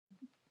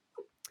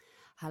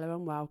Hello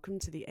and welcome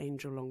to the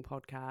Angel Long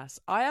podcast.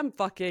 I am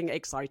fucking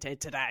excited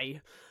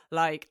today.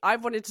 Like,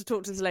 I've wanted to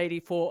talk to this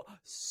lady for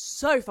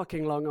so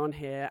fucking long on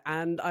here,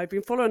 and I've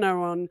been following her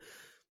on,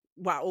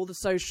 all the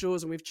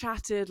socials, and we've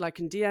chatted, like,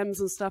 in DMs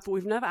and stuff, but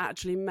we've never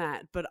actually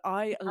met. But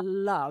I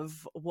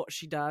love what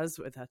she does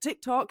with her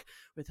TikTok,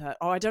 with her,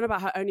 I don't know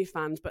about her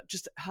OnlyFans, but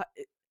just her,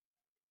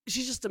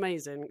 she's just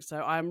amazing. So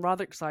I'm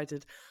rather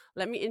excited.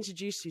 Let me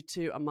introduce you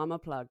to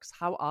MamaPlugs.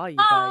 How are you,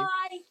 babe?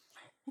 Hi!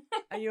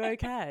 Are you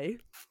okay?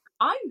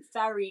 I'm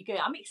very good.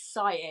 I'm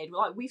excited.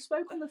 Like, we've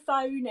spoken on the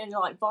phone and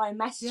like via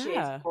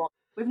messages, but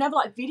we've never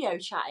like video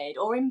chatted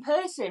or in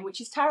person,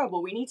 which is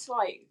terrible. We need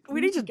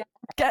to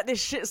get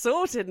this shit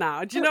sorted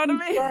now. Do you know what I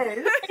mean?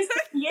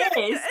 Yes.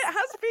 It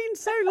has been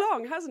so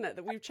long, hasn't it,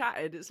 that we've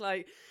chatted. It's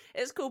like,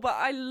 it's cool, but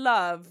I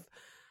love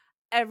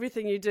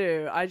everything you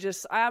do. I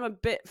am a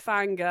bit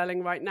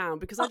fangirling right now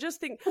because I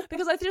just think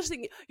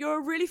you're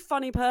a really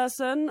funny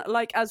person,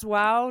 like, as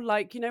well,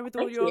 like, you know, with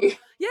all you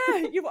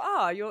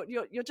are,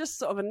 you're just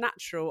sort of a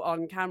natural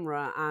on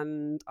camera,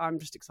 and I'm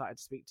just excited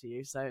to speak to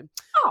you. So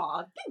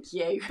thank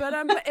you. But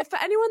if for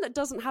anyone that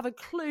doesn't have a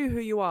clue who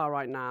you are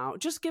right now,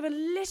 just give a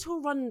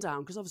little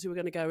rundown, because obviously we're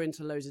going to go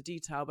into loads of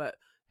detail, but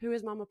who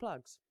is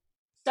MamaPlugs?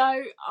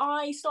 So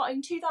I started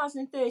in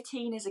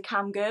 2013 as a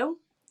cam girl,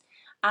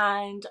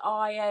 and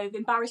I have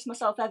embarrassed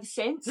myself ever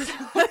since.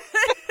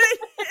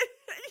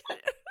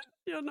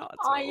 You're not at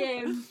all.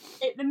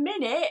 At the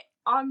minute,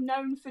 I'm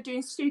known for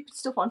doing stupid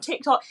stuff on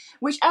TikTok,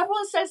 which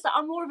everyone says that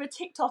I'm more of a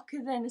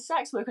TikToker than a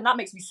sex worker, and that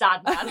makes me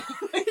sad, man.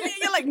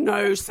 You're like,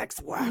 no, sex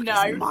work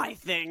is my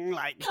thing.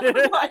 Like, I'm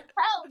like,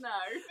 hell no.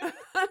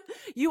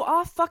 You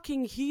are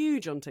fucking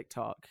huge on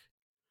TikTok.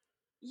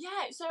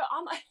 Yeah, so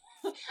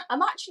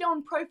I'm actually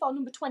on profile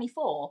number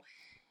 24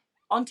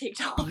 on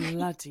TikTok.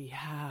 Bloody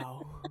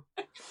hell.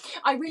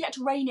 I really had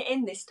to rein it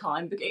in this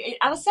time, and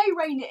I say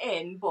rein it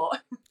in,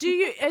 but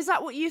is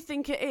that what you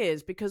think it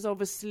is? Because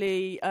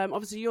obviously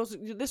yours,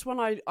 this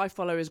one I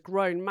follow is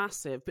grown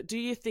massive, but do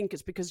you think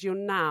it's because you're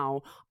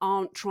now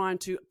aren't trying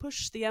to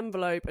push the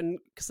envelope and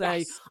say,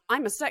 yes,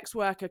 I'm a sex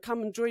worker,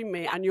 come and join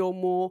me, and you're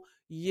more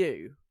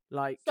you?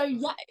 Like, so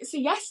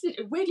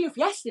yesterday, weirdly enough,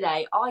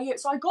 yesterday I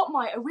got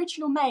my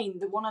original main,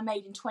 the one I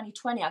made in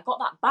 2020. I got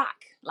that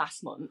back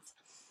last month,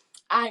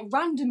 and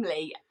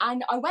randomly,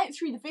 and I went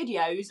through the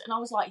videos, and I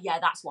was like, yeah,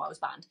 that's why I was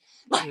banned.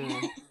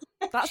 Yeah.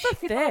 That's the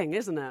thing,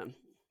 isn't it?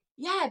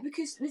 Yeah,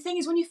 because the thing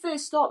is, when you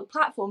first start the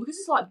platform, because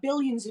it's like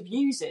billions of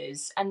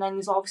users, and then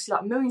there's obviously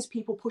like millions of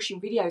people pushing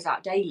videos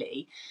out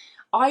daily,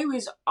 I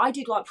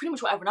did like pretty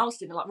much what everyone else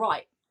did. They're like,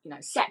 right, you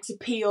know, sex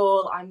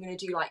appeal, I'm going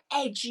to do like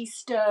edgy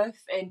stuff,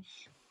 and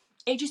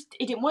it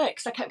didn't work,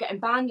 because I kept getting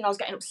banned, and I was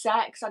getting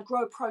upset because I'd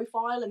grow a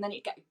profile, and then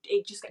it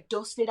just get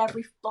dusted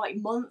every like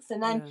month,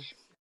 and then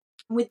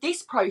with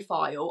this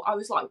profile, I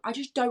was like, I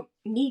just don't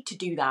need to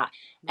do that.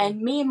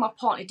 And me and my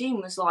partner Dean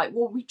was like,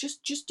 well, we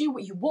just do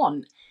what you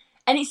want.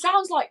 And it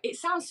sounds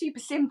super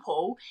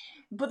simple,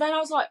 but then I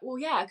was like, well,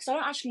 yeah, because I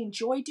don't actually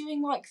enjoy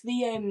doing like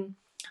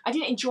I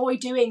didn't enjoy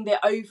doing the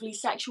overly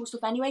sexual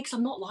stuff anyway, because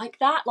I'm not like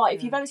that. Like,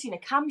 if you've ever seen a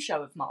cam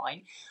show of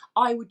mine,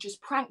 I would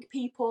just prank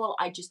people.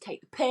 I'd just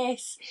take the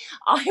piss.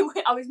 I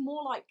was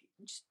more like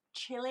just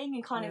chilling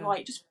and kind of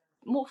like just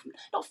more,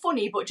 not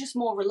funny, but just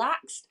more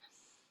relaxed.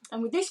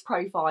 And with this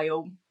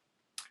profile,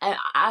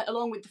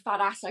 along with the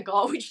fat ass I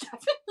got, which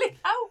definitely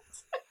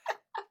helped.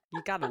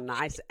 You got a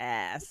nice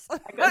ass. I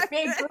got a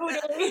big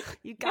booty.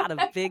 You got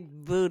a big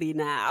booty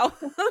now.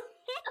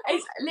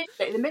 It's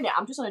literally, at the minute,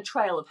 I'm just on a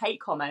trail of hate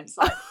comments.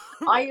 Like,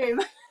 I am.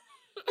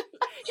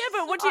 Yeah,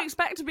 but what do you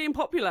expect to being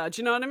popular?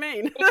 Do you know what I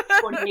mean?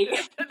 It's funny.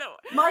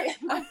 My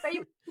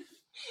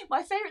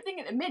favourite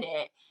thing at the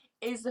minute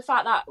is the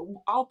fact that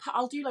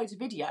I'll do loads of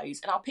videos,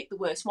 and I'll pick the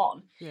worst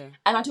one, and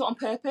I do it on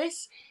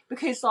purpose,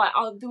 because like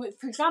I'll do it.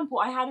 For example,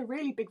 I had a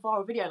really big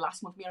viral video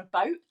last month of me on a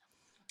boat,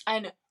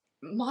 and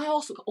my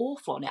arse looked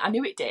awful on it. I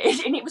knew it did,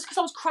 and it was because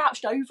I was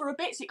crouched over a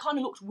bit, so it kind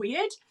of looked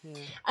weird.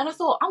 And I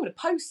thought, I'm going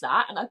to post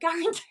that, and I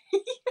guarantee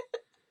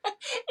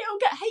it'll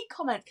get hate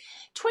comments.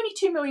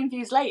 22 million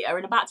views later,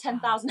 and about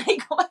 10,000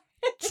 hate comments.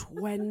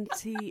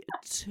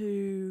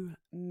 22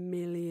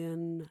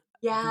 million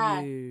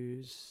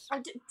views.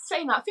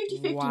 Saying that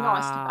 50-50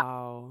 nice.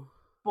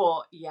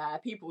 But yeah,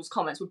 people's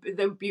comments were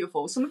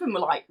beautiful. Some of them were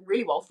like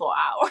really well thought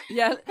out.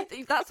 Yeah,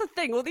 that's the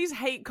thing. All these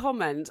hate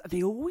comments,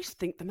 they always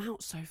think them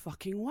out so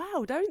fucking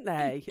well, don't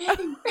they? You're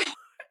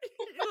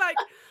like,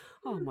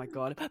 oh my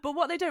God. But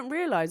what they don't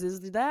realise is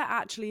they're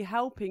actually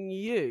helping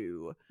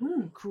you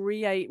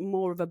create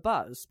more of a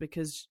buzz,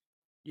 because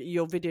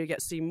your video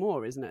gets seen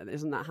more, isn't it?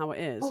 Isn't that how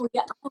it is? Oh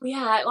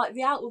yeah. Like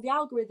the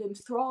algorithm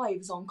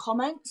thrives on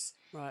comments.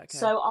 Right, okay.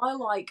 So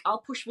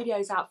I'll push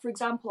videos out. For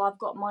example, I've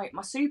got my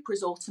Supra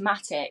is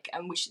automatic,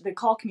 and which the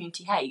car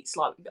community hates,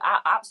 like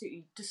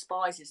absolutely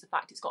despises the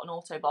fact it's got an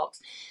auto box.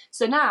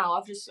 So now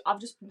I've just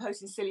been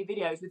posting silly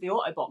videos with the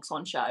auto box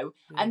on show,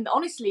 and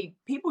honestly,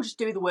 people just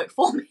do the work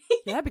for me.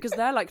 Yeah, because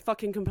they're like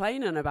fucking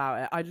complaining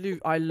about it.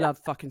 I love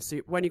fucking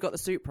Supra. When you got the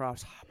Supra, I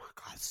was like, oh my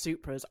God,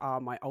 Supras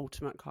are my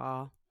ultimate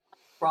car.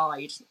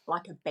 Cried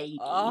like a baby.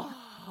 Oh,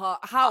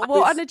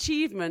 What an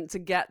achievement to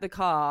get the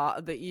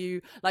car that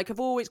you like have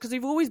always, because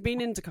you've always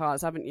been into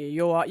cars, haven't you?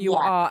 You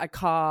are a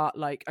car,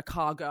 like a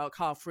car girl,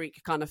 car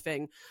freak kind of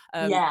thing.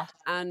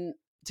 And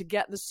to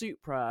get the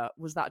Supra,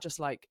 was that just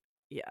like,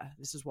 yeah,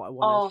 this is what I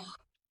wanted?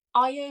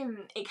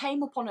 It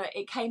came on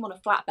a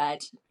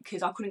flatbed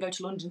because I couldn't go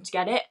to London to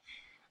get it,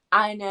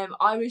 and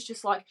I was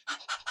just like,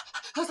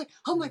 I was like,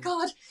 oh my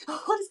god,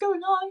 what is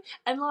going on?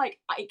 And like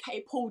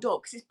it pulled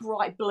up because it's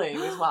bright blue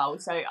as well,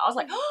 so I was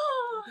like,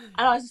 oh,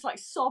 and I was just like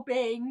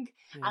sobbing,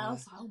 and I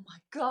was like, oh my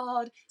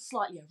god,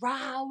 slightly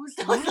aroused.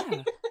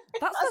 Yeah.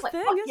 That's the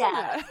thing,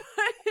 isn't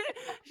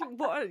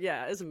it?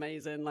 Yeah, it's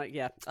amazing. Like,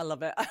 yeah, I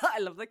love it. I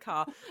love the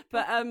car,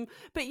 but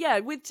yeah,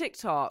 with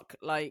TikTok,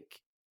 like.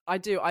 I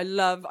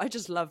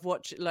just love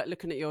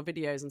looking at your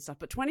videos and stuff,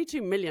 but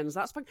 22 millions,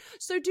 that's fun.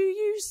 So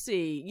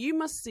you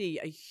must see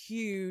a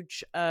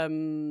huge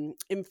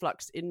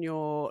influx in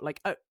your like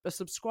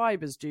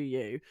subscribers, do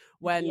you,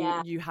 when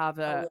you have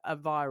a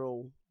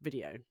viral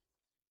video?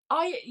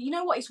 You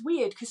know what, it's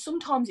weird because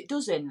sometimes it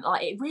doesn't.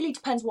 Like, it really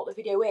depends what the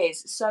video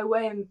is. So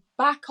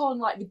back on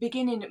like the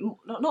beginning,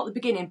 not the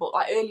beginning, but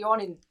like earlier on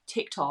in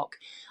TikTok,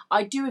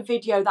 I do a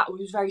video that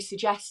was very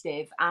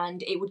suggestive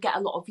and it would get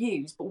a lot of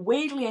views. But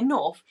weirdly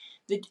enough,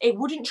 it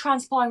wouldn't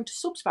transpire into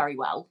subs very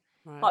well.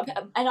 Right. Like,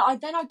 and I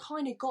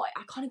kind of got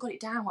it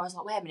down where I was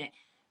like, wait a minute,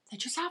 they're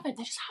just having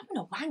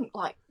a wank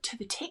like to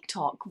the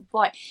TikTok.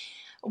 Like,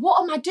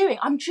 what am I doing?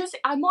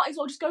 I might as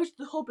well just go to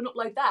the hub and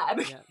upload there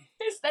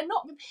because they're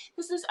not.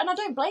 And I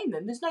don't blame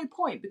them. There's no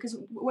point, because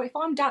if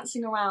I'm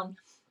dancing around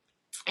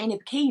in a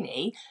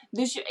bikini,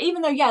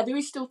 even though there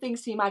is still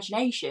things to the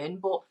imagination,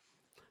 but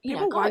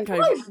people wank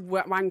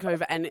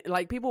over and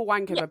like people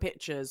wank over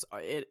pictures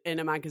in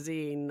a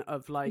magazine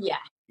of like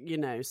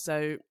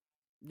so.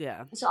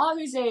 Yeah. So I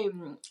was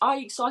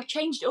I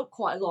changed it up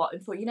quite a lot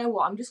and thought, you know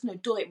what, I'm just gonna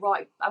do it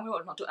right. I'm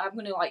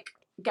gonna like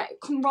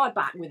come right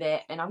back with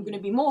it, and I'm gonna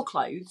be more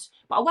clothes,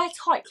 but I wear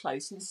tight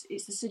clothes, and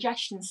it's the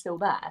suggestion still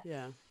there.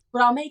 Yeah.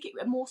 But I'll make it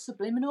more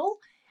subliminal.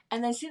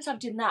 And then since I've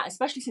done that,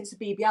 especially since the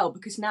BBL,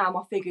 because now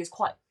my figure is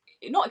quite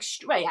not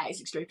extreme. Yeah, it's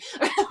extreme.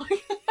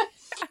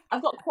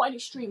 I've got quite an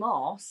extreme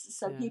arse,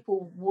 so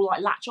people will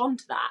like latch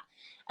onto that.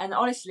 And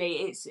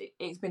honestly,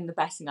 it's been the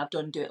best thing I've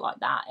done, do it like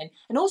that.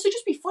 And also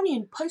just be funny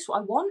and post what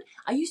I want.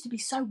 I used to be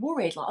so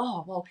worried, like,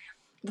 oh, well,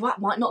 that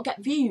might not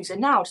get views.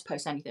 And now I'll just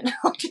post anything.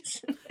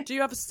 Do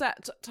you have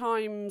set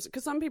times?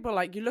 Because some people,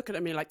 like, you look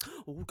at me like,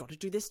 oh, we've got to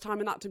do this time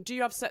and that time. Do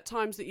you have set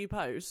times that you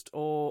post,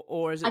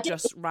 or is it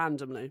just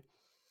randomly?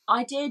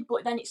 I did,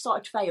 but then it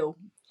started to fail.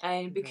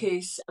 And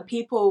because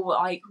people,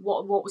 like,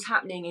 what was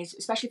happening is,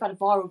 especially if I had a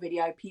viral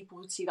video, people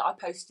would see that I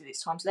posted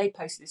this time, so they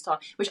posted this time,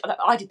 which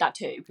I did that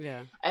too.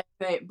 Yeah.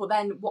 But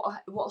then what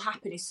will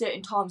happen is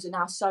certain times are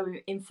now so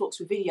influx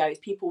with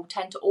videos, people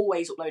tend to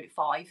always upload at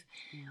 5.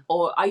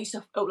 Or I used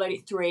to upload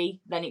at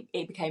 3, then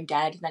it became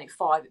dead, then at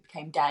 5 it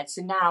became dead.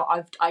 So now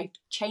I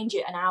change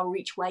it an hour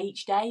each way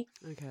each day.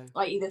 Okay.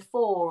 Like either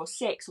 4 or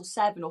 6 or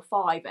 7 or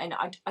 5, and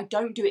I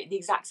don't do it at the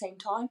exact same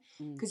time.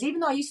 Because even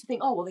though I used to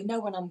think, oh, well, they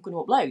know when I'm going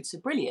to upload, so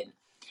brilliant.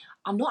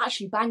 I'm not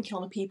actually banking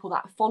on the people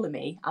that follow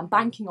me. I'm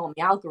banking on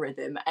the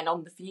algorithm and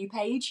on the For You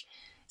page.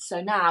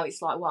 So now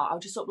it's like, well, I'll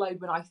just upload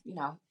when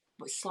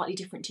it's slightly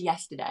different to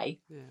yesterday.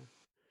 Yeah.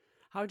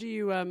 How do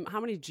you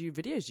how many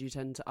videos do you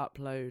tend to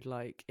upload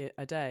like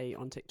a day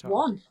on TikTok?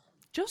 1.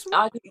 Just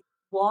 1? I do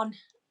 1.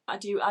 I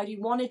do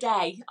 1 a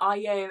day.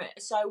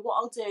 So what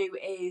I'll do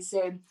is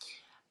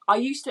I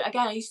used to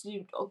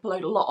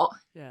upload a lot,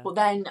 but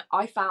then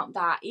I found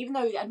that even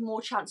though it had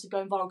more chance of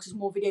going viral because there's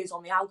more videos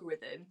on the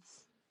algorithm,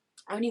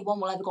 only 1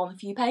 will ever go on the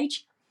For You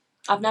page.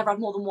 I've never had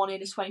more than 1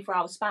 in a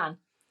 24-hour span.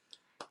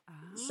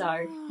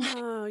 So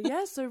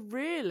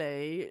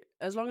really,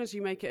 as long as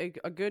you make it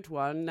a good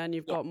one, then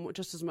you've got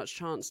just as much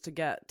chance to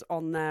get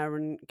on there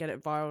and get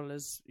it viral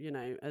as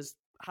as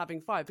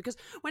having 5. Because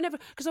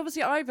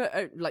obviously I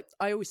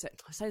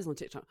say this on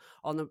TikTok,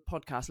 on the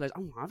podcast,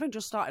 I haven't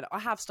just started.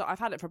 I've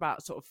had it for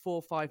about sort of 4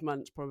 or 5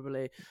 months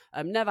probably.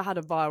 Never had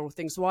a viral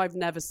thing, so I've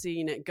never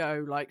seen it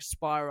go like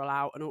spiral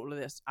out and all of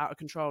this out of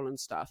control and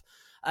stuff.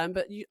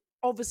 But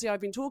obviously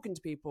I've been talking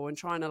to people and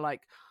trying to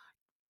like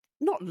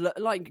not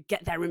like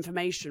get their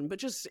information, but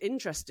just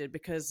interested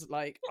because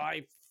like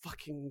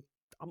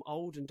I'm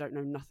old and don't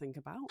know nothing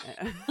about it.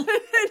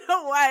 In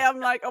a way, I'm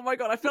like, oh my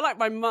God, I feel like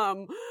my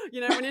mum,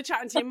 when you're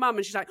chatting to your mum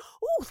and she's like,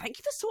 oh, thank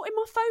you for sorting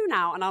my phone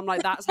out. And I'm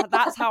like,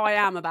 that's how I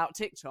am about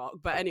TikTok.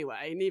 But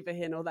anyway, neither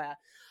here nor there.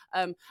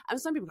 And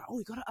some people go, oh,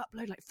 you've got to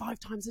upload like 5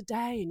 times a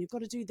day and you've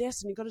got to do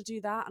this and you've got to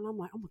do that. And I'm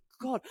like, oh my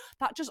God,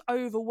 that just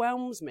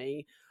overwhelms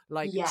me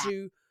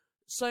to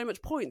so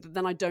much point that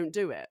then I don't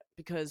do it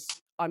because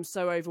I'm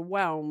so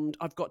overwhelmed.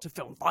 I've got to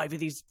film 5 of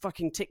these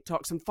fucking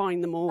TikToks and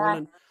find them all.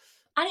 And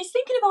it's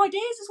thinking of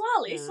ideas as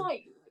well. It's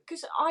like,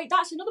 because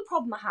that's another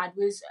problem I had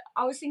was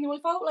I was thinking, well,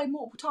 if I upload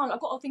multiple times,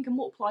 I've got to think of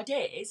multiple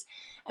ideas.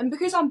 And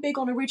because I'm big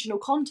on original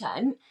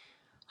content,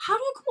 how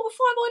do I come up with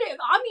 5 ideas?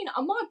 I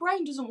mean, my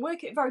brain doesn't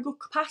work at very good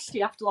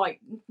capacity after like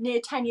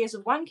near 10 years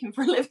of wanking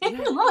for a living.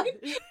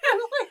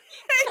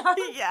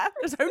 Yeah,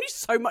 there's only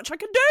so much I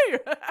can do.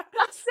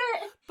 That's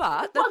it.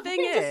 But the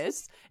thing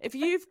is, if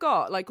you've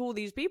got like all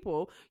these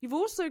people, you've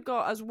also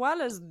got, as well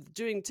as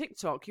doing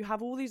TikTok, you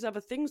have all these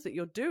other things that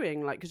you're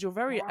doing, like, because you're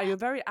very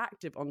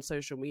active on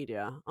social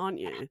media, aren't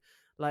you?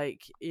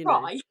 Like, you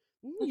know. Right.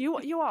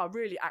 You are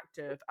really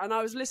active. And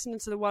I was listening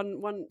to the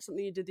one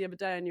something you did the other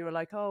day, and you were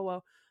like, oh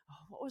well,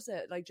 what was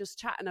it, like, just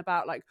chatting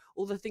about like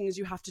all the things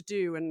you have to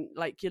do and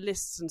like your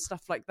lists and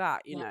stuff like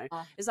that, you know.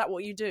 Is that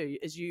what you do,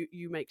 is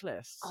you make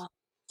lists?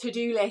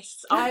 To-do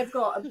lists. I've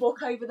got a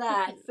book over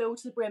there filled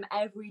to the brim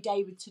every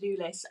day with to-do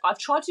lists. I've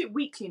tried to do it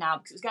weekly now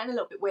because it was getting a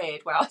little bit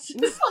weird where I was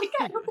just like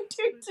getting up and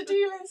doing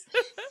to-do lists.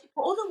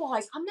 But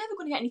otherwise, I'm never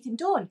going to get anything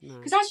done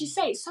because, as you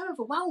say, it's so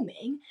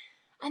overwhelming.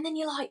 And then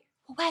you're like,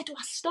 well, where do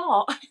I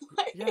start?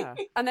 Yeah,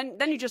 and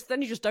then you just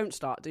don't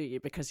start, do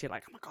you? Because you're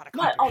like, oh my god,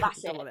 I can't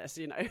do all this,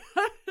 you know.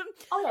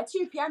 Oh yeah,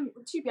 2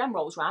 p.m.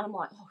 rolls around. I'm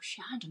like, oh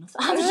shit, I don't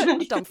know.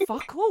 I've done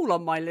fuck all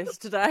on my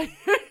list today.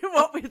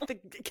 What with the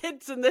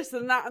kids and this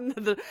and that and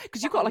the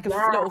because you've got like a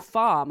little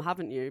farm,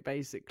 haven't you?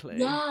 Basically.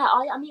 Yeah,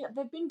 I mean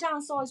they've been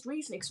downsized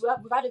recently because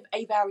we've had an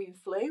avian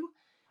flu,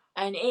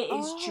 and it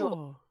is just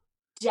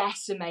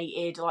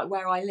decimated. Like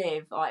where I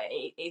live,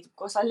 of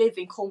course I live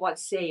in Cornwall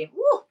Sea, and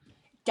woo,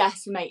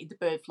 decimated the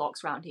bird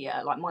flocks around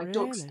here. Like my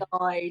ducks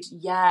died.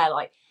 Yeah,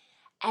 like.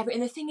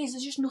 And the thing is,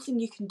 there's just nothing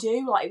you can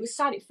do. Like, it was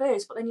sad at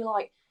first, but then you're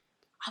like,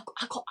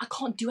 I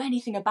can't do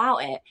anything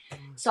about it.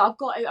 So I've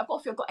got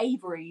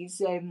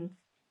aviaries.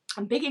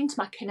 I'm big into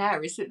my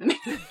canaries at the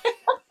minute.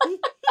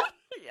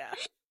 Yeah.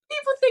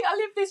 People think I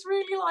live this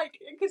really like,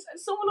 because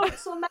someone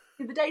messaged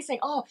the other day saying,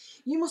 "Oh,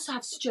 you must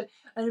have such an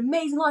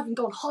amazing life and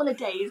go on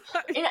holidays."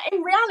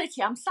 In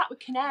reality, I'm sat with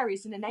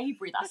canaries in an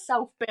aviary that's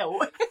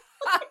self-built.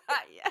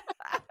 Yeah.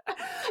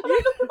 And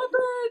I look at my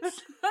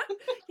birds.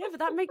 Yeah, but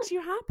that makes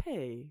you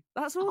happy.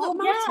 That's all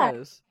that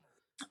matters.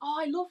 Yeah.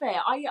 Oh, I love it.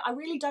 I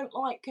really don't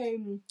like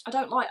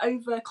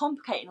over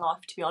complicating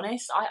life, to be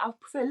honest. I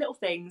prefer little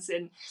things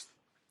and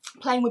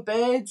playing with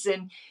birds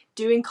and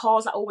doing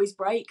cars that always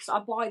break. I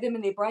buy them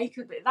and they break.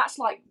 That's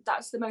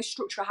the most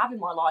structure I have in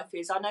my life.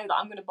 Is I know that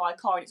I'm going to buy a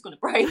car and it's going to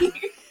break.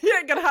 You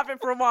ain't going to have it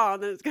for a while,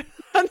 and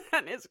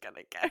then it's going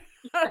to go.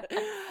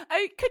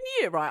 Can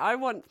you? Right, I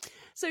want.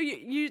 So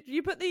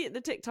you put the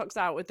TikToks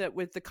out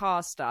with the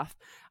car stuff.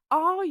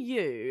 Are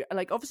you,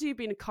 like, obviously you've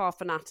been a car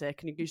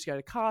fanatic and you used to go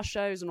to car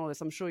shows and all this,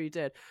 I'm sure you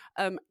did.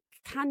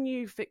 Can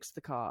you fix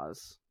the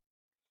cars?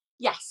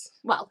 Yes.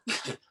 Well,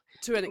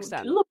 to an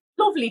extent.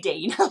 Lovely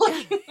Dean. I'll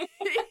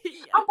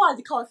buy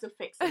the cars to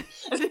fix them.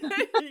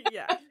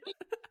 Yeah.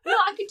 No,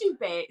 I could do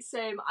bits.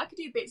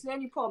 The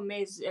only problem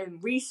is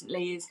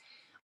recently is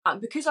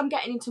because I'm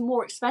getting into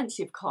more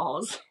expensive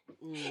cars,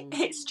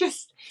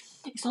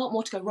 it's a lot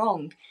more to go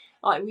wrong.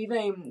 Like we've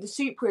the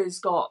Supra's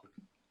got.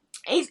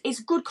 It's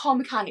a good car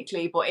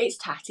mechanically, but it's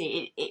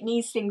tatty. It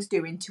needs things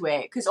doing to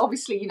it because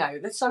obviously, you know,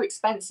 they're so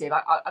expensive.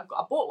 I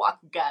bought what I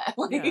could get.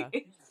 Yeah.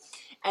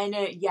 And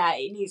it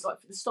needs,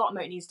 like, for the start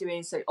motor it needs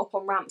doing, so up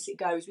on ramps it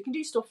goes. We can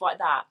do stuff like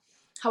that.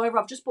 However,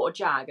 I've just bought a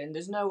Jag and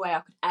there's no way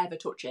I could ever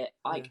touch it.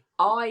 Like,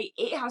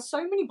 it has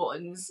so many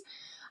buttons,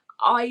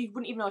 I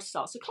wouldn't even know how to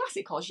start. So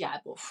classic cars, yeah,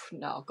 but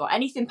no, I've got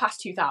anything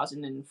past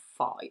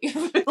 2005.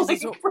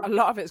 A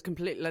lot of it's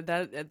completely,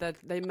 they're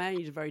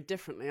made very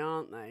differently,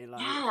 aren't they?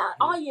 Like, yeah,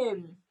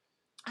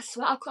 I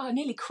swear I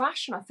nearly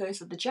crashed when I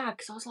first had the Jag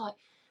because I was like,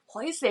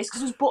 what is this?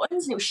 Because there was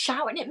buttons and it was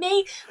shouting at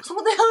me. So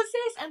what the hell is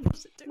this?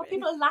 And my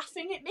people are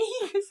laughing at me.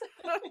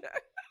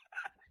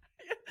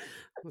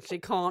 She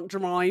can't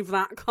drive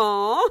that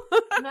car.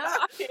 No,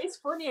 it's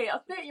funny.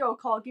 A 30-year-old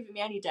car give it me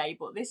any day,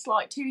 but this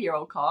like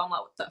 2-year-old car, I'm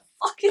like, what the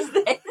fuck is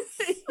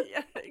this?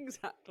 Yeah,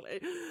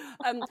 exactly.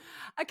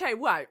 Okay,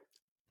 well,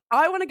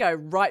 I want to go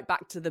right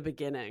back to the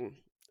beginning.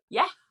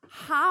 Yeah.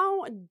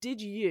 How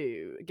did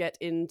you get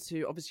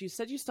into, obviously you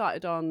said you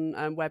started on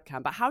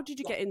webcam, but how did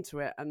you get into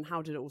it and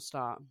how did it all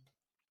start?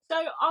 So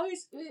I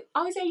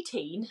was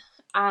 18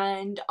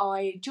 and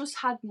I just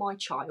had my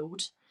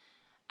child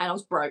and I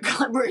was broke,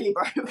 like really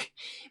broke.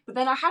 But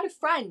then I had a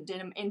friend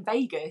in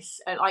Vegas,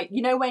 and like,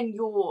 you know, when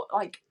you're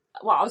like,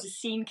 well, I was a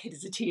scene kid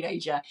as a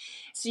teenager,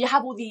 so you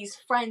have all these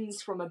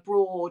friends from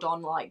abroad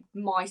on like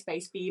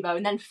MySpace, Bebo,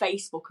 and then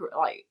Facebook,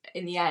 like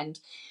in the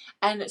end.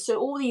 And so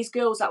all these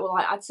girls that were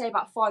like, I'd say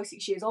about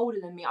 5-6 years older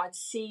than me, I'd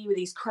see with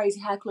these crazy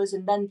hair colours,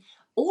 and then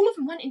all of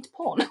them went into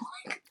porn.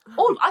 Like,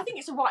 I think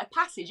it's a rite of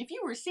passage. If you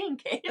were a scene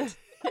kid,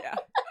 yeah,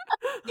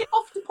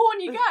 off to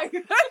porn you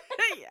go.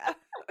 Yeah.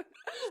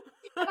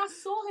 And I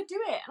saw her do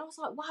it, and I was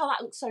like, wow,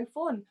 that looks so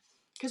fun.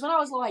 Because when I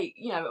was like,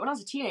 you know, when I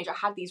was a teenager, I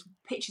had these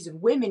pictures of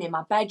women in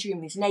my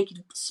bedroom, these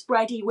naked,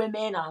 spready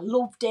women, and I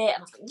loved it. And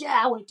I was like,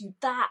 yeah, I want to do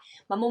that.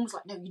 My mum was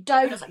like, no, you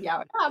don't. I was like,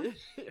 yeah, I am.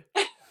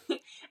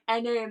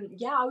 And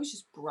I was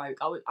just broke.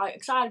 I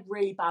had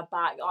really bad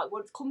back. Like,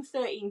 when come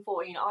 13,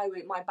 14,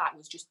 my back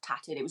was just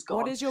tattered. It was gone.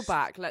 What is your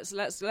back? Let's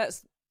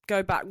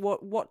go back.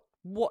 What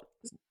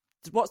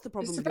What's the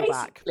problem So with your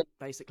back,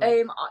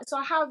 basically?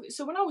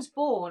 So when I was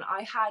born,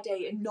 I had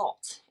a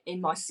knot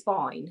in my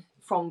spine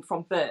from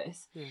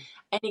birth,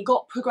 and it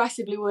got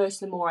progressively worse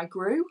the more I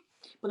grew.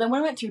 But then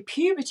when I went through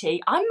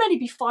puberty, I'm meant to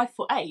be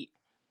 5'8",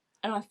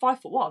 and I'm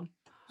 5'1".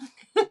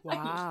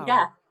 Wow.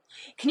 Yeah.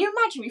 Can you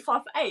imagine me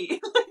 5'8"?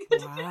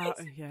 Wow.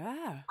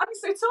 Yeah. I'm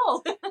so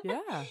tall.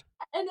 Yeah.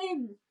 And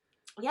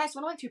so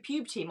when I went through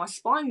puberty, my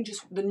spine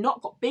the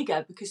knot got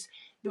bigger because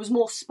there was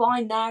more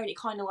spine there, and it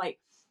kind of like,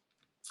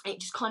 it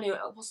just kind of,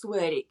 what's the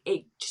word?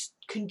 It just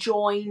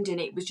conjoined, and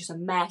it was just a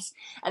mess.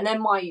 And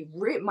then my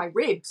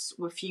ribs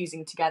were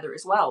fusing together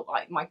as well.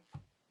 Like my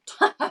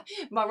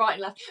my right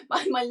and left,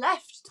 my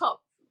left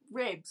top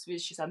ribs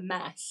was just a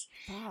mess.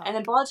 Fuck. And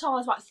then by the time I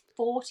was about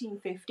 14,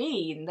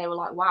 15, they were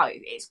like, wow,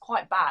 it's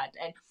quite bad.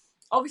 And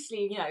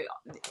obviously, you know,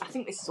 I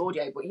think this is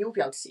audio, but you'll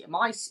be able to see it.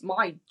 My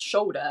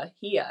shoulder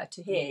here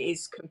to here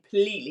is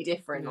completely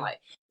different. Like,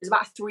 there's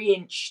about a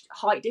 3-inch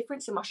height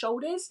difference in my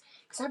shoulders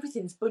because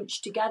everything's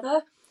bunched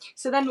together.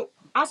 So then,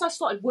 as I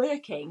started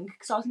working,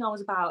 because I think I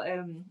was about,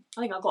 I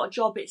think I got a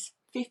job at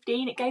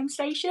 15 at Game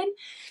Station,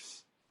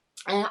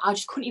 and I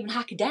just couldn't even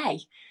hack a day.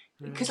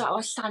 Because I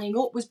was standing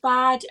up was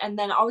bad, and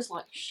then I was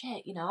like,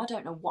 shit, you know, I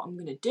don't know what I'm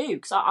going to do.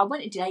 Because I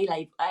went and did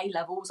A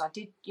levels, I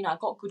did, you know, I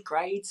got good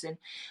grades, and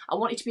I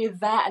wanted to be a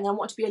vet, and then I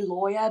wanted to be a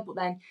lawyer, but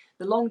then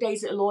the long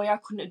days at a lawyer I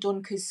couldn't have done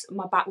because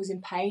my back was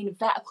in pain. A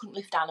vet, I couldn't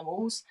lift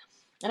animals,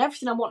 and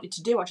everything I wanted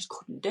to do, I just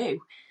couldn't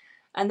do.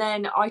 And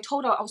then I was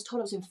told I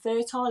was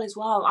infertile as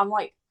well. I'm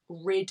like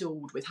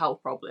riddled with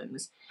health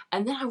problems,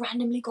 and then I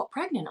randomly got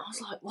pregnant. I was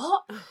like,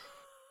 what?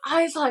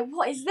 I was like,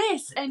 what is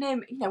this? And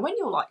you know, when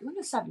you're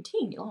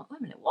 17, you're like, wait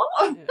a minute, what?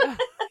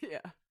 Yeah.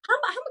 How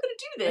am I going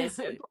to do this?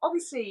 But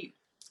obviously,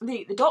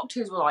 the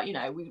doctors were like, you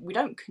know, we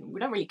don't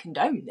really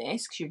condone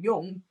this because you're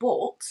young,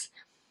 but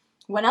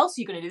when else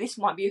are you going to do this?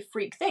 Might be a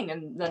freak thing.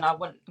 And then I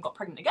went and got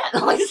pregnant again.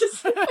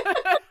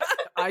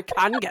 I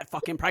can get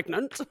fucking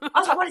pregnant. I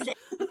was like, what is it?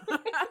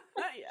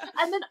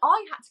 And then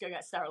I had to go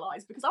get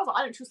sterilised because I was like,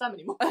 I don't trust them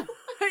anymore.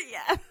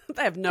 Yeah,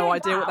 they have no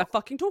idea what they're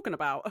fucking talking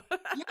about.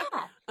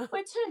 Yeah, but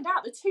it turned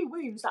out the 2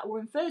 wombs that were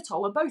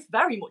infertile were both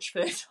very much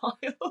fertile.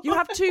 You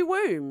have 2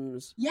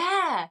 wombs?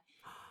 Yeah.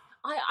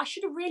 I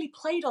should have really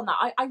played on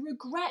that. I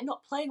regret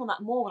not playing on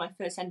that more when I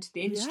first entered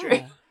the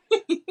industry.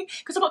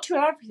 Because I got 2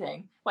 of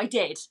everything. Well, I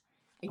did.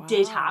 I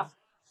did have.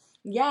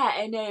 Yeah,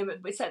 and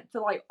it said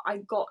for like I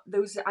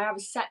have a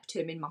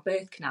septum in my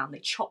birth canal, and they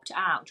chopped it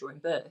out during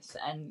birth,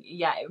 and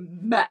yeah,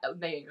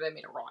 they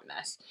made a right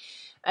mess.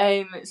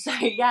 So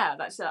yeah,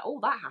 that's all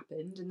that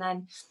happened, and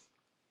then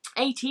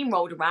 18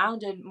 rolled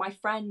around, and my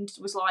friend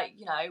was like,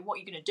 you know, what are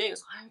you gonna do? I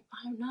was like,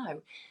 I don't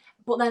know,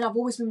 but then I've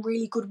always been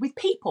really good with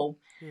people,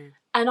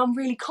 and I'm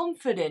really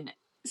confident.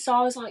 So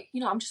I was like,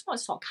 you know, I'm just about to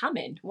start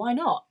camming. Why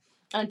not?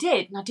 And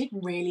I did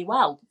really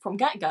well from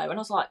get go, and I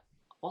was like,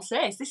 what's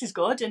this? This is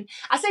good. And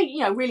I say,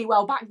 you know, really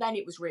well. Back then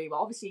it was really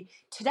well. Obviously,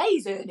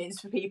 today's earnings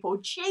for people,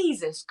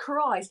 Jesus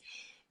Christ,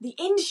 the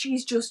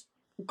industry's just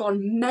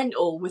gone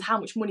mental with how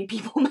much money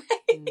people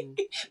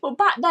make. But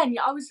back then,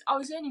 I was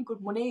earning good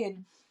money,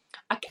 and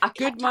I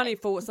good money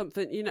for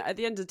something, you know, at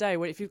the end of the day,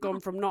 if you've gone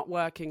from not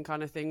working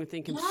kind of thing and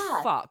thinking,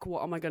 fuck,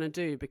 what am I going to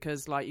do?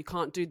 Because like you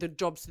can't do the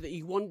jobs that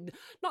you want,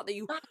 not that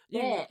you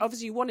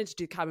obviously you wanted to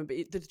do cabin, but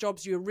the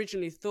jobs you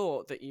originally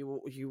thought that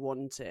you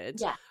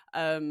wanted.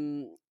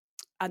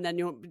 And then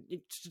you're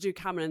to do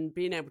camera and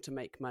being able to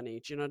make money.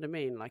 Do you know what I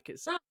mean? Like it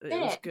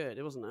was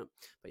good, wasn't it?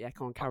 But yeah,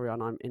 come on, carry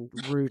on.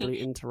 Rudely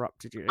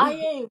interrupted you.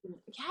 It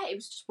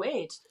was just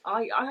weird.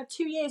 I had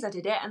 2 years I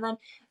did it, and then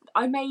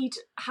I made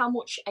how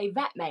much a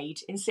vet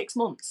made in 6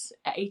 months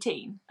at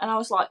 18, and I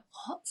was like,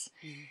 what?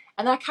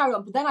 And then I carried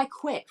on, but then I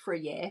quit for a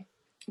year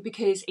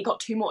because it got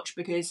too much.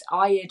 Because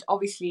I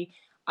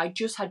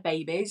just had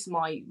babies.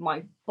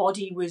 My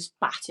body was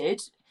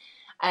battered.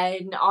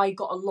 And I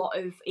got a lot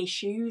of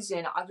issues,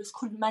 and I just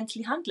couldn't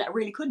mentally handle it. I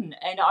really couldn't.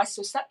 And I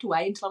still stepped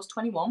away until I was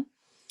 21.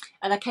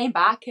 And I came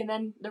back, and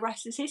then the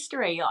rest is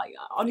history. Like,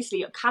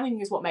 honestly,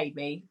 camming is what made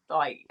me,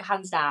 like,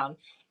 hands down.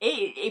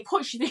 It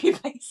puts you through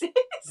places.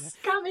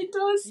 Camming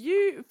does.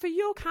 For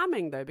your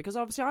camming, though, because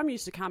obviously I'm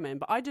used to camming,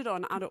 but I did it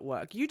on adult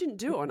work. You didn't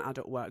do it on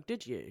adult work,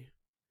 did you?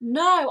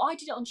 No, I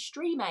did it on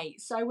Streamate.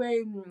 So,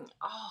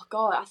 oh,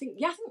 God, I think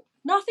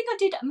I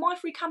did my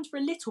free cams for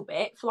a little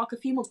bit, for like a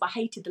few months, but I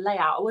hated the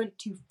layout. I weren't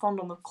too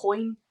fond on the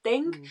coin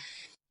thing.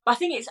 But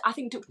I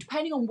think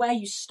depending on where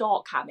you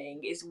start camming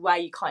is where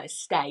you kind of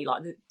stay,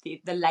 like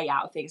the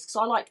layout of things. Because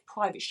I liked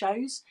private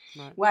shows,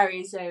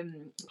 whereas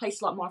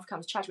places like my free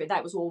cams, Chattery,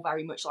 that was all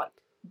very much like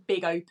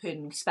big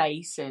open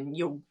space, and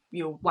you'll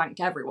wank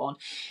everyone.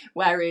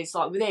 Whereas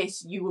like with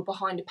this, you were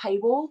behind a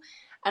paywall.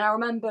 And I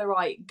remember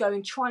like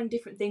trying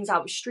different things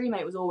out. With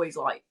Streamate was always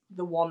like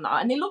the one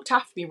and they looked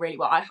after me really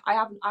well. I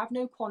have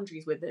no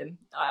quandaries with them.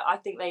 I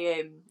think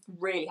they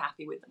really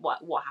happy with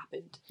what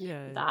happened.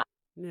 With that.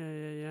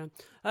 Yeah.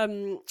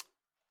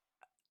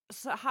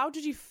 So how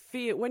did you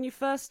feel when you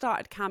first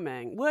started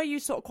camming? Were you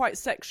sort of quite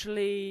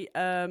sexually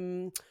what's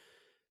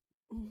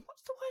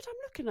the word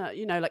I'm looking at?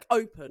 You know, like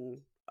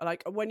open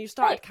Like when you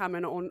started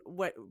camming on,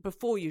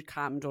 before you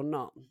cammed or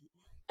not?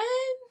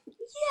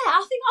 Yeah,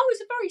 I think I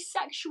was a very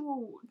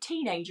sexual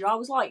teenager. I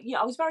was like,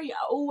 I was very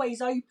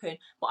always open,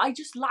 but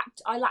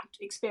I lacked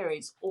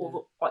experience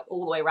all the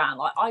way around.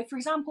 Like for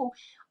example,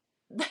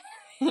 this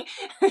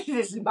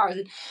is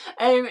embarrassing.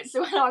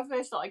 So when I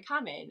first started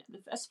camming,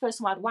 that's the first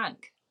time I had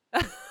wank.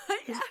 Yeah.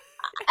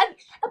 And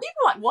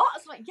people were like, what? I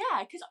was like,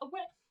 yeah, because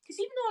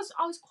even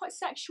though I was quite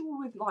sexual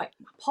with like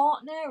my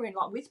partner and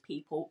like with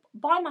people,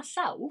 by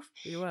myself,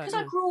 because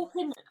I grew up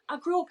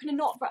in a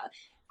not.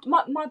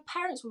 My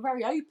parents were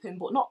very open,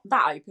 but not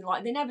that open.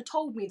 Like they never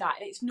told me that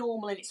it's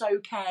normal and it's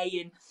okay.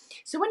 And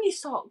so when you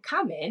start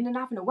camming and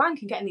having a wank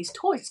and getting these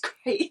toys, it's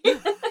great. Yeah,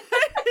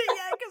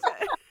 because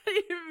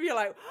you're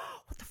like,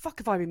 what the fuck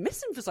have I been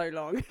missing for so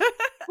long?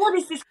 What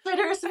is this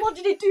clitoris and what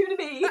did it do to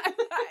me?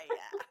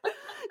 Yeah.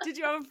 Did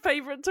you have a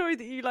favourite toy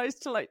that you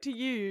liked to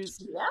use?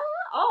 Yeah.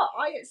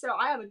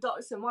 I have a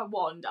doxy. So my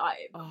wand.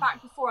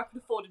 Back before I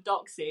could afford a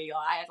doxy,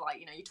 I had like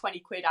your 20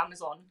 quid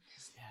Amazon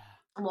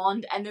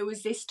wand, and there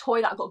was this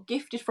toy that I got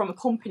gifted from a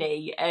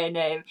company, and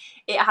it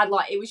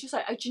was just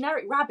like a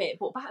generic rabbit.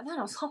 But back then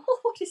I was like, oh,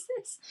 what is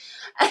this?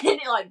 And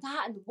it like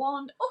that and the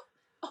wand.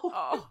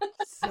 Oh,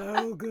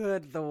 so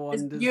good. The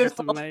wand is just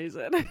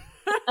amazing.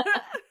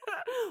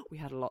 We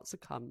had lots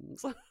of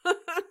cums.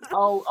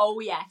 oh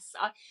yes.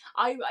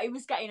 I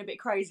was getting a bit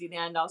crazy in the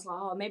end. I was like,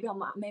 oh, maybe I'm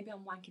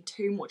wanking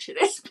too much at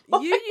this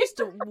point. You used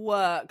to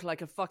work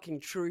like a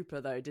fucking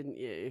trooper though, didn't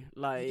you?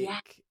 Like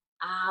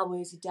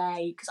hours a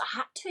day, because I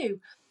had to.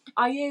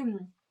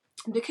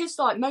 Because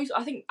like most,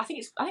 I think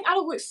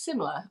adult work's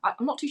similar.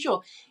 I'm not too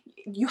sure.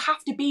 You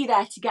have to be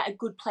there to get a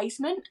good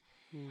placement.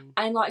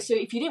 And like, so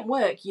if you didn't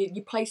work,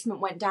 your placement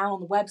went down on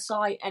the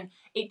website, and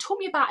it took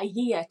me about a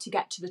year to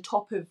get to the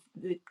top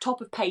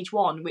of page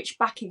one, which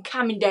back in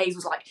camming days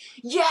was like,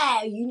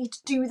 yeah, you need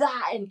to do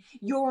that, and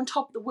you're on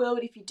top of the world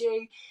if you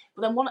do.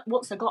 But then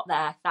once I got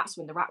there, that's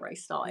when the rat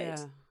race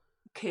started.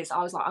 Because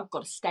I was like, I've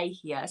got to stay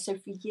here. So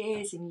for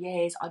years and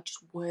years, I'd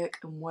just work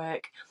and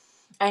work,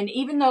 and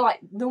even though like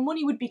the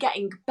money would be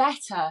getting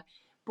better,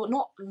 but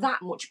not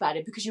that much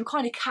better, because you're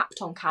kind of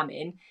capped on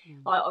camming,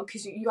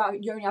 because you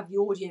only have the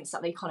audience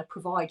that they kind of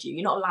provide you.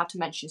 You're not allowed to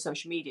mention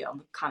social media on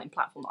the camming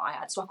platform that I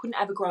had, so I couldn't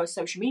ever grow a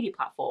social media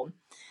platform.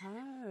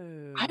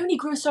 I only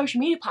grew a social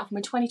media platform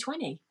in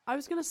 2020. I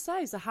was going to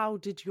say, so how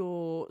did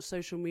your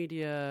social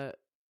media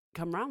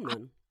come round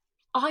then?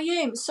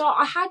 So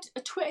I had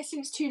a Twitter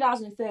since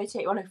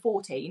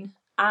 14,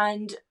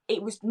 and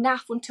it was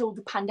naff until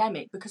the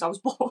pandemic because I was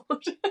bored,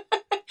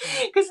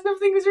 because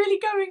nothing was really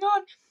going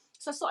on.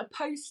 So I started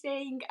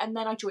posting, and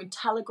then I joined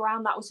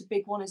Telegram. That was a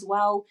big one as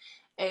well.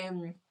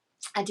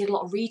 I did a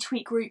lot of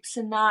retweet groups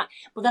and that,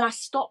 but then I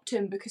stopped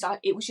them because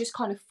it was just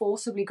kind of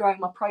forcibly growing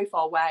my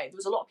profile, where there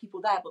was a lot of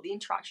people there, but the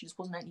interaction just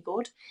wasn't any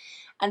good.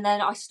 And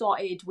then I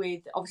started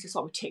with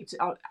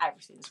TikTok.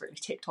 Everything's really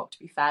TikTok, to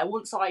be fair.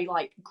 Once I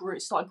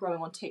started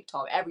growing on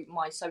TikTok,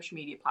 my social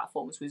media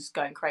platforms was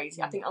going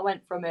crazy. I think I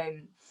went from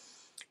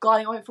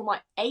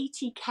like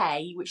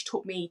 80k, which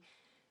took me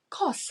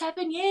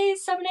 7, 8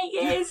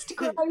 years to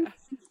grow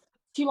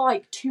to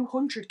like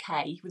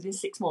 200k within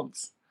 6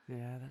 months.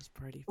 Yeah, that's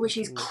pretty. Which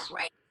is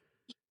crazy.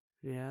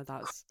 Yeah,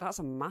 that's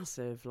a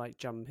massive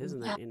jump,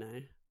 isn't it?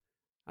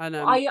 And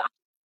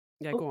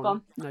go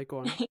on. No, go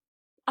on.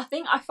 I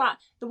think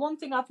the one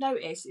thing I've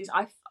noticed is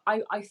I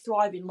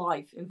thrive in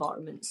live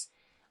environments.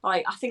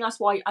 I think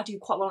that's why I do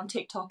quite well on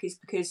TikTok, is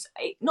because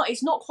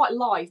it's not quite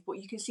live, but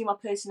you can see my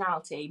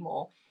personality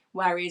more.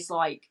 Whereas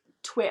like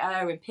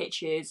Twitter and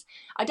pictures,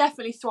 I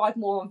definitely thrive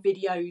more on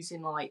videos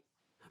and like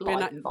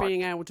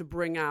being able to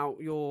bring out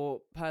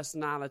your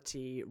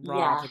personality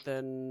rather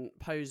than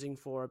posing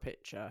for a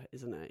picture,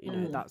 isn't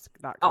it? That's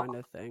that kind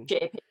of thing.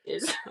 Shit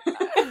pictures.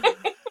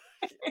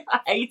 I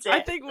hate it. I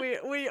think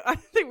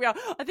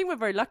we're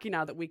very lucky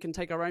now that we can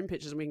take our own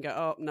pictures and we can go,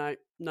 oh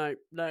no,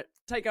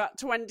 take out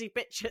 20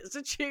 pictures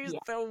to choose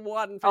film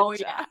one picture. Oh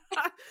yeah.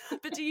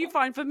 But do you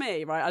find, for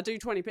me, right, I do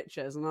 20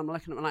 pictures and I'm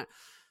looking at them like,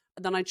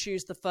 then I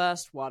choose the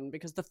first one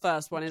because the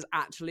first one is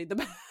actually the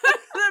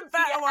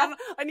better one.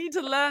 I need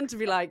to learn to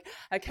be like,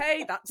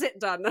 okay, that's it,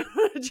 done.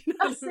 Do you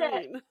know what I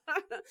mean?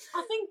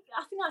 I think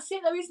that's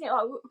it though, isn't it?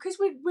 Like, because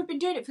we've been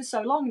doing it for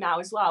so long now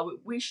as well.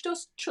 We should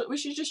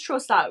just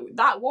trust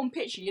that one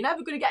picture. You're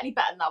never going to get any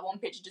better than that one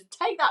picture. Just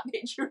take that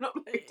picture and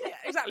upload it. Yeah,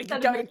 exactly.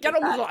 Get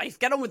on with life.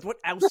 Get on with what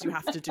else you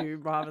have to do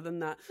rather than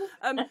that.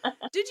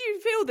 Did you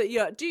feel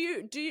that do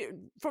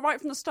you from right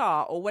from the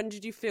start, or when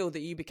did you feel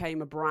that you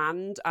became a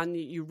brand and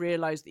you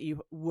realised that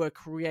you were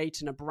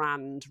creating a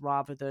brand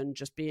rather than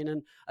just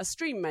being a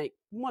stream mate,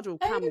 model,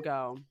 cam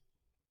girl?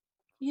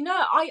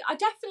 I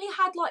definitely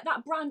had like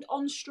that brand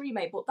on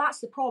Streammate, but that's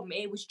the problem.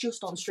 It was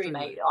just on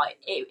Streammate. Like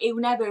it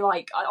never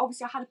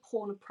obviously I had a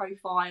porn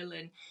profile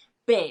and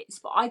bits,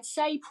 but I'd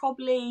say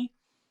probably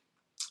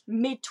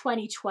mid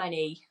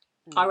 2020,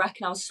 I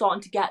reckon I was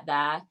starting to get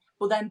there.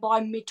 But then by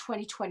mid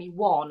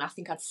 2021, I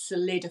think I'd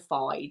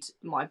solidified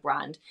my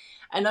brand,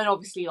 and then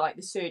obviously like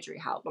the surgery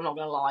helped. I'm not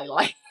gonna lie,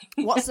 like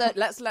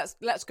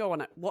let's go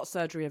on it. What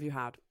surgery have you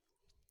had?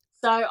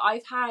 So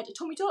I've had a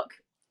tummy tuck,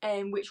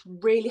 which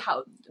really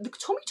helped. The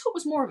tummy tuck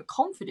was more of a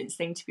confidence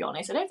thing, to be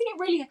honest. I don't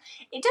think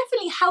it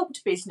definitely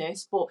helped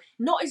business, but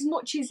not as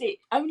much as it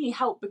only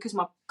helped because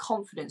my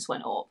confidence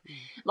went up.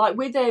 Like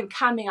with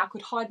camming, I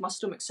could hide my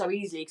stomach so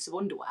easily because of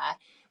underwear.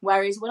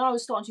 Whereas when I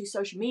was starting to do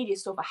social media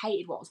stuff, I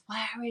hated what I was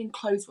wearing.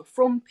 Clothes were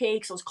frumpy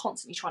because I was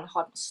constantly trying to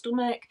hide my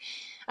stomach.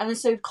 And then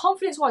so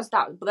confidence-wise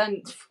that, but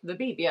then the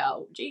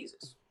BBL,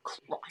 Jesus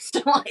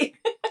Christ. Like,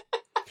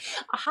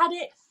 I had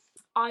it.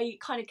 I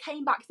kind of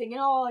came back thinking,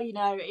 oh, you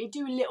know, it'd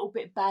do a little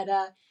bit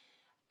better.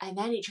 And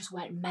then it just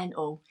went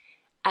mental.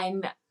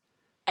 And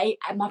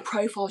my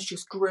profiles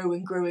just grew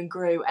and grew and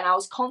grew. And I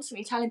was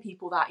constantly telling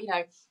people that, you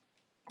know,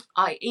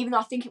 even though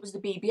I think it was the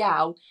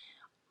BBL,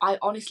 I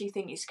honestly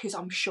think it's because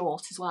I'm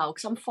short as well.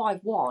 Because I'm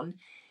 5'1",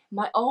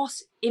 my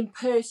arse in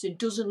person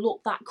doesn't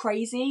look that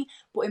crazy,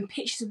 but in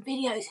pictures and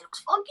videos it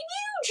looks fucking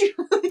huge.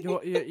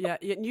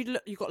 You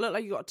look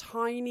like you got a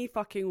tiny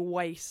fucking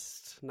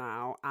waist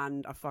now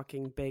and a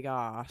fucking big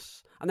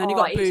ass, and then you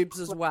got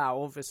boobs as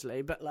well,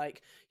 obviously. But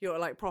like you're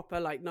like proper,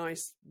 like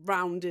nice,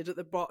 rounded at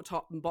the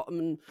top and bottom.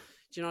 And do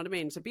you know what I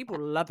mean? So people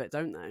love it,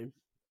 don't they?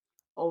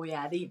 Oh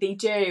yeah, they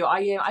do.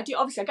 I do.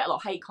 Obviously, I get a lot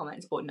of hate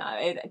comments, but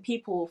no,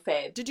 people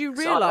fib. Did you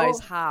realise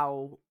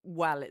how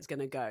well it's going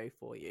to go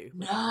for you?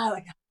 No,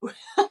 I know. I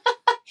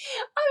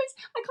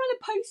kind of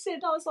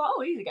posted. I was like,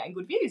 oh, these are getting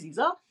good views. These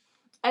are.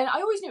 And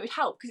I always knew it would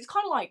help because it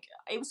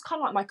was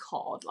kind of like my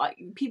card. Like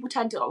people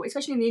tend to,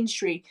 especially in the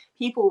industry,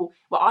 people.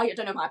 Well, I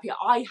don't know about people.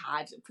 I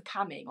had for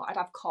camming. Like, I'd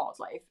have cards.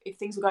 Like if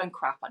things were going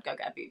crap, I'd go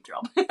get a boob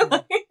job.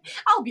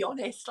 I'll be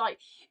honest. Like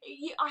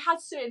I had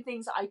certain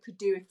things that I could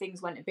do if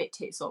things went a bit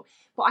tits up.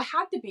 But I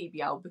had the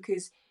BBL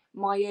because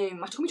my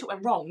tummy tuck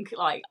went wrong.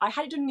 Like I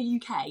had it done in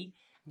the UK,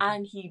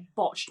 and he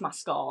botched my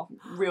scar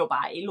real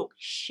bad. It looked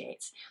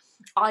shit.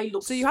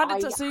 So you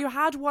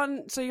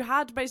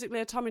had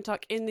basically a tummy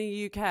tuck in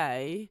the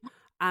UK,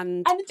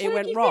 and it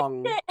went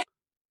wrong. Yeah,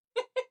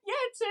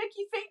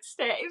 Turkey fixed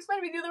it. It was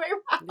meant to be the other way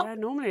around. Yeah,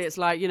 normally it's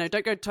like, you know,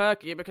 don't go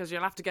Turkey because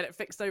you'll have to get it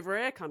fixed over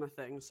here, kind of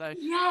thing. So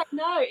yeah,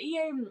 no,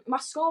 my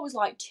scar was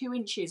like 2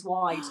 inches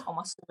wide on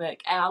my stomach,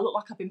 and I looked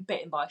like I'd been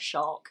bitten by a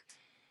shark.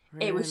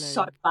 Really? It was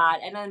so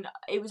bad, and then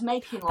it was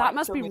making like that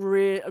must be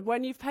real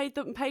when you've paid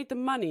the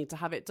money to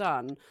have it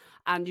done,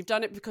 and you've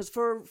done it because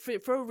for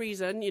a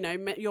reason, you know,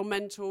 your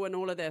mental and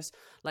all of this,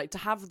 like to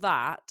have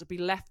that, to be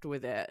left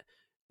with it,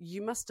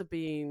 you must have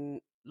been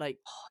like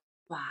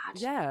bad.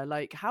 Yeah,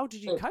 like how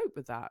did you cope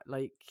with that?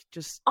 Like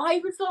just I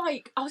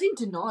was in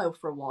denial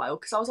for a while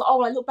because I was like, oh,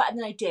 well, I look better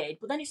than I did,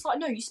 but then it's like,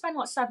 no, you spend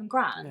like $7,000.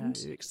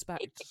 Yeah, you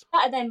expect it's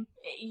better than,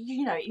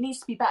 you know, it needs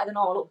to be better than,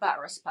 oh, I look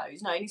better, I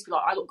suppose. No, it needs to be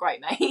like, I look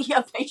great, mate.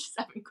 I paid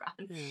you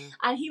 $7,000. Yeah.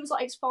 And he was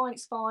like, it's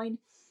fine.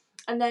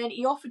 And then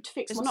he offered to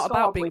fix my scar. It's not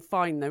about being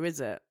fine though,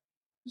 is it?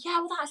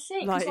 Yeah, well, that's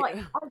it. Like,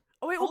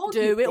 it'll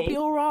do. It'll be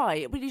all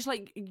right. But it's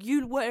like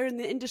you were in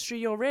the industry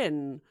you're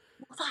in.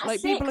 Well,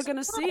 like people are going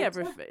to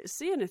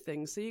see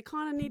anything, so you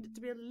kind of need it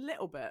to be a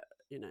little bit,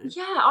 you know.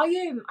 Yeah,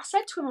 I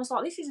said to him, I was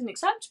like, this isn't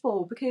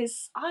acceptable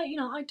because I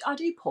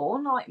do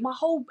porn. Like my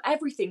whole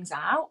everything's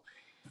out.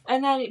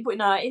 And then, but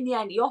no, in the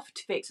end, he offered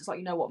to fix. It's like,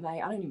 you know what,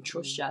 mate, I don't even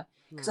trust you.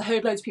 Because I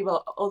heard loads of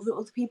people,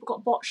 other people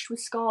got botched with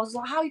scars. I was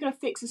like, how are you going to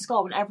fix a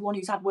scar when everyone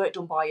who's had work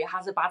done by you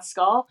has a bad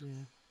scar?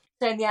 Yeah.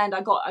 So in the end,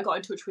 I got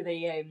in touch with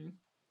a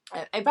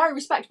very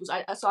respectable.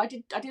 So I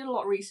did a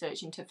lot of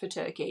research for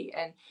Turkey,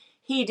 and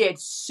he did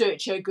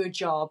such a good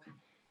job.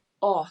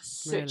 Oh,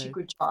 such a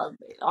good job!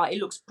 It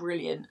looks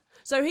brilliant.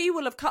 So he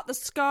will have cut the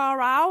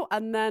scar out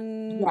and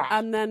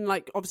then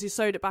like obviously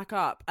sewed it back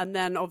up and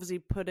then obviously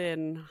put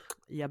in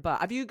your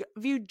butt. Have you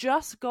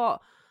just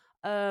got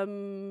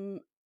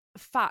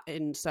fat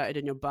inserted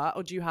in your butt,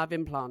 or do you have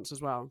implants as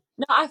well?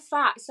 No, I have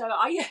fat. So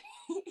I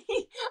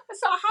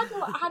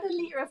had a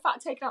litre of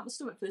fat taken out my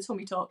stomach for the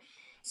tummy tuck.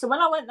 So when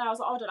I went there, I was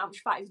like, oh, I don't know how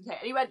much fat is in it.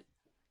 And he went,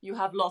 you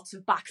have lots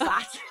of back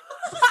fat.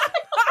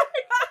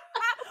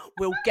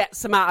 We'll get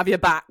some out of your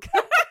back.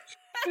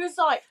 He was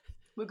like,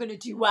 we're going to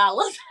do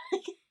well.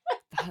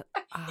 So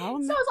I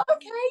was like,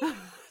 okay.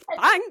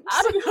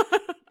 Thanks.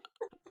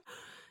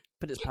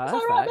 But it's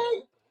perfect. Right,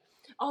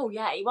 oh,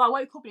 yeah. Well, I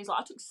woke up and he's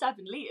like, I took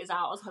 7 litres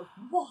out. I was like,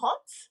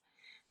 what?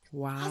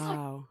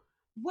 Wow.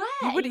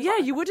 Where?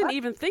 You wouldn't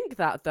even think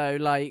that though,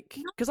 like,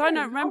 because I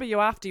don't remember you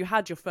after you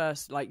had your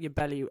first, like, your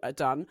belly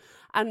done,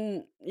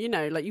 and, you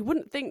know, like, you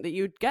wouldn't think that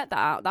you'd get that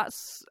out.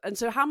 And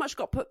so how much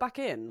got put back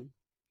in?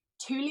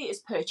 2 litres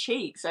per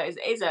cheek, so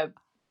it's a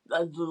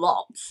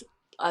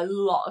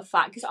lot of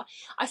fat, because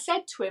I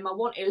said to him I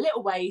wanted a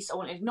little waist, I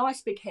wanted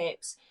nice big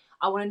hips,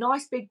 I want a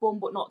nice big bum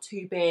but not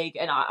too big,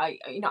 and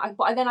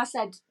but then I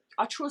said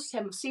I trust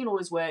him, I've seen all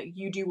his work,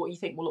 you do what you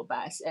think will look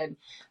best. And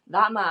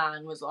that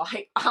man was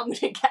like, I'm going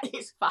to get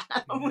this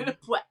fat, I'm going to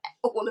put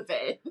all of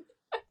it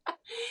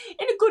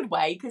in a good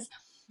way, because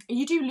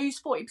you do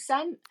lose 40%.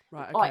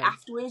 Right, okay. Like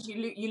afterwards,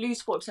 you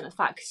lose 40% of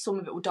fat because some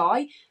of it will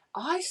die.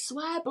 I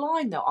swear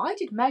blind though, I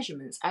did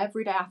measurements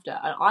every day after,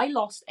 and I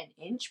lost an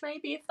inch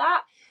maybe of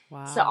that.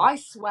 Wow. So I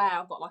swear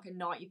I've got like a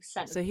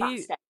 90% of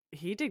fat.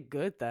 He did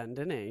good then,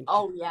 didn't he?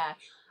 Oh yeah.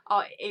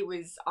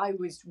 I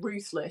was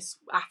ruthless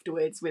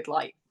afterwards with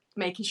like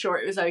making sure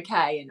it was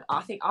okay, and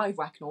I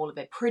reckon all of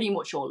it, pretty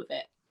much all of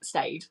it,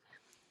 stayed.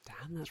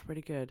 Damn, that's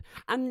pretty good.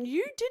 And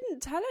you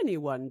didn't tell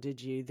anyone,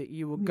 did you, that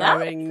you were No.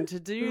 going to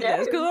do No.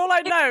 this? Because all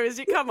I know is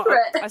you come up.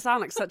 Secret. I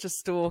sound like such a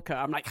stalker.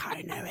 I'm like,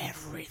 I know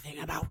everything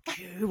about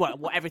you. Well,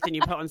 everything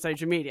you put on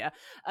social media.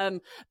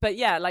 But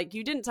yeah, like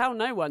you didn't tell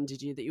no one,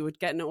 did you, that you were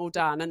getting it all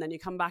done, and then you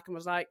come back and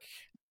was like,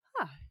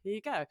 here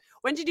you go.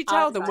 When did you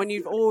tell them? When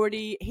you've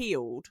already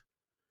healed?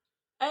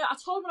 I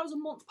told them when I was a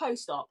month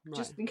post-op, Right.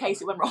 just in case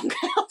it went wrong.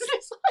 I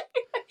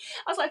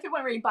was like, if it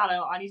went really bad,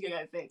 I need to go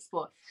get it fixed.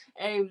 But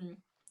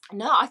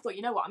no, I thought,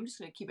 you know what, I'm just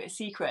going to keep it a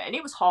secret. And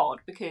it was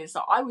hard because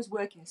I was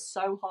working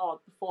so hard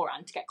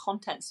beforehand to get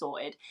content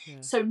sorted,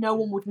 so no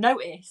one would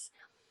notice.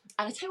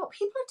 And I tell you what,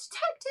 people are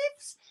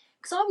detectives.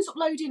 Because I was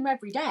uploading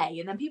every day,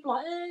 and then people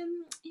are like,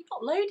 you've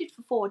not uploaded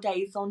for 4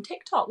 days on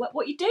TikTok.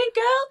 What you doing,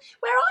 girl?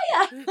 Where are you?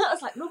 I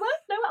was like, no,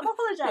 I'm on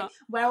holiday.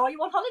 Where are you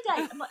on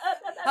holiday? I'm like,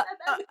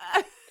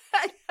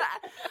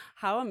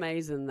 How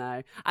amazing,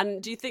 though.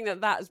 And do you think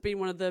that has been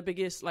one of the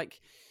biggest,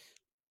 like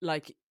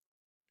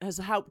has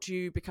helped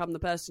you become the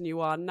person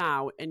you are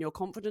now in your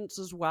confidence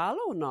as well,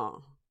 or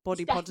not?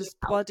 Body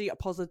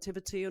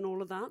positivity and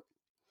all of that?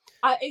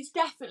 It's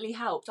definitely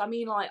helped. I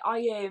mean, like,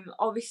 I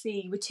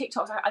obviously with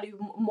TikToks, I do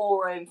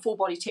more full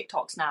body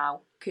TikToks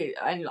now,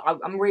 and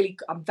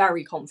I'm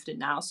very confident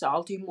now. So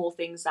I'll do more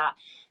things that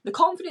the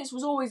confidence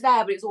was always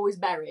there, but it's always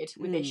buried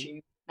with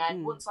issues. And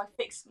then once I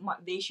fixed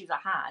the issues I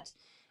had,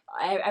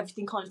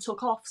 everything kind of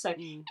took off. So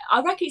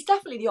I reckon it's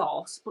definitely the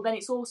arse, but then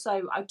it's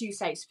also, I do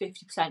say it's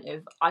 50%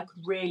 of I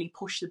could really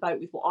push the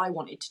boat with what I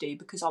wanted to do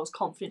because I was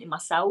confident in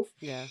myself.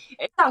 Yeah.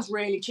 It sounds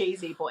really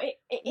cheesy, but it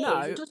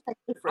is. It does make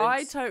a difference.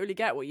 I totally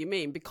get what you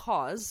mean,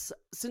 because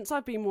since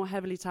I've been more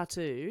heavily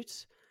tattooed,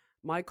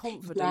 my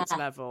confidence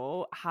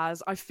level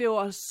I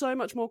feel so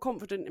much more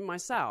confident in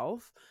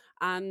myself.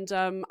 And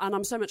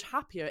I'm so much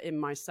happier in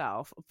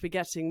myself for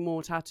getting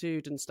more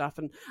tattooed and stuff,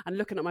 and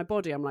looking at my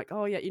body. I'm like,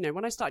 oh yeah,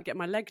 when I started getting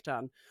my leg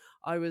done,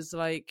 I was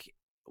like,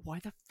 why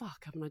the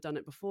fuck haven't I done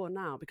it before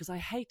now? Because I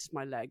hated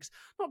my legs,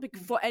 not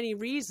for any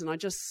reason. I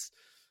just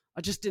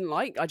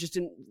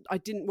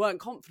weren't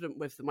confident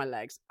with my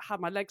legs. I had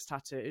my legs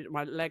tattooed,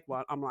 my leg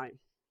one. I'm like,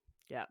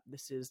 yeah,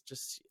 this is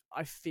just,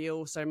 I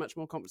feel so much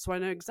more confident. So I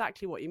know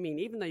exactly what you mean.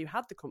 Even though you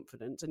had the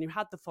confidence and you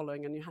had the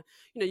following and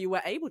you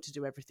were able to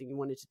do everything you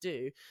wanted to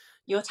do.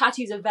 Your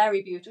tattoos are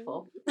very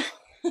beautiful.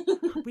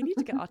 We need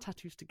to get our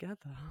tattoos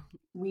together.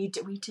 We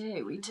do.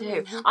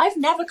 I've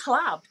never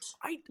collabed.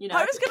 I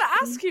was going to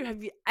ask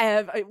you,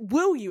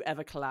 will you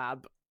ever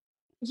collab?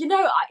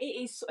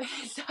 It is so.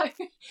 I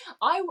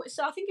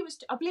think it was.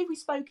 I believe we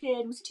spoke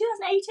was it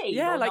 2018?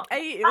 Yeah, like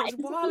it was a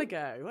while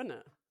ago, wasn't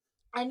it?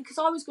 And because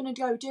I was going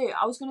to go do it,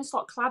 I was going to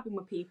start collabing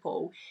with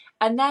people,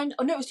 and then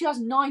it was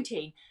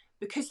 2019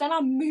 because then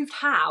I moved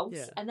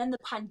house, and then the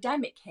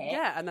pandemic hit.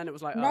 Yeah, and then it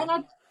was like, and then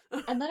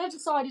I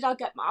decided I'll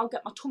get my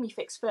tummy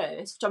fixed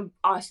first, which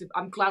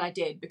I'm glad I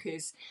did,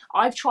 because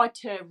I've tried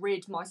to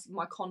rid my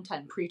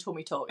content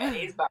pre-tummy talk, and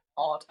it is very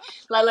hard,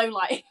 let alone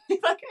like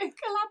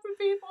collab with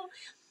people.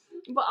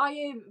 But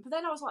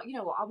then I was like, you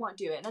know what, I won't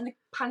do it. And then the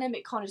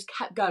pandemic kind of just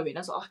kept going.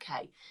 I was like,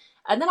 okay.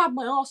 And then I had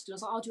my arse done. I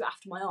was like, I'll do it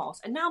after my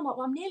arse. And now I'm like,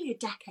 well, I'm nearly a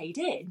decade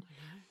in.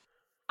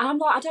 And I'm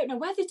like, I don't know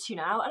whether to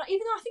now. And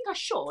even though I think I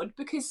should,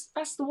 because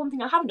that's the one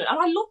thing I haven't done. And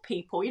I love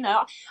people,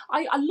 I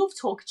love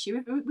talking to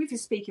you. We've been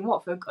speaking,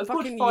 for a good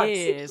 5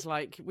 years?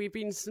 Like, we've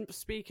been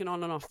speaking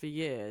on and off for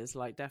years,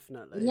 like,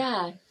 definitely.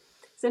 Yeah.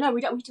 So no, we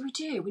do.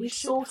 We need to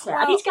sort it.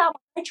 I need to get out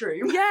of my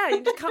bedroom. Yeah,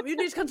 you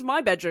need to come to my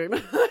bedroom.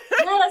 Yeah,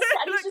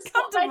 I need to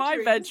come to my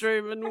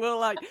bedroom, and we'll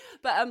like.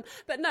 But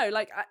no,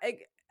 like.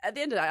 At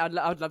the end of the day,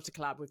 I'd love to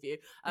collab with you.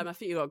 I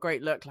think you've got a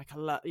great look, like a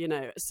lot,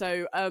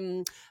 So,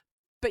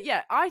 but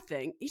yeah, I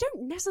think you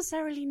don't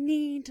necessarily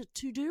need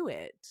to do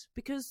it,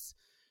 because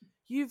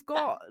you've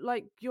got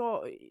like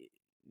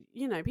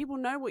people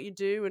know what you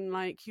do, and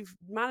like you've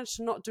managed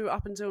to not do it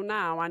up until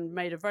now and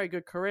made a very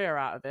good career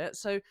out of it.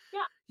 So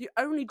you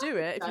only do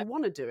it if you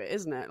want to do it,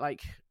 isn't it?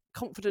 Like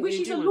confidently.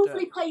 Which is a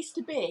lovely place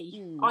to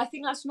be. I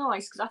think that's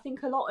nice, because I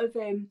think a lot of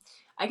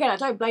again, I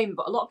don't blame them,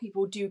 but a lot of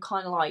people do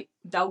kind of like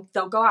they'll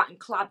go out and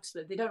collab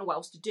so they don't know what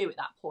else to do at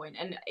that point.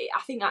 And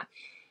I think that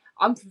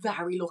I'm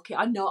very lucky.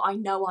 I know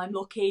I'm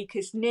lucky,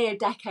 because near a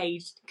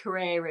decade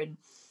career, and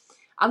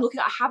I'm lucky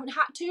that I haven't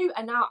had to.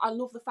 And now I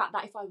love the fact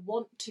that if I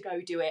want to go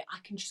do it, I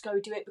can just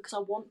go do it because I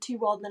want to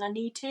rather than I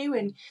need to.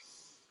 And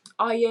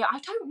I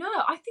don't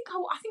know. I think I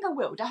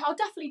will. I'll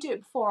definitely do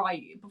it before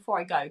I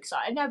go, because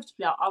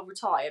inevitably I'll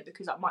retire,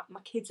 because my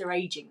kids are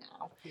aging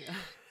now. Yeah.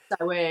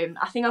 So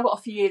I think I've got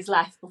a few years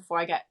left before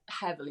I get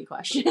heavily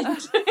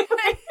questioned.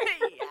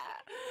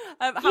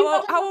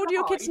 How old are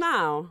your kids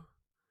now?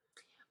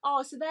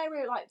 Oh, so they're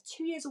like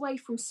 2 years away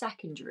from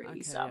secondary.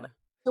 Okay, So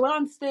when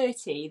I'm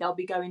 30, they'll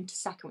be going to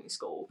secondary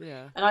school.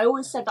 Yeah. And I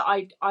always said that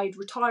I'd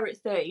retire at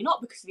 30,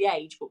 not because of the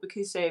age, but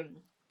because they're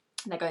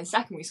going to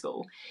secondary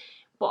school.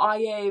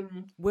 But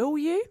will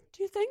you?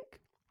 Do you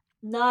think?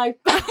 No.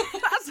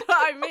 That's what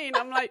I mean.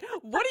 I'm like,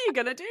 what are you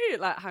gonna do?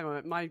 Like, hang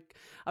on,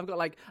 I've got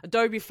like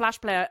Adobe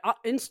Flash Player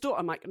installed.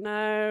 I'm like,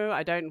 no,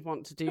 I don't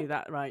want to do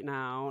that right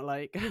now.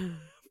 Like,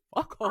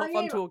 fuck off.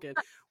 I'm talking.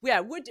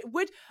 Yeah.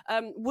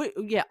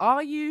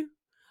 Are you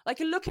like,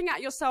 you're looking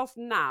at yourself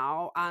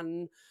now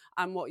and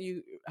what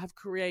you have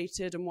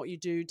created and what you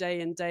do day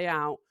in, day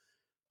out?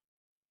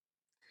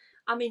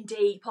 I'm in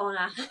deep, aren't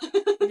I?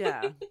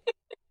 Yeah.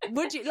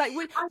 Would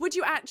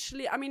you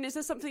actually, I mean, is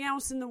there something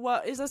else in the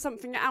world, is there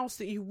something else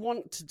that you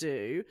want to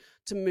do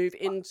to move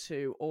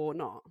into or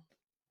not?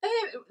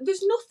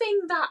 There's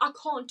nothing that I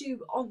can't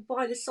do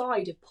by the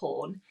side of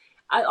porn.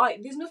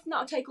 There's nothing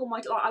that I take on my,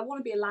 like, I want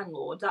to be a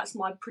landlord. That's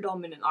my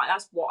predominant, like,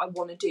 that's what I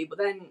want to do. But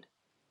then,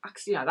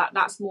 actually,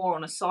 that's more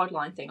on a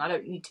sideline thing. I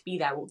don't need to be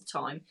there all the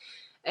time.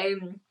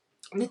 And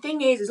the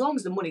thing is, as long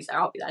as the money's there,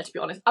 I'll be there, to be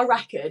honest. I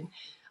reckon.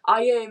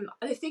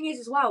 The thing is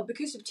as well,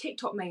 because of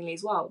TikTok mainly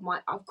as well,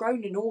 I've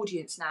grown an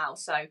audience now,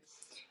 so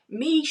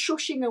me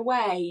shushing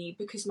away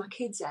because my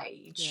kid's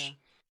age,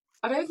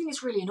 I don't think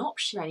it's really an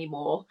option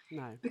anymore.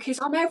 No. Because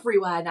I'm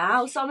everywhere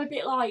now, so I'm a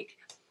bit like,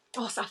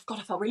 oh, so God,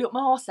 I felt really up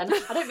my arse then.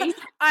 I don't mean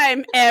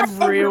I'm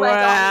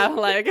everywhere.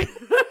 Like,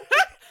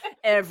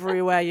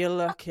 everywhere you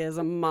look is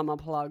a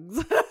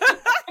MamaPlugs.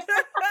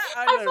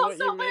 I felt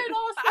so my own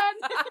arse then.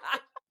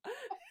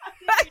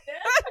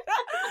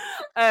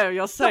 Oh,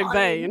 you're so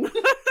vain.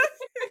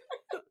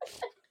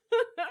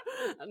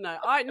 No,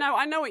 I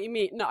know what you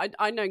mean. No,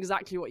 I know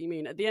exactly what you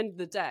mean. At the end of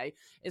the day,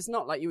 it's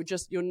not like you're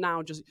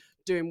now just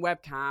doing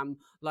webcam,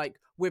 like,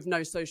 with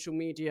no social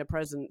media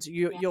presence.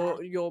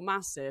 You're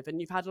massive, and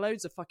you've had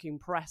loads of fucking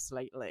press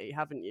lately,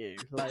 haven't you?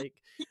 Like,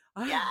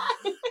 yeah.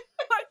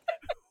 Like,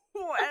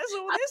 where's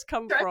all this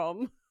come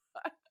from?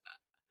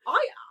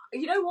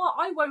 You know what?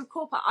 I woke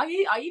up.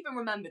 I even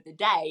remember the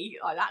day.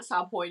 Like, that's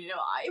how poignant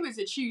it was.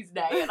 A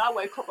Tuesday, and I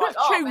woke up like,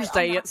 oh,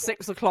 Tuesday mate, at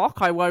 6 o'clock.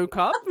 I woke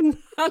up. And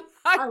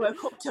I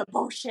woke up to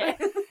bullshit.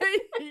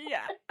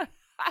 Yeah.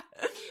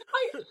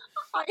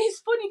 It's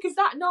funny because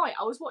that night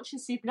I was watching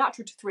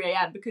Supernatural to 3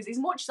 a.m. because as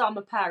much as I'm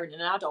a parent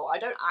and an adult, I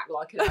don't act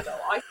like an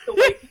adult. I still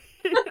wake.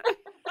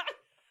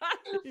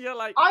 You're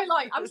like,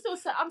 I'm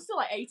still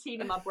like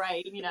 18 in my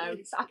brain, you know.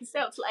 So I can stay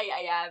up till 8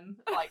 a.m.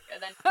 like,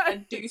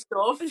 and do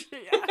stuff.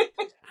 Yeah.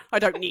 I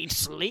don't need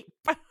sleep.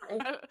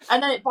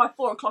 And then by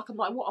 4 o'clock, I'm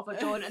like, what have I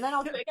done? And then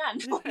I'll do it again.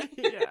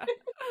 Yeah.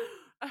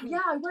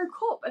 Yeah, I woke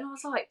up and I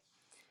was like,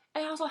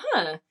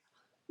 huh.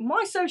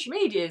 My social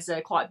medias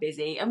are quite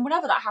busy, and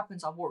whenever that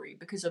happens, I worry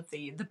because of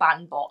the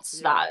ban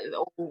bots that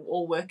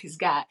all workers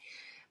get.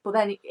 But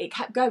then it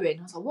kept going.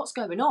 I was like, what's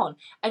going on?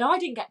 And I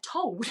didn't get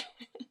told.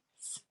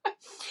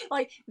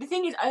 Like, the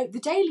thing is, the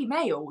Daily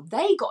Mail,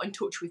 they got in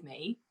touch with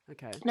me.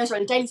 Okay. No,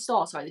 sorry, the Daily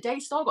Star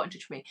got in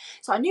touch with me.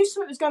 So I knew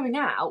something was going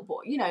out,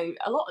 but, you know,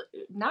 a lot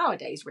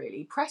nowadays,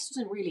 really, press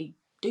doesn't really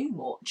do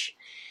much.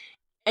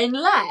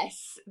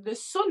 Unless the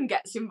Sun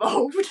gets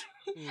involved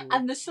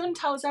and the Sun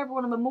tells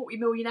everyone I'm a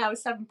multi-millionaire with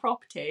 7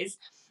 properties,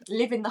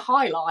 living the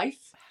high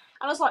life.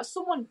 And I was like,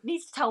 someone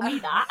needs to tell me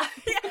that.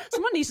 Yeah,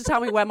 someone needs to tell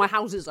me where my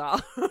houses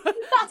are.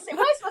 That's it.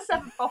 Where's my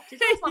 7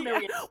 properties? Where's my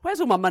million? Where's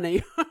all my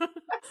money? I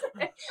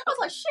was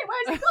like, shit,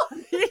 where's it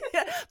gone?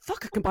 Yeah.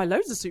 Fuck, I can buy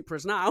loads of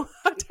Supras now.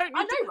 I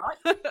know, right?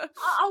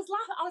 I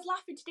was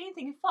laughing to Dean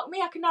thinking, fuck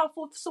me, I can now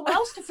afford for someone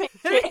else to fix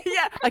it.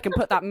 Yeah, I can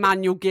put that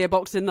manual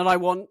gearbox in that I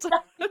want.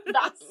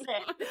 That's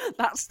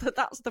it.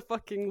 That's the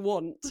fucking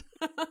want.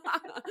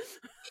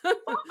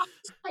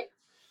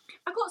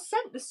 I got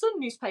sent the Sun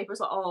newspaper. I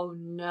was like, oh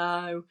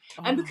no.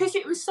 And because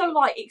it was so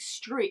like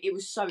extreme, it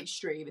was so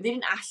extreme. They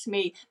didn't ask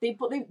me,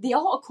 but the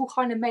article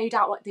kind of made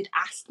out like they'd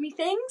asked me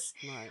things.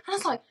 Right. And I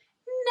was like,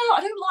 no,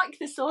 I don't like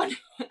the Sun.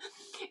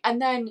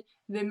 And then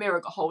the Mirror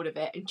got hold of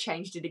it and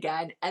changed it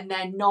again. And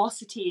then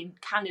Narcity in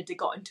Canada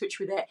got in touch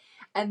with it.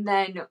 And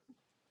then,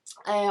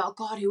 oh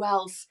God, who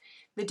else?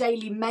 The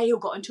Daily Mail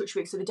got in touch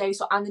with it, so the Daily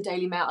Star and the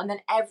Daily Mail, and then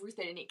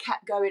everything, and it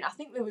kept going. I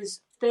think there was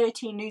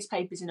 13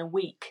 newspapers in a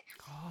week.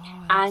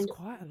 Oh, that's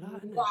quite a lot,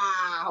 isn't it?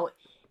 Wow.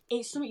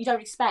 It's something you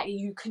don't expect.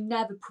 You can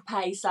never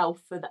prepare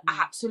yourself for the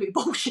absolute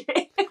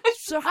bullshit.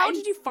 So how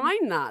did you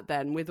find that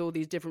then with all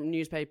these different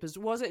newspapers?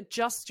 Was it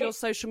just your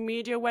social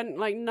media went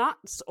like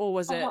nuts, or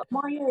was it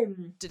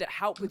did it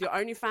help with your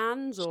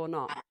OnlyFans or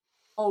not?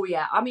 Oh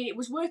yeah, I mean, it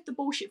was worth the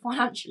bullshit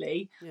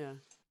financially. Yeah.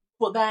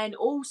 But then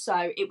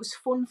also, it was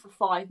fun for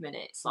 5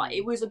 minutes. Like,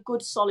 it was a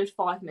good solid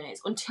 5 minutes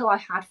until I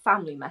had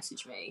family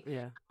message me.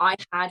 Yeah. I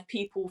had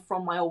people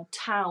from my old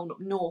town up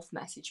north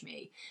message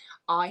me.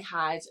 I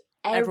had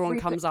everyone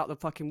comes out the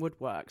fucking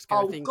woodworks,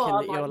 thinking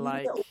that you're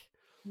like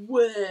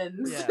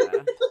worms. Yeah.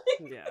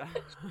 Yeah.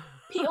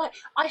 People, like,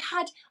 I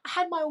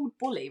had my old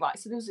bully, right?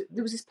 So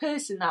there was this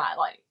person that,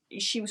 like,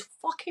 she was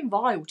fucking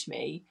vile to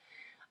me.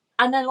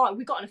 And then, like,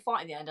 we got in a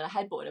fight in the end and I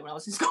headbutted her when I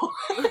was in school.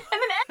 And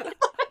then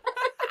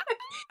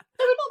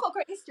so we've not got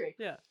great history.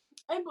 Yeah.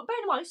 But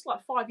bear in mind, it's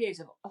like 5 years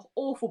of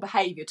awful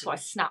behaviour till I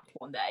snapped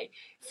one day.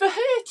 For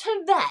her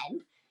to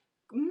then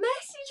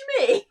message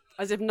me.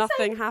 As if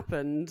nothing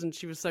happened and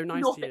she was so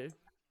nice to you.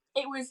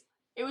 It was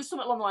It was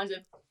something along the lines of,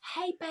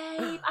 "Hey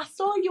babe, I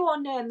saw you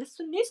on this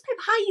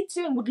newspaper. How you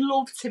doing? Would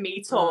love to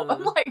meet up."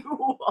 I'm like,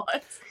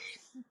 "What?"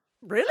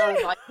 Really? I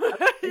was like,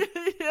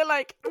 You're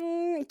like, do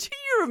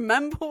you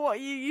remember what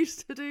you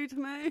used to do to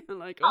me? I'm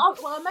like, well,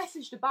 I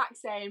messaged her back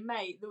saying,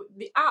 "Mate,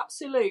 the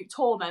absolute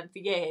torment for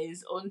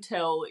years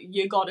until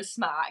you got a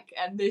smack,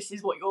 and this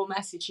is what you're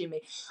messaging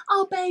me.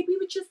 Oh, babe, we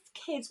were just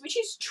kids," which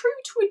is true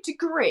to a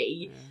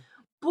degree,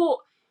 but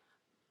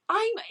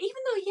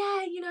even though,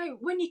 yeah, you know,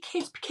 when you're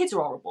kids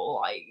are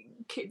horrible, like,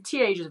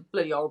 teenagers are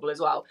bloody horrible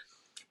as well.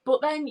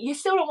 But then you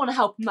still don't want to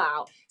help them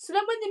out. So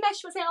then when they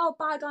message me saying, "Oh,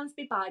 bygones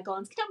be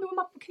bygones, can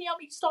you help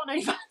me start an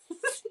OnlyFans?"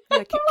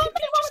 Yeah, can you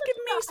just give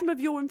me some of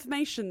your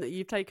information that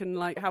you've taken,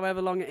 like, however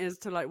long it is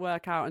to, like,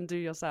 work out and do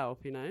yourself,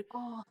 you know?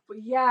 Oh,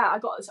 but yeah, I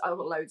got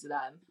loads of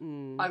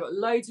them. I got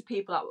loads of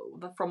people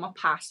that from my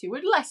past who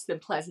were less than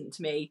pleasant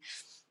to me.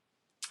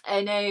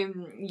 And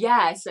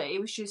yeah, so it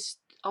was just,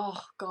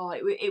 oh god,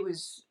 it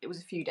was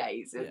a few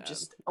days of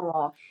just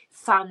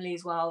family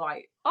as well,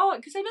 like,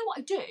 because they know what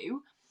I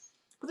do,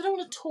 but they don't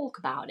want to talk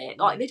about it.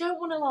 Like, they don't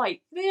want to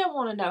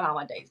know how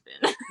my day's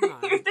been. No.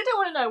 They don't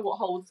want to know what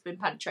hole's been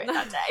penetrated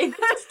that day. They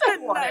just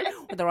don't want it.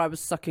 Whether I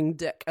was sucking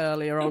dick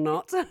earlier or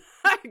not.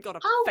 I got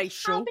a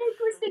facial. How big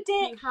was the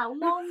dick? How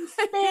long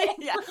spit?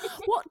 Yeah.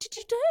 What did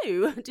you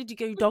do? Did you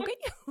go doggy?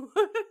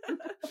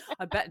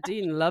 I bet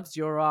Dean loves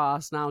your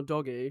ass now,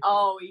 doggy.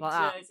 Oh, he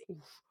does.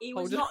 He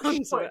was not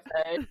short.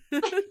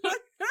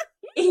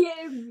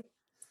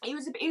 He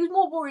was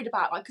more worried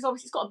about, like, because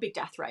obviously it's got a big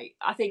death rate.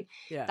 I think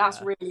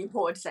that's really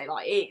important to say.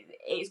 Like,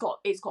 it's got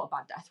a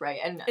bad death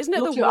rate, and isn't it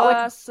the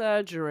worst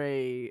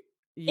surgery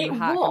you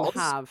can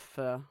have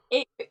for?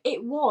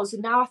 It was,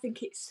 and now I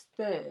think it's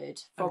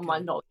third from my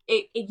knowledge.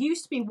 It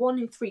used to be 1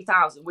 in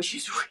 3,000, which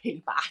is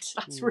really bad.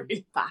 That's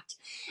really bad.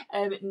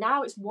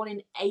 Now it's 1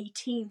 in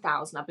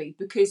 18,000, I believe,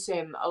 because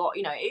a lot,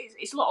 you know,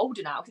 it's a lot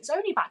older now. It's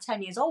only about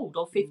 10 years old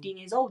or 15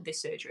 years old.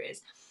 This surgery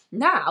is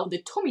now the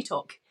tummy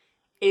tuck.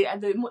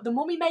 The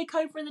mummy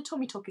makeover and the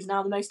tummy tuck is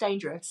now the most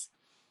dangerous.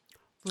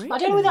 Really? I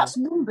don't know if that's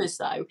numbers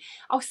though.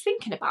 I was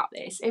thinking about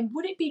this, and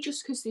would it be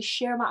just because the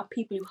sheer amount of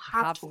people who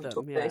have tummy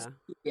tuck versus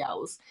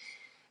BBLs?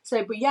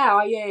 So, but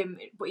yeah,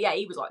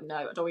 he was like, "No,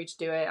 I don't want you to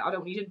do it. I don't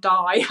want you to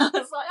die." I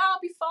was like,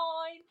 "I'll be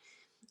fine."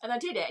 And I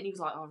did it, and he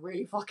was like, "I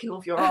really fucking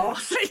love your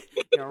ass."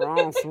 Your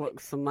ass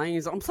looks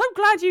amazing. I'm so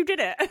glad you did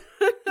it.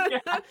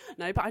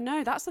 No, but I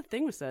know that's the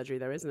thing with surgery,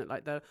 though, isn't it?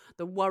 Like the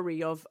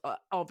worry of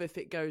if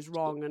it goes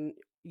wrong, and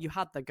you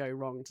had the go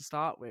wrong to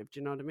start with. Do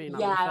you know what I mean?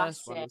 Like the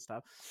first one and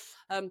stuff.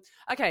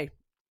 Okay,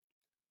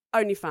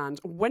 OnlyFans.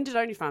 When did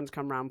OnlyFans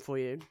come round for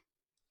you?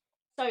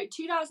 So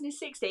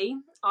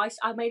 2016, I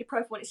made a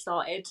profile when it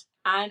started,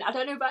 and I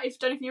don't know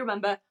if you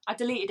remember, I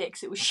deleted it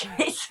because it was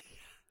shit.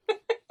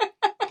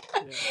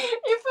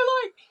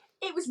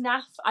 It was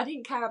naff. I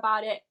didn't care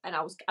about it, and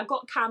I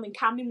got Cam, and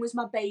Camming was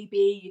my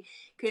baby,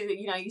 because,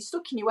 you know, you're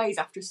stuck in your ways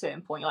after a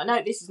certain point. You're like,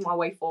 no, this is my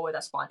way forward.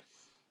 That's fine.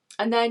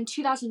 And then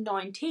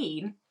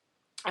 2019.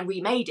 I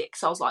remade it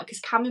because I was like, because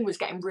camming was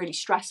getting really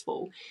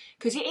stressful,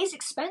 because it is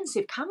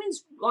expensive.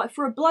 Camming's, like,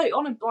 for a bloke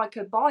on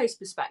a buyer's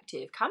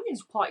perspective,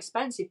 camming's quite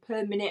expensive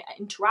per minute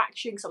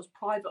interaction, because I was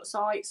private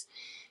sites,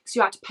 so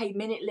you had to pay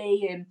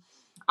minutely, and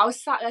I was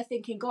sat there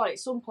thinking, God, at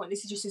some point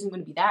this just isn't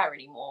going to be there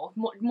anymore.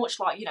 Much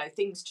like, you know,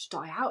 things just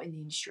die out in the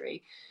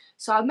industry.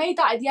 So I made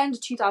that at the end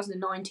of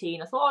 2019.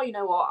 I thought, you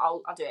know what,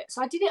 I'll do it.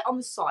 So I did it on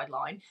the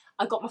sideline.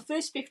 I got my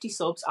first 50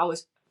 subs. I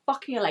was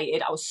fucking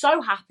elated. I was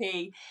so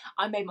happy.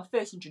 I made my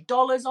first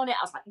 $100 on it.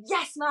 I was like,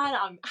 yes, man,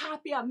 I'm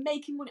happy. I'm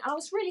making money. And I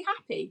was really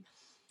happy.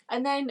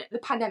 And then the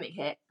pandemic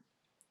hit,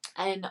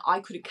 and I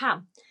couldn't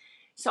cam.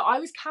 So I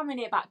was camming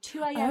it about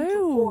 2 a.m.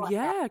 Oh,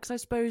 yeah, because I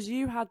suppose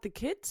you had the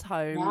kids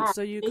home,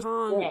 so you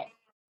can't...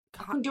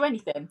 I couldn't do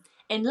anything.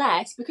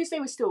 Unless, because they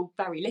were still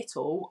very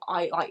little,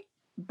 I, like,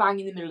 bang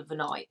in the middle of the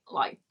night,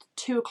 like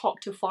 2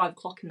 o'clock to 5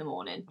 o'clock in the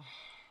morning.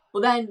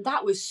 Well, then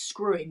that was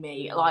screwing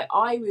me. Like,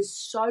 I was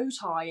so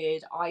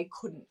tired. I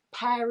couldn't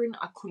parent.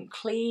 I couldn't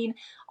clean.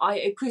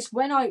 Because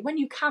when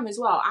you cam as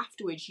well,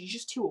 afterwards, you're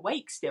just too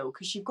awake still,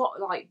 because you've got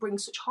to, like, bring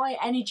such high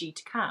energy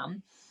to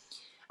cam.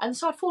 And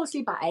so I'd fall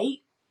asleep at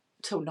 8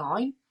 till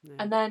 9. Yeah.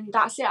 And then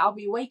that's it. I'll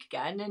be awake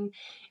again. And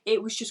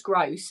it was just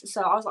gross.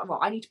 So I was like, well,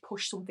 I need to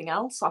push something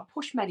else. So I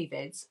pushed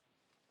ManyVids.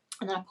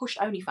 And then I pushed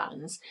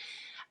OnlyFans.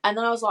 And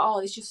then I was like,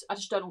 I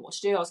just don't know what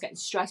to do. I was getting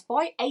stressed.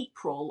 By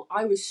April,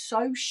 I was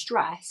so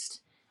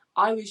stressed.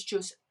 I was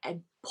just a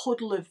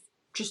puddle of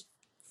just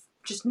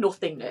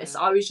nothingness.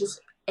 I was just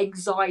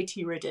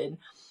anxiety ridden.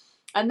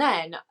 And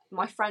then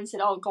my friend said,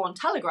 oh, go on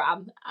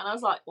Telegram. And I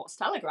was like, what's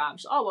Telegram?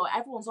 She said, oh, well,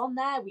 everyone's on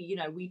there.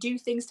 We do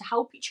things to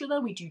help each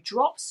other. We do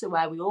drops, so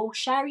where we all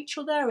share each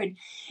other. And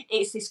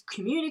it's this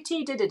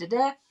community,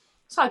 da-da-da-da.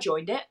 So I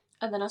joined it.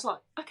 And then I was like,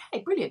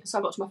 okay, brilliant. So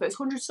I got to my first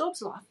 100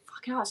 subs. I was like,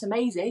 fucking hell, that's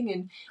amazing.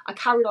 And I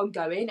carried on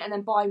going. And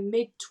then by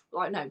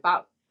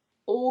about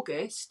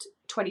August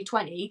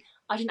 2020,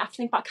 I didn't have to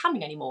think about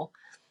camming anymore.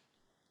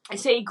 And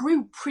so it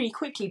grew pretty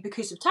quickly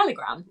because of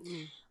Telegram.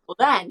 Well,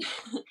 then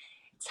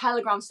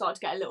Telegram started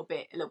to get a little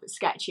bit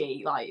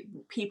sketchy. Like,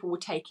 people were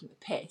taking the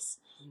piss.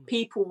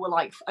 People were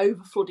like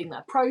over flooding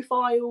their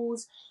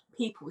profiles.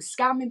 People were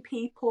scamming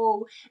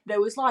people. There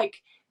was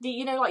like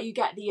you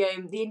get the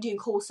Indian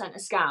call center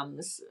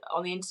scams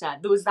on the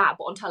internet. There was that,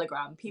 but on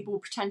Telegram, people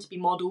would pretend to be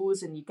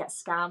models and you get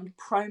scammed.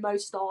 Promo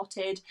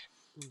started.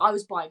 I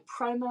was buying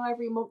promo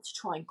every month to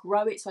try and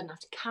grow it so I didn't have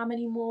to cam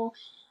anymore.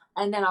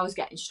 And then I was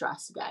getting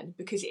stressed again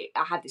because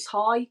I had this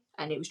high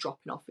and it was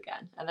dropping off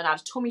again. And then I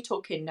had a tummy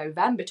tuck in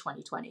November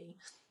 2020,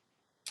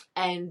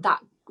 and that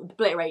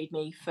obliterated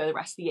me for the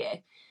rest of the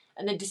year.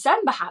 And then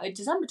December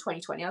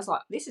 2020, I was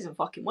like, this isn't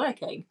fucking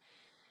working.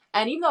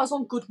 And even though I was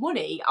on good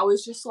money, I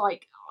was just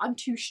like, I'm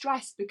too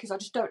stressed because I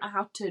just don't know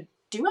how to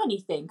do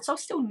anything. Because I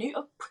was still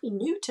pretty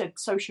new to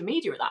social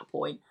media at that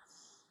point.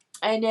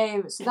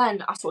 And so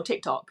then I saw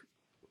TikTok.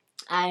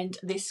 And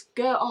this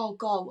girl, oh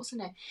God, what's her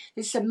name?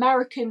 This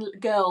American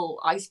girl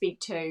I speak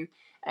to,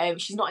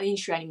 she's not in the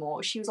industry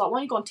anymore. She was like, why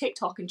don't you go on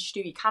TikTok and just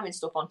do your camming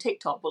stuff on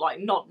TikTok, but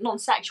like not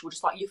non-sexual,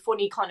 just like your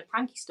funny kind of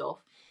pranky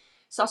stuff.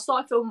 So I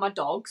started filming my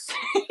dogs.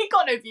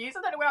 Got no views.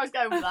 I don't know where I was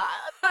going with that.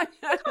 I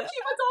got to keep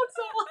my dogs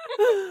up.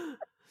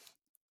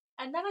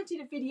 And then I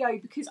did a video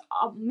because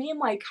me and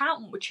my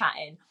accountant were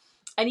chatting,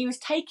 and he was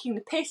taking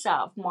the piss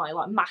out of my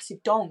like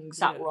massive dongs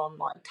that were on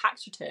like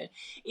tax return.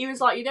 He was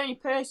like, "You're the only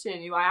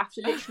person who I have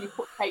to literally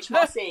put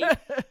HMRC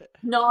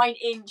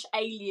 9-inch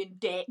alien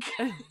dick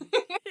on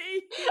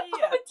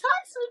the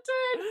tax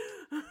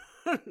return."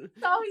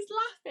 So I was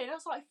laughing. I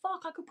was like,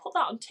 "Fuck! I could put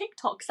that on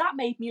TikTok because that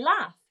made me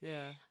laugh."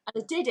 Yeah.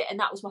 And I did it, and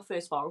that was my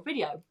first viral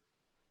video.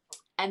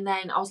 And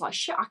then I was like,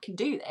 "Shit, I can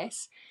do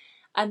this."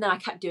 And then I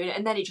kept doing it,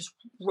 and then it just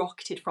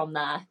rocketed from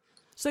there.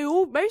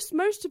 So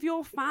most of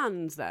your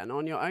fans then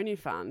on your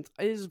OnlyFans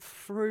is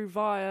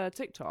via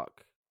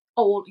TikTok?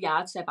 Oh yeah,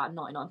 I'd say about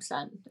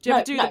 99%. Do you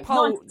ever do the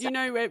poll? 90%. Do you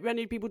know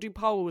when people do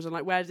polls and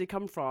like where does it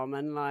come from,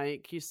 and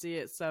like you see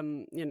it's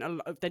then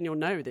you'll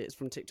know that it's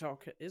from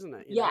TikTok, isn't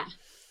it? You know?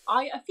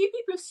 A few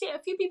people have seen it. A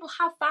few people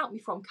have found me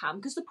from cam,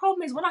 because the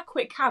problem is when I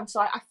quit cam,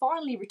 so I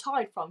finally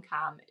retired from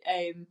cam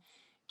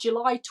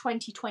July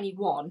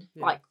 2021,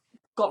 like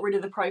got rid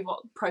of the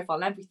profile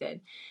and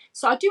everything.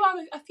 So I do have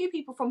a few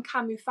people from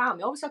cam who found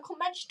me. Obviously I couldn't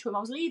mention to them I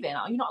was leaving.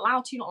 You're not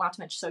allowed to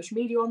mention social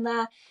media on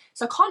there.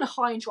 So I kind of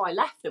high and dry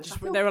left them.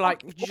 They were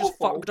like, you just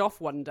fucked off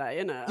one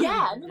day, innit?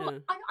 Yeah, and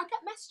like, I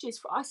get messages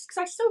from us,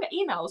 because I still get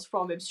emails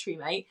from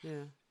Streammate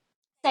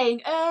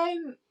saying, are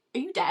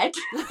you dead?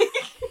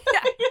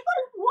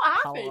 What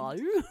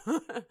happened?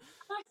 Hello?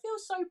 I feel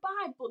so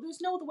bad, but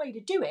there's no other way to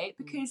do it,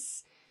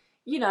 because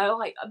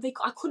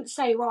I couldn't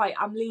say, right,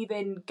 I'm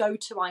leaving, go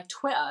to my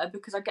Twitter,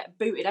 because I get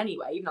booted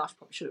anyway, even though I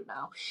probably should have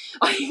now.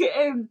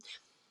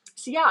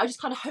 So yeah, I just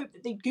kind of hope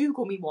that they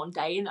Google me one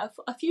day, and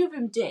a few of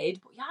them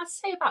did. But yeah, I'd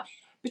say about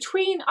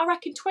between, I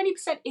reckon,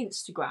 20%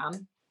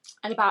 Instagram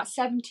and about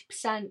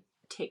 70%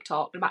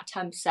 TikTok, and about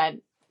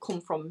 10%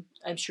 come from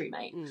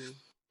Streammate.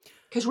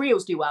 Because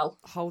Reels do well.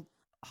 Hold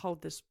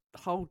that.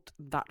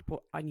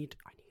 But I need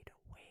a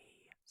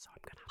wee, so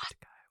I'm gonna have to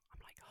go. I'm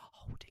like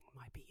holding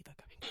my beaver,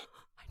 going,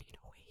 I need a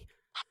wee.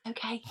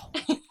 Okay.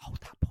 Hold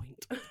that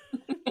point.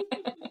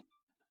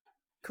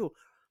 Cool.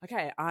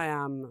 Okay, I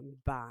am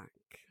back.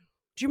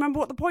 Do you remember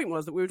what the point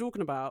was that we were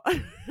talking about?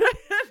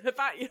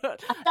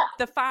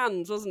 The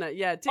fans, wasn't it?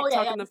 Yeah,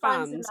 TikTok and the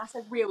fans. And I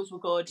said Reels were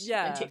good.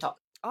 Yeah. And TikTok.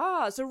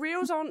 So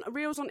Reels on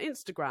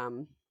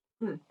Instagram.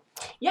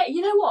 Yeah,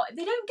 you know what?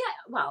 They don't get,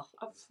 well,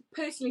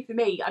 personally for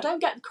me, I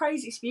don't get the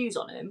craziest views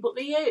on them, but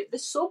the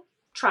sub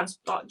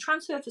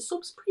transfer for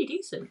subs pretty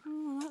decent.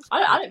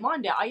 I don't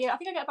mind it. I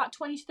think I get about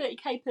 20 to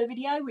 30k per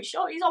video, which is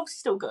obviously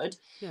still good.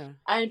 Yeah.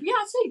 And yeah,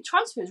 I'd say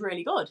transfer is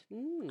really good.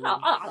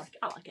 I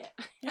like it.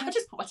 Yeah. I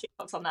just put my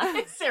TikToks on there.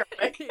 It's serious.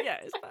 Yeah,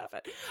 it's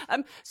perfect.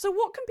 So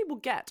what can people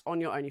get on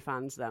your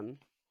OnlyFans then?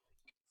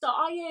 So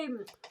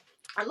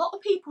a lot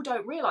of people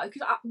don't realise,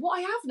 because what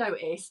I have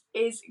noticed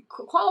is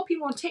quite a lot of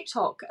people on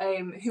TikTok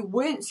who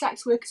weren't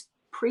sex workers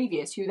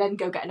previous, who then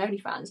go get an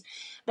OnlyFans,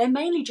 they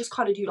mainly just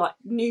kind of do like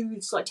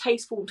nudes, like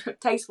tasteful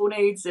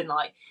nudes and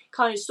like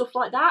kind of stuff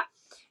like that.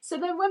 So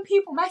then when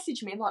people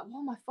message me, I'm like,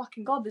 oh my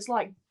fucking God, there's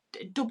like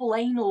double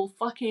anal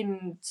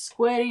fucking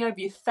squirting over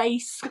your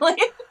face. Like,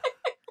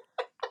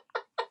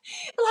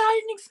 I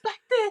didn't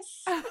expect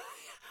this.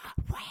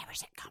 Where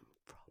has it come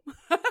from?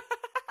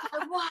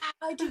 Wow,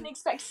 I didn't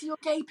expect to see your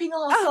gaping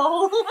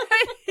arsehole.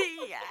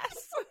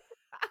 Yes.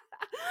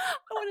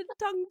 I want a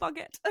tongue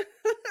bucket. I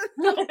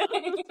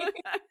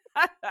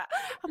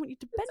want you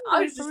to bend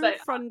over in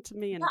front of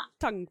me and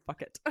tongue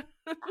bucket.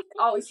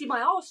 Oh, you see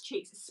my arse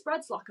cheeks? It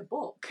spreads like a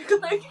book.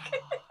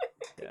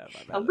 Yeah,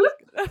 I'm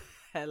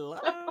Hello.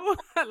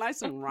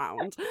 Nice and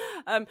round.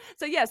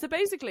 So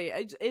basically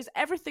is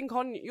everything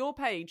on your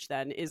page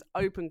then is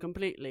open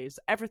completely?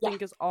 So everything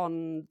is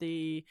on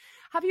the...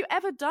 Have you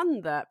ever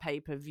done that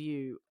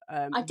pay-per-view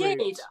I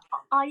did.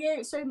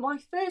 So my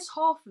first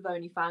half of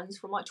OnlyFans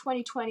from like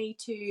 2020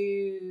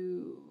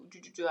 to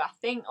I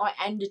think like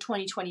end of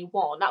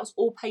 2021, that was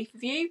all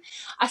pay-per-view.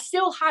 I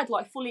still had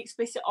like fully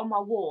explicit on my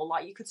wall,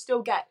 like you could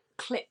still get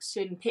clips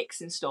and pics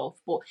and stuff,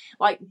 but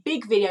like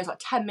big videos, like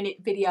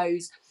 10-minute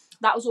videos,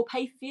 that was all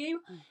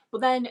pay-per-view.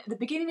 But then at the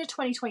beginning of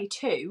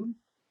 2022,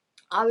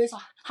 I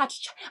had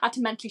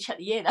to mentally check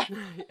the year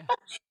then.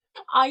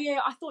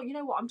 I thought, you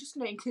know what, I'm just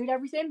going to include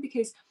everything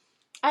because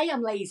A,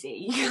 I'm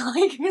lazy,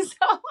 like,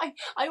 so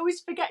I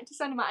always forget to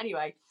send them out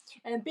anyway,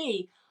 and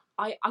B,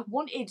 I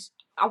wanted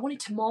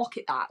to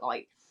market that,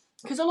 like,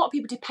 because a lot of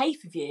people did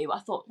pay-per-view. I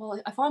thought,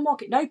 well, if I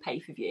market no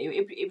pay-per-view,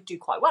 it would do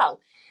quite well.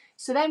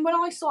 So then when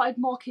I started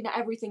marketing that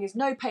everything is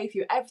no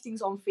pay-per-view,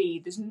 everything's on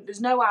feed,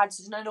 there's no ads,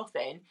 there's no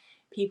nothing,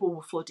 people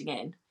were flooding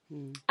in.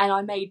 And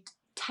I made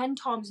 10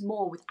 times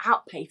more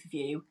without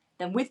pay-per-view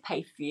than with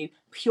pay-per-view,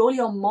 purely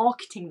on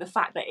marketing the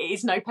fact that it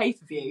is no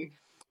pay-per-view.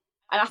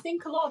 And I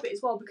think a lot of it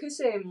as well,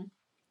 because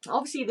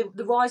obviously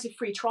the rise of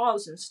free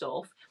trials and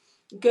stuff,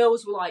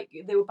 girls were like,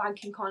 they were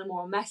banking kind of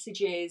more on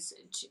messages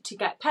to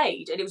get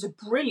paid. And it was a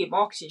brilliant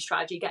marketing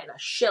strategy, getting a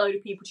shitload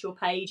of people to your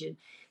page and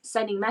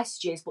sending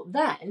messages. But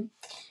then,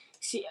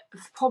 see, the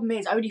problem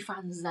is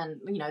OnlyFans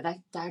then, you know,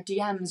 their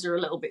DMs are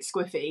a little bit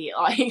squiffy.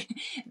 Like,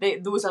 there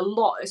was a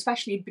lot,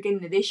 especially at the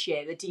beginning of this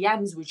year, the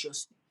DMs were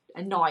just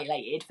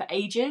annihilated for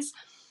ages.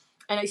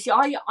 And I see,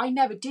 I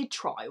never did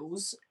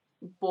trials,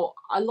 but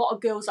a lot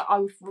of girls that I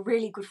was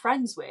really good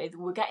friends with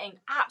were getting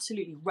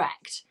absolutely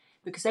wrecked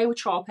because they were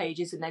trial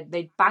pages and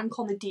they'd bank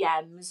on the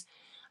DMs,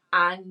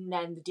 and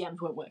then the DMs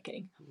weren't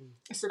working.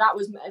 So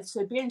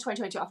beginning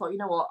 2022, I thought, you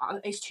know what,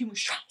 it's too much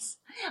stress.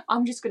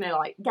 I'm just going to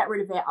like get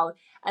rid of it.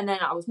 And then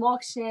I was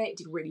marketing it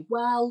did really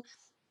well.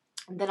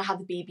 And then I had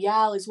the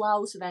BBL as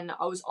well. So then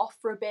I was off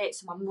for a bit.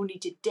 So my money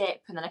did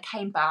dip, and then I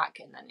came back,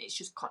 and then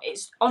it's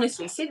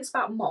honestly, since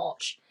about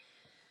March,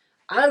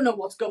 I don't know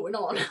what's going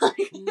on.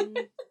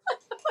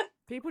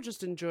 People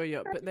just enjoy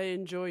but they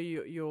enjoy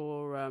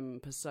your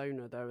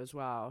persona though as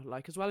well.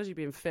 Like, as well as you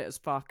being fit as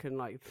fuck and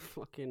like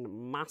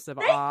fucking massive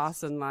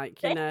ass and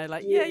like, you know,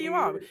 like, yeah, you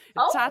are.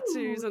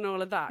 Tattoos and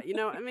all of that, you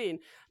know what I mean?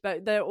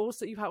 But you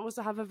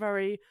also have a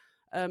very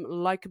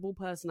likable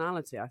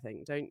personality, I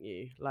think, don't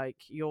you? Like,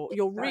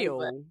 you're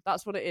real.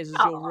 That's what it is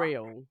you're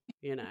real,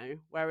 you know?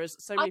 Whereas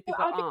so many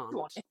people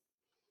aren't.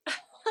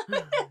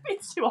 I'm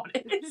too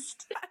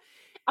honest.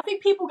 I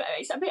think people go.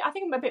 I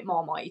think I'm a bit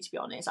Marmite, to be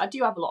honest. I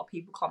do have a lot of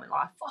people comment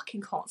like, "I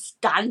fucking can't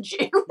stand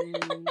you,"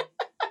 and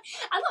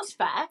that's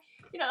fair.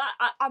 You know,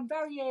 I'm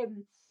very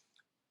I'm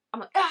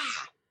like,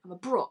 I'm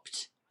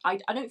abrupt. I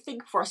don't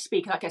think before I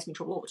speak, and that gets me in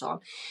trouble all the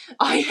time.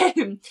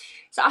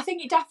 So I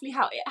think it definitely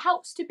helps. It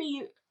helps to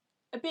be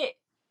a bit,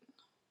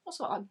 what's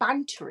that, like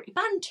bantery.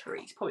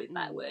 Bantery is probably the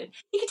better word.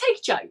 You can take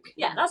a joke.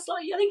 Yeah, that's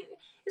like, I think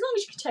as long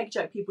as you can take a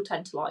joke, people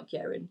tend to like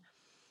you, and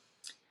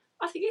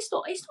I think it's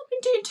not been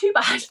doing too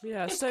bad.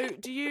 Yeah. So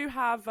do you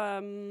have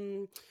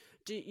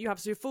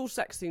your full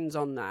sex scenes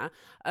on there?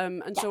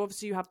 And so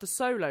obviously you have the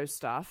solo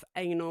stuff,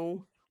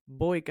 anal,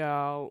 boy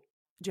girl.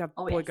 Do you have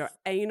boy girl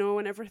anal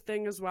and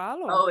everything as well?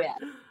 Or? Oh yeah.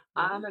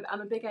 I'm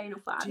a big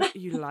anal fan.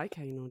 You like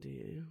anal, do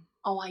you?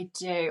 Oh, I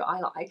do.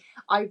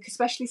 I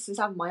especially since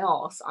having my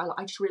arse,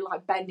 I just really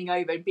like bending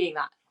over and being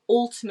that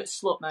ultimate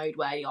slut mode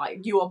where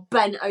you are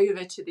bent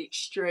over to the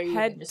extreme,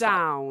 head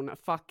down, like,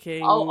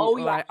 fucking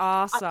like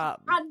arse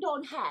up, hand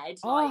on head,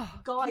 like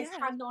guys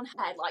hand on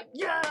head, like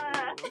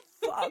yeah,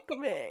 fuck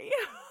me.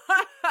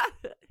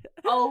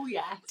 Oh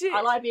yeah,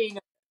 I like being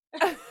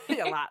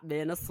you like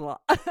being a slut.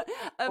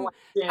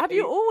 Have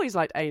you always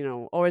liked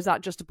anal, or is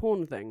that just a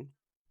porn thing?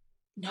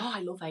 No, I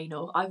love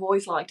anal. I've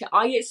always liked it.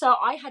 I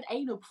had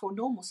anal before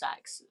normal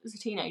sex as a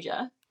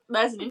teenager.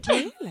 There's an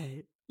interview.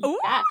 Really?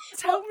 Yeah.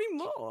 Tell me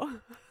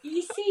more.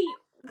 You see,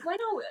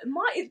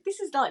 this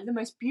is like the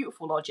most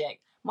beautiful logic.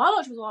 My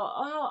logic was like,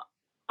 oh,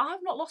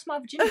 I've not lost my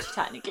virginity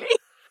technically.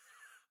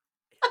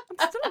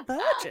 I'm still a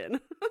virgin.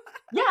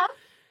 Yeah.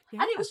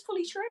 And it was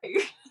fully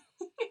true.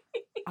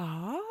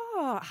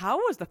 How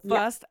was the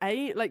first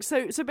anal? Like,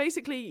 so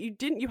basically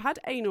you had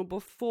anal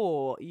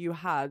before you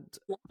had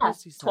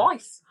pussy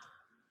sex?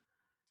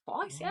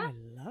 Twice, yeah.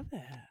 I love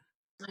it.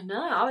 I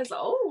know. I was like,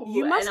 oh,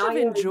 you must have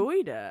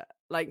enjoyed it.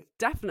 Like,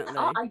 definitely.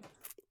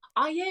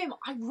 I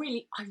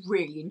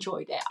really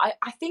enjoyed it.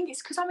 I think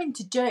it's because I'm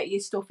into dirtier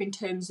stuff in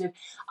terms of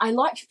I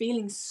like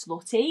feeling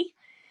slutty.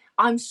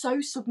 I'm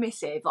so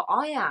submissive.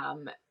 I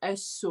am a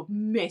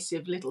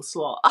submissive little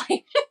slut.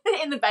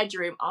 In the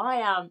bedroom,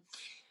 I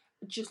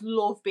just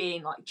love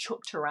being like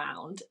chucked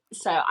around.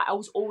 So I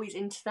was always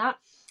into that.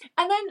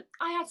 And then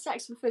I had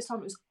sex for the first time.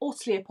 It was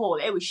utterly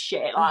appalling. It was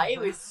shit. Like, it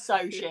was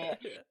so shit.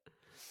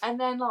 And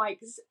then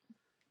like,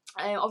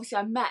 obviously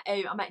I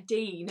met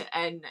Dean,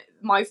 and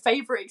my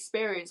favourite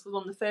experience was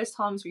one of the first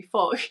times we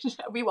fucked.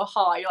 We were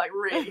high, like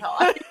really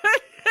high.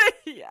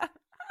 Yeah.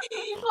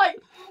 Like,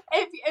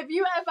 if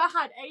you ever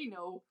had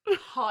anal,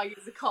 high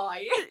as a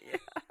kite.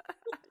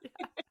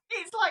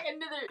 It's like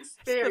another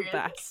experience. It's the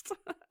best.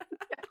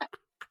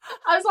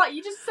 I was like,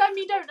 you just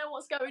semi don't know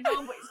what's going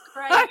on, but it's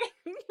great.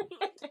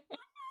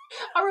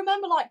 I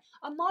remember, like,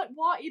 I might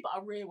white you, but I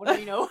really want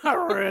to know. I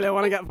really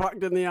want to get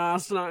fucked in the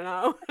ass right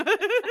now.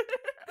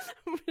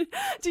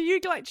 Do you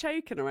like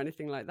choking or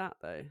anything like that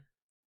though?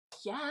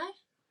 Yeah.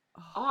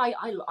 I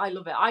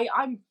love it. I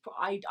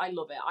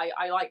love it.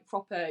 I like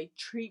proper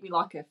treat me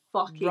like a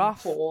fucking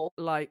Rough, whore.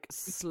 like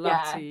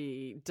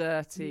slutty,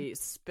 dirty,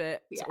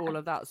 spit, all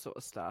of that sort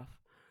of stuff.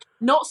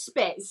 Not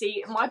spit.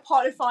 See, my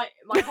partner finds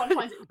it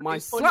my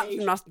funny.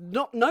 slut must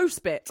not no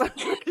spit.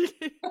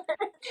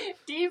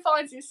 Dean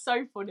finds it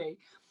so funny.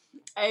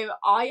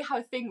 I have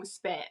a thing with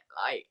spit.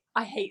 Like,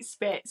 I hate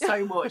spit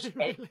so much.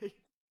 Really?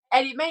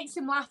 And it makes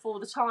him laugh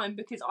all the time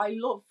because I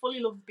fully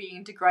love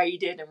being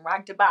degraded and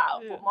ragged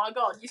about. Yeah. But my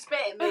God, you spit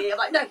at me. I'm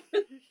like, no.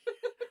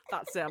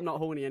 That's it. I'm not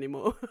horny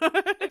anymore.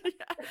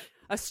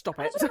 I stop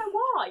it. I don't know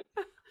why.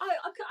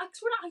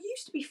 I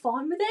used to be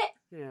fine with it.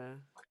 Yeah.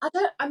 I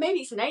don't. Maybe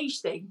it's an age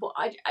thing, but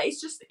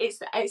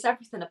it's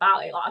everything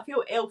about it. Like, I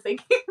feel ill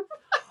thinking.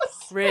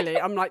 Really,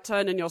 I'm like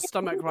turning your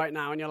stomach right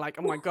now, and you're like,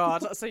 oh my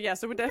God. So yeah,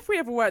 so if we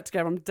ever work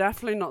together, I'm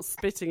definitely not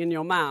spitting in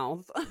your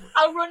mouth.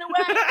 I'll run away.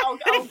 Oh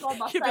God,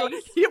 my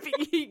face.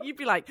 You'd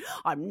be like,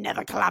 I'm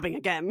never collabing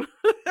again.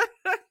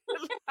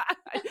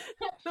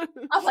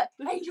 I'm like,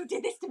 Angel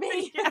did this to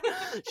me. Yeah.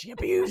 She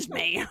abused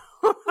me.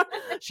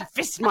 She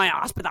fisted my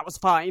ass, but that was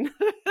fine.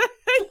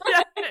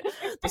 Yeah.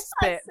 The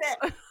spit.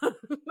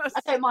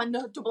 I don't mind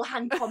the double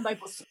hand combo,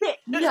 but spit,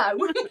 no.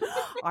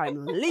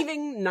 I'm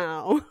leaving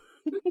now.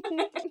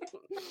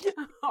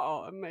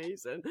 Oh,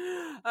 amazing.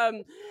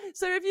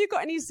 So have you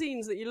got any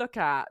scenes that you look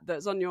at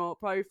that's on your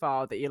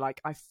profile that you're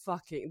like,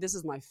 this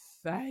is my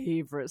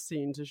favourite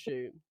scene to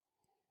shoot?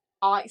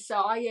 I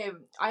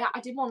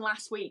did one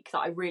last week that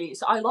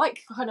I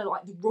like kind of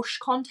like the rush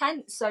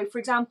content. So for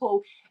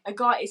example,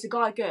 it's a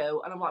guy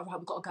girl, and I'm like, right,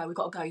 we've got to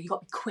go, you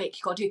got to be quick,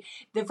 you got to do.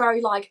 They're very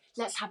like,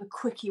 let's have a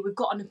quickie, we've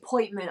got an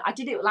appointment. I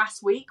did it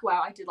last week where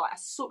I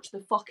sucked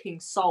the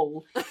fucking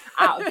soul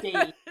out of Dee.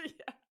 Yeah.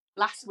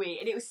 Last week,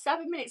 and it was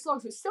 7 minutes long,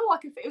 so it's still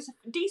like it was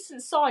a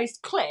decent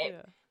sized clip.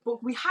 Yeah.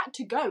 But we had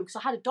to go because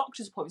I had a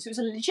doctor's appointment, so it was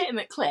a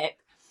legitimate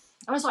clip.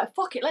 I was like,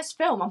 fuck it, let's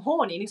film, I'm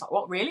horny. And he's like,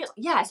 what, really? I was like,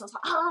 yes. I was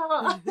like,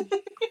 ah.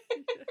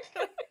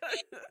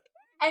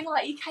 And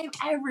like, he came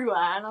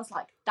everywhere, and I was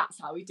like, that's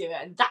how we do it,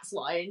 and that's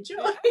what I enjoy.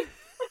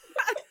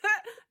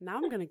 Now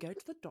I'm going to go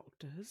to the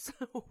doctors.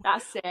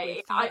 That's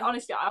it. I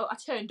honestly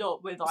turned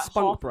up with like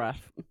spunk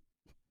breath.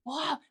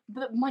 Wow,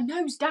 but my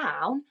nose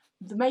down,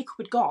 the makeup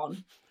had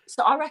gone.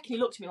 So I reckon he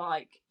looked at me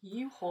like,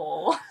 you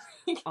whore.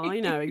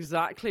 I know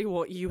exactly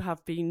what you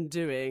have been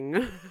doing.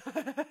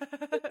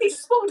 He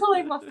spunked all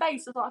over my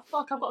face. I was like,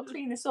 fuck, I've got to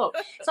clean this up.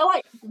 So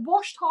I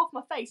washed half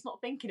my face,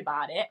 not thinking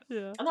about it.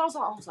 Yeah. And then I was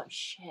like,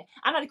 shit.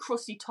 And I had a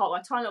crusty top.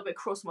 I tiny little bit of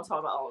crust on my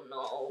top. I was like,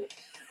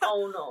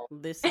 oh no.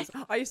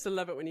 I used to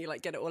love it when you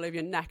like get it all over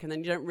your neck and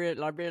then you don't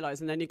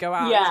realise, and then you go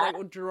out and it's like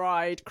all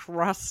dried,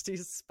 crusty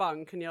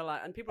spunk, and you're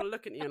like, and people are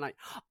looking at you and like,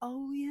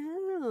 oh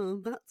yeah,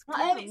 that's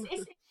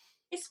good.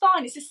 It's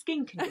fine. It's a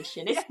skin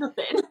condition. It's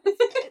nothing.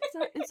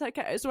 It's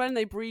okay. It's when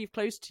they breathe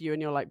close to you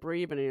and you're like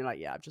breathing and you're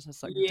like, yeah, I've just had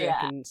sucked dick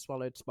and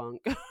swallowed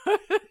spunk.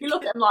 You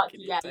look at them like,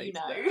 yeah, you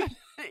know.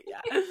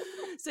 Yeah.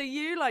 So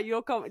you like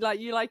you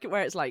like it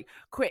where it's like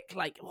quick,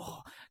 like,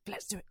 oh,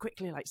 let's do it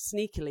quickly, like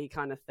sneakily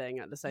kind of thing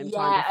at the same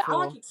time. Yeah, I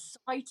like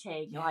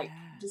exciting. Like,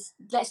 just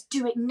let's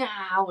do it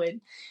now.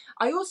 And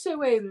I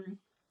also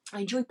I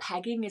enjoy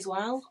pegging as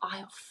well.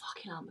 I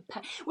fucking am a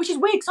peg, which is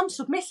weird because I'm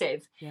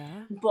submissive.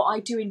 Yeah. But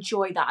I do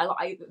enjoy that.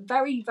 I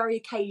very, very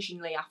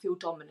occasionally I feel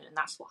dominant, and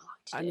that's what I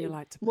like to do. And you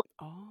like to,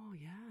 oh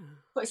yeah.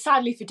 But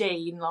sadly for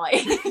Dean, like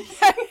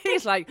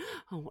he's like,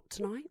 oh, what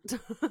tonight? I'm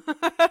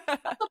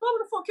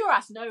gonna fuck your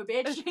ass, no,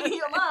 bitch.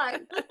 You're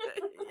mine.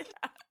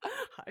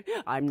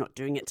 I'm not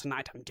doing it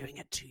tonight. I'm doing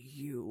it to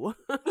you.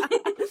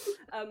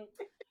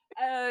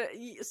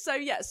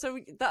 So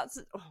that's.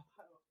 Oh,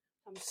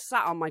 I'm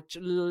sat on my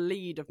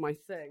lead of my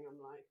thing. I'm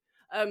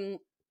like,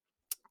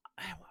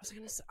 what was I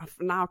going to say? I've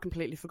now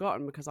completely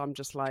forgotten because I'm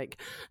just like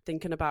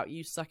thinking about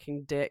you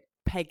sucking dick,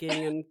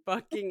 pegging, and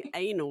fucking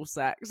anal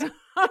sex.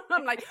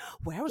 I'm like,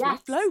 where was my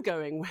flow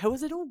going? Where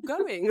was it all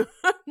going?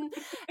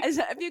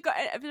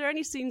 Have there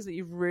any scenes that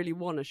you really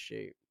want to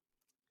shoot?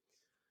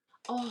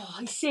 Oh,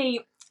 I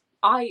see.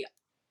 I'd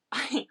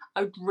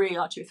really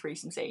like to do a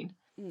threesome scene.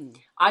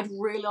 I'd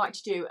really like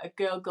to do a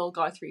girl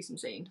guy threesome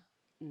scene.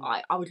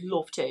 I would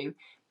love to,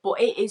 but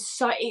it's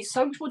so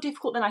much more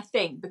difficult than I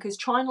think, because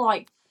trying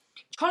to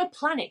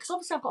plan it, because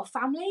obviously I've got a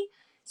family,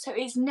 so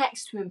it's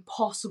next to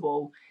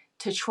impossible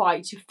to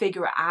try to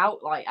figure it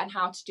out, like, and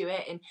how to do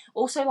it, and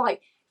also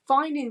like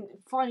finding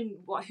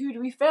like, who do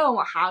we film,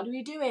 like, how do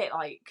we do it,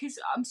 like, because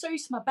I'm so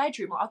used to my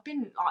bedroom. I've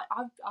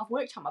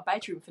worked out my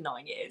bedroom for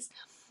 9 years,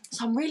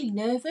 So I'm really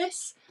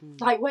nervous.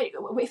 Like, wait,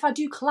 if I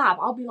do collab,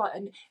 I'll be like,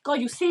 God,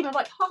 you'll see me. I'm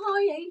like,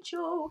 hi,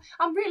 Angel.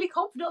 I'm really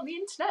confident on the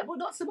internet, but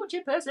not so much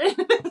in person.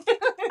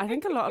 I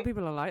think a lot of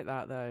people are like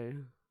that, though.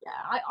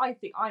 Yeah, I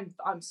think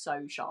I'm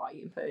so shy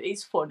in person.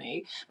 It's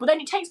funny, but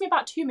then it takes me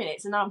about 2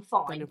 minutes, and then I'm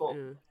fine. But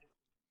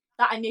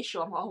that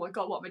initial, I'm like, oh my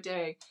God, what am I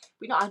doing?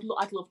 But no,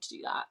 I'd love to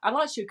do that. I'd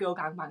like to do a girl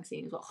gangbang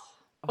scene as well.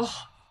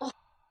 Oh,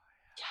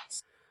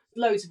 yes.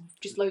 Loads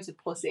of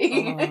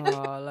pussy.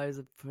 Oh, loads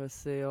of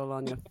pussy all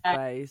on your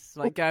face,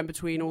 like going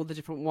between all the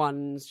different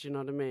ones. Do you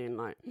know what I mean?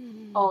 Like,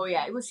 oh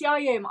yeah. Well, see,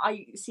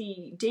 I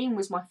see. Dean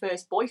was my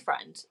first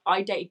boyfriend.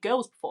 I dated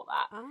girls before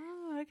that.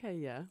 Ah, okay,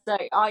 yeah. So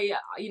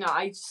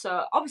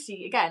so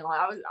obviously again, like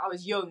I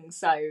was young,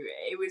 so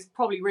it was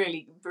probably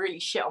really really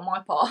shit on my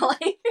part,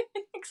 like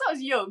because I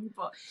was young.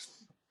 But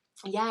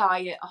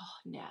yeah,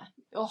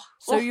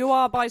 So you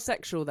are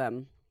bisexual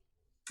then?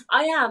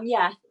 I am,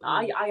 yeah.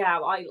 I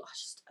am.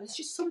 It's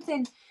just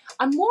something.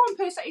 I'm more on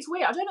person. It's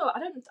weird. I don't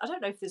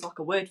know if there's like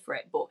a word for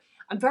it, but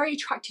I'm very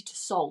attracted to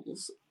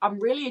souls. I'm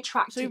really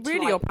attracted. So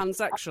really, you're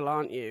pansexual,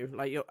 aren't you?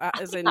 Like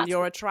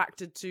you're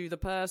attracted to the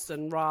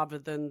person rather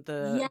than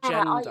the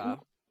gender.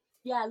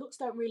 Looks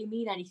don't really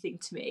mean anything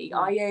to me.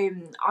 I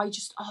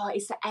just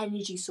it's the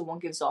energy someone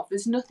gives off.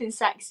 There's nothing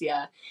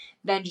sexier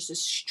than just a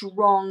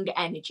strong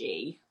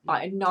energy,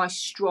 like a nice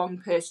strong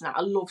personality.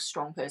 I love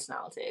strong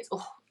personalities.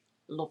 Oh,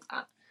 love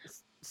that.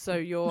 So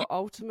your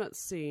ultimate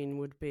scene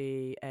would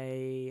be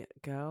a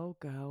girl,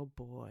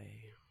 boy.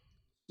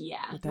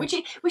 Yeah, which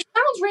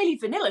sounds really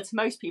vanilla to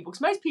most people,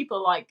 because most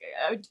people like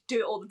do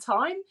it all the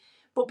time.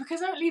 But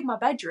because I don't leave my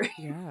bedroom.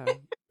 Yeah.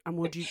 And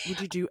would you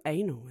do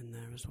anal in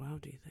there as well,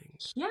 do you think?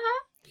 Yeah.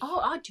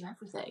 Oh, I'd do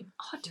everything.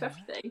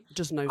 Everything.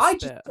 Just no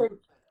spit.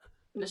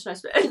 Just no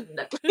spit.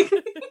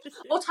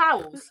 Or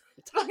towels.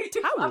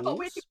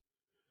 Towels?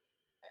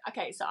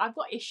 Okay, so I've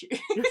got issues.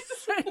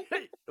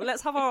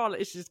 Let's have our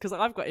issues, because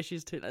I've got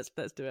issues too. Let's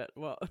do it.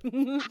 What?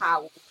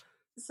 Towels.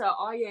 So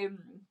I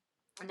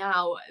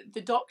now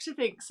the doctor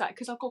thinks that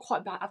because I've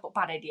got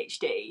bad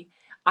ADHD.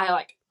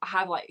 I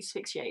have like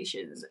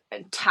asphyxiations,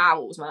 and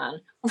towels, man.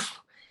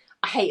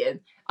 I hate them.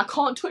 I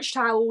can't touch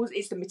towels.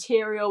 It's the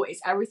material. It's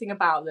everything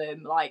about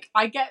them. Like,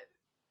 I get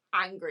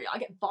angry. I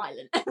get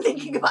violent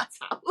thinking about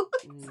towels.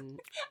 And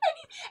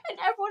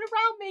everyone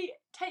around me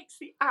takes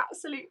the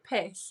absolute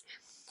piss.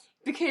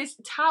 Because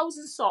towels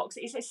and socks,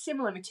 it's a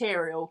similar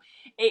material.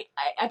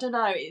 I don't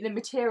know, the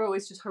material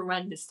is just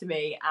horrendous to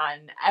me.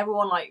 And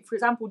everyone, like, for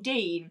example,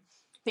 Dean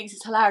thinks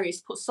it's hilarious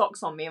to put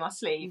socks on me in my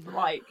sleeve.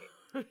 Like,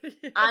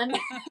 and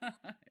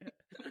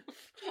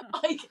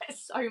I get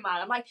so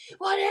mad. I'm like,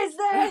 what is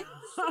this?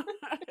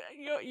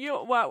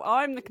 Well,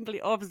 I'm the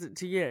complete opposite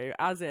to you,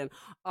 as in,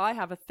 I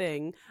have a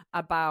thing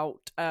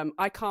about,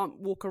 I can't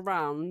walk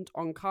around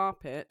on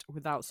carpet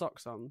without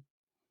socks on.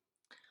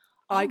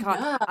 I can't,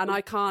 no. And I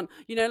can't,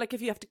 you know, like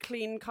if you have to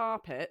clean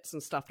carpets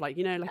and stuff, like,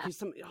 you know, like if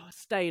something,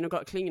 stain, I've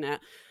got to clean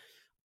it.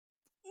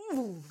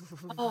 Ooh.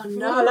 Oh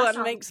no, it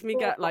makes me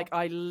get like,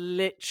 I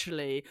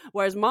literally,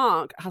 whereas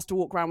Mark has to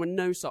walk around with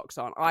no socks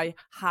on. I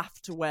have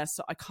to wear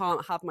I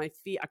can't have my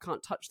feet, I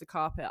can't touch the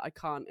carpet, I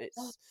can't,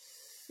 it's...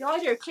 The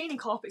idea of cleaning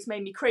carpets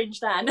made me cringe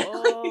then.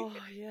 Oh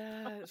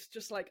yeah, it's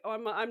just like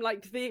I'm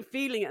like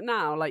feeling it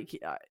now. Like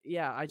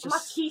I just my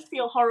teeth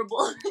feel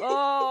horrible.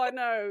 Oh, I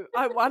know.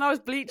 When I was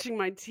bleaching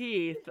my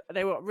teeth,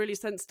 they were really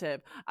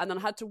sensitive, and then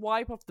I had to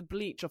wipe off the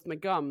bleach off my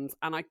gums,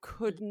 and I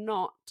could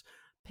not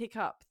pick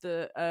up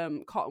the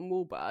cotton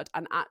wool bud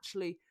and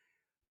actually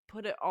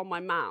put it on my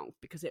mouth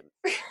because it.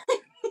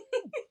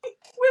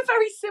 We're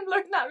very similar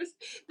in that.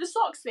 The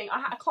socks thing,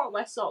 I can't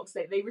wear socks.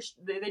 They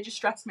just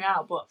stress me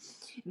out. But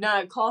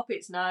no,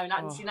 carpets, no.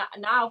 Now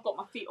I've got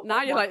my feet up.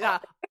 Now you're like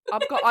that.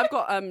 I've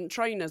got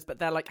trainers, but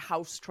they're like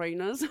house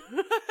trainers.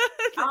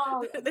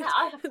 Oh, yeah,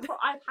 I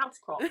have house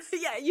Crocs.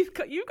 Yeah, you've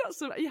got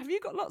some. Have you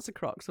got lots of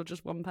Crocs or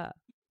just one pair?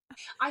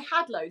 I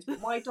had loads,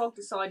 but my dog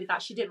decided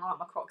that she didn't like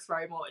my Crocs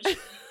very much.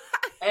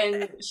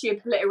 And she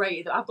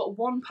obliterated them. I've got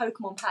one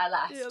Pokemon pair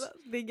left. Yeah, that's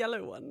the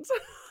yellow ones.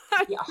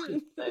 Yeah,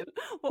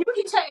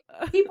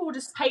 people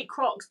just hate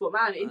Crocs, but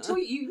man, until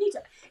you need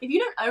to, if you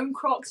don't own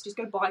Crocs, just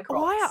go buy Crocs.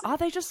 Why are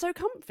they just so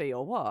comfy,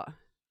 or what?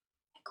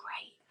 They're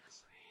great.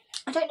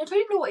 I don't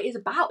even know what it is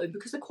about them,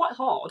 because they're quite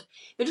hard.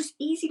 They're just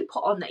easy to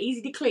put on. They're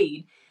easy to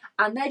clean,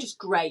 and they're just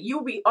great.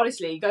 You'll be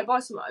honestly go buy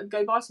some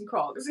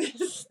Crocs.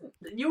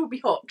 You will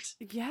be hooked.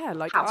 Yeah,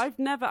 like I've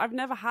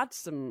never had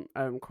some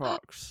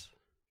Crocs.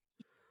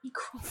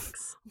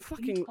 Crocs.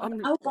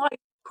 I'll buy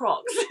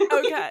Crocs.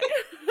 Okay.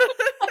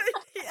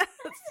 Yeah,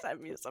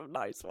 send me some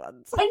nice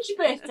ones. When's your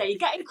birthday? You're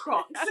getting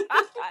Crocs.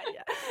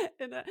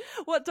 Yeah.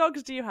 What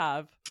dogs do you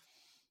have?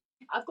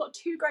 I've got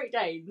 2 Great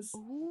Danes.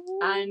 Ooh.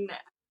 And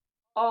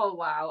oh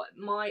wow,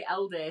 my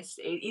eldest,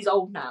 he's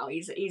old now.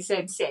 He's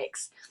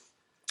 6,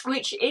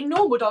 which in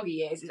normal doggy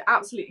years is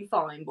absolutely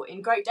fine, but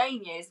in Great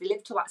Dane years they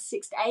live to about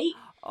 6 to 8.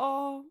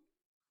 Oh.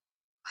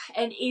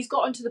 And he's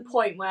gotten to the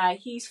point where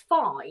he's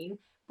fine,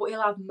 but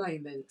he'll have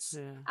moments.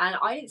 Yeah. And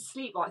I didn't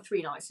sleep like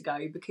 3 nights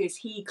ago because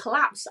he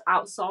collapsed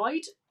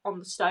outside on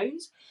the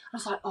stones. I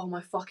was like, oh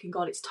my fucking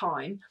God, it's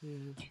time.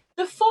 Yeah.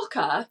 The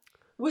fucker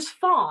was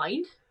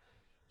fine.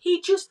 He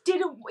just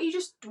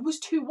was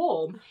too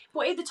warm.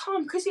 But at the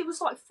time, because it was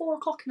like 4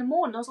 o'clock in the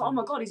morning, I was like, oh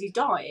my God, is he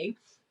dying?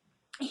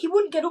 He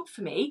wouldn't get up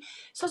for me.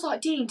 So I was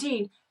like,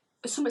 Dean,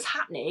 something's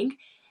happening.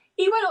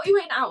 He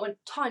went out and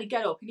tried to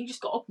get up, and he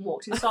just got up and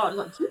walked inside. I was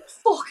like, you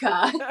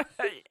fucker.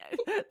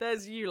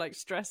 There's you like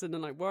stressing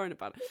and like worrying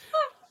about it.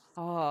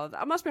 Oh,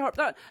 that must be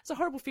horrible. It's a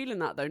horrible feeling,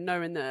 that though,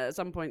 knowing that at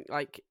some point,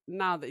 like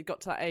now that you got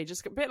to that age,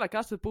 it's a bit like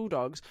us with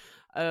bulldogs.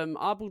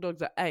 Our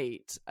bulldogs are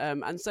 8,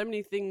 and so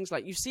many things,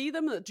 like you see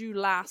them that do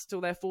last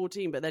till they're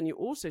 14, but then you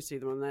also see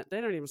them and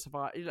they don't even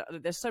survive.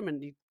 There's so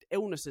many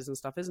illnesses and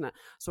stuff, isn't it?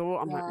 So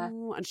I'm like,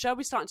 ooh. And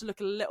Shelby's starting to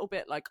look a little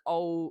bit like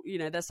old,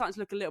 they're starting to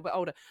look a little bit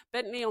older.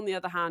 Bentley, on the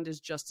other hand, is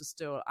just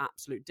still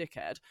absolute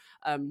dickhead,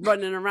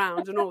 running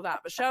around and all that.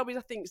 But Shelby,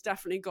 I think, has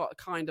definitely got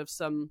kind of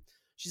some.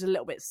 She's a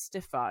little bit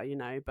stiffer,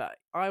 but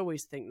I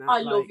always think that. I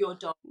love your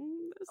dog.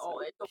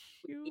 So it's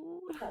cute.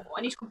 Oh,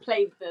 I need to come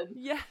play with them.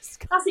 Yes.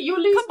 That's it, you're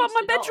losing. Come to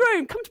my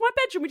bedroom. Come to my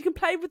bedroom. We can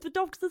play with the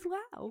dogs as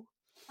well.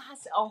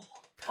 That's it.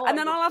 And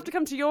then I'll have to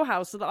come to your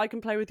house so that I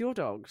can play with your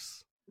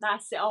dogs.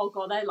 That's it. Oh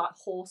God, they're like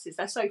horses.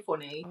 They're so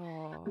funny.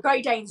 Oh.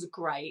 Great Danes are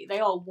great. They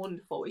are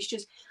wonderful. It's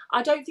just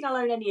I don't think I'll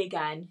own any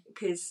again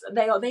because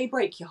they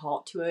break your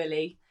heart too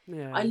early.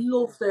 Yeah. I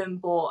love them,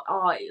 but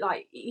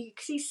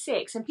because he's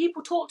 6, and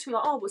people talk to me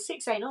like, oh, but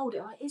 6 ain't old.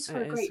 It is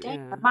for a Great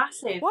Dane. They're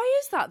massive.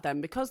 Why is that then?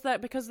 Because they're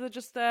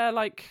just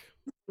like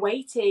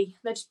weighty.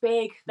 They're just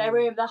big.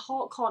 Their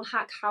heart can't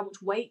hack how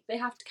much weight they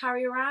have to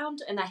carry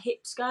around, and their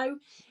hips go.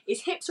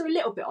 His hips are a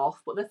little bit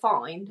off, but they're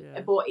fine.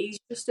 Yeah. But he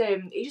just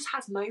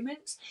has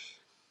moments.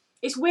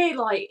 It's weird.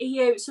 Like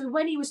so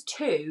when he was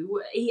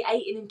 2, he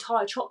ate an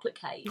entire chocolate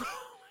cake.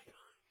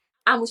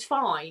 And was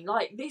fine.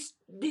 Like this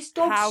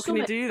dog. How can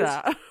he do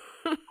that?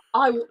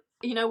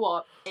 You know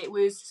what? It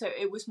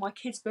was my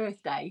kid's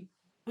birthday,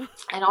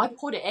 and I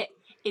put it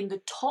in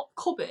the top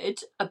cupboard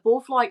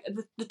above, like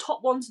the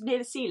top ones near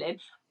the ceiling.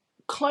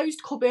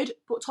 Closed cupboard,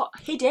 but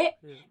hid it.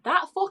 Yeah.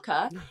 That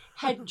fucker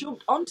had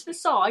jumped onto the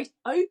side,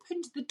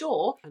 opened the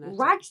door,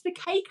 ragged the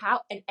cake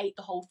out, and ate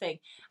the whole thing.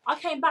 I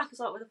came back, I was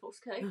like, where the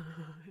fuck's the cake?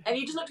 And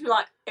he just looked at me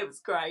like, it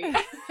was great.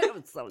 It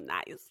was so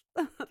nice.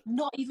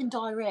 Not even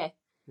diarrhea.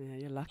 Yeah,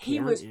 you're lucky. He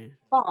was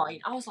fine.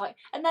 I was like,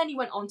 and then he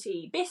went on to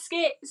eat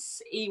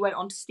biscuits. He went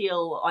on to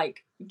steal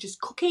like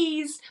just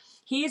cookies.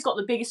 He has got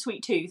the biggest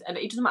sweet tooth, and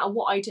it doesn't matter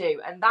what I do.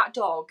 And that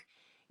dog,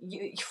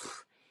 I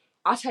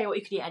tell you what,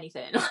 he could eat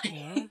anything.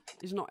 Yeah.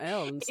 He's not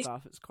ill and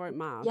stuff. It's quite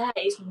mad. Yeah,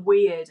 it's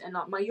weird. And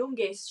like my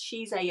youngest,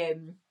 she's a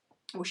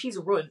she's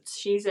a runt.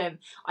 She's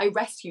I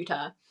rescued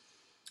her.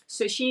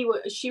 So she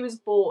was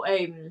bought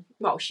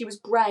she was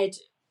bred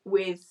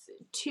with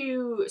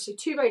two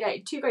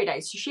Great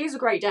Danes. So she is a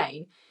Great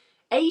Dane.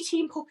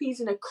 18 puppies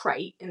in a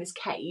crate in this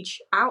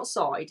cage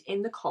outside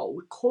in the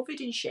cold,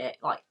 covered in shit,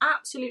 like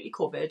absolutely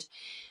covered.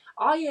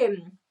 I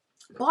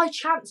by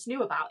chance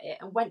knew about it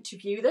and went to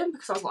view them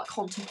because I was like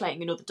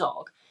contemplating another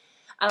dog.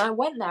 And I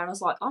went there and I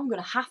was like, I'm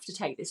gonna have to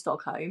take this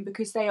dog home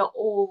because they are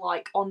all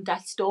like on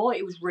death's door.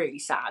 It was really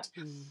sad.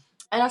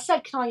 And I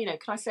said, can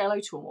I say hello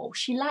to them all?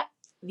 She let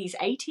these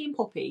 18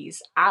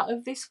 puppies out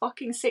of this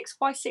fucking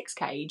 6x6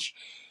 cage,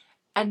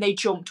 and they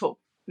jumped up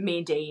me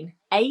and Dean.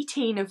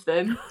 18 of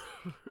them.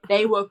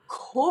 They were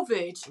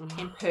covered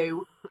in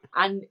poo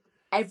and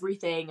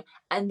everything,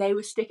 and they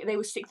were stick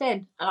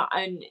thin.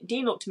 And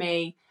Dean looked at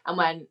me and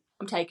went,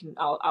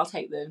 I'll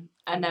take them.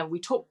 And then we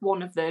took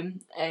one of them,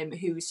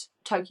 who's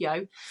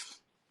Tokyo.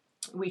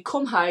 We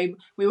come home.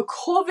 We were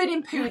covered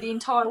in poo the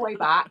entire way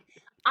back.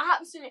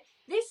 Absolutely.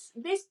 This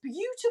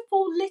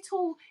beautiful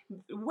little,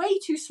 way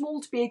too small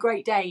to be a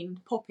Great Dane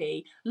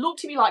puppy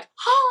looked at me like,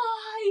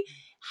 hi,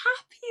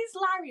 happy as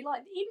Larry.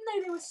 Like, even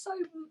though they were so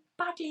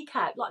badly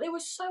kept, like they were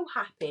so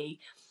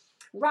happy.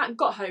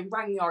 Got home,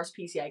 rang the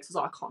RSPCA because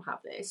I was like, I can't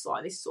have this.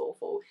 Like, this is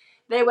awful.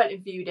 They went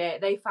and viewed it.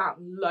 They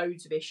found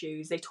loads of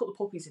issues. They took the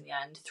puppies in the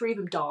end. 3 of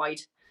them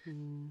died.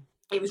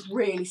 It was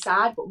really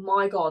sad, but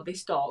my God,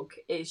 this dog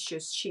is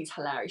she's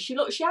hilarious. She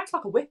acts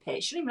like a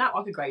whippet. She doesn't even act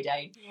like a Great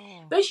Dane.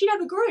 Oh. But she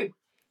never grew.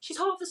 She's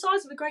half the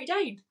size of a Great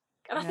Dane.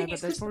 And I think but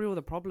there's probably all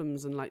the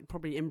problems and like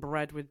probably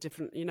inbred with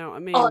different, you know what I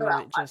mean? Oh,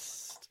 like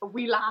just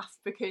we laugh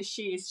because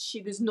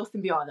there's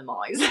nothing behind them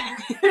eyes.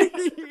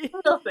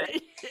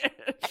 Nothing.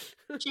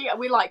 Yeah.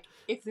 We like,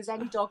 if there's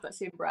any dog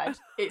that's inbred,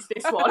 it's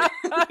this one.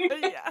 Oh,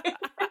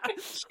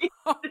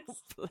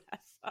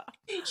 bless her.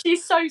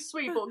 She's so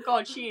sweet, but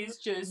God, she is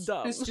just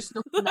dumb. There's just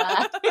nothing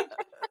there.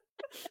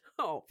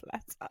 Oh,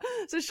 bless her.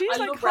 So she's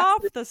like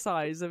half the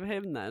size of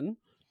him then.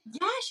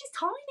 Yeah, she's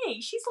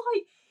tiny. She's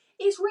like,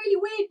 it's really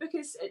weird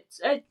because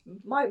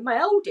my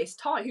eldest,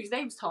 Tiny, whose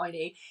name's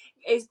Tiny,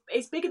 is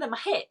bigger than my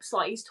hips.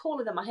 Like, he's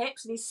taller than my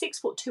hips, and he's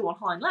 6'2" on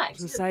hind legs.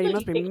 I was gonna say, he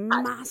must be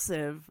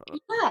massive.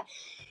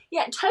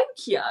 Yeah.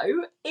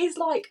 Tokyo is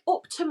like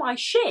up to my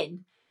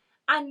shin,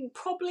 and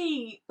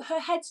probably her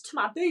head's to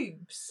my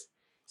boobs.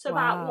 So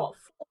about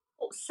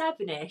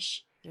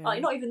 4'7" Yeah.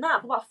 Like, not even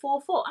that, but about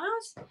 4 foot.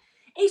 And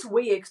it's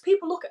weird because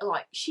people look at her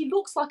like, she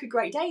looks like a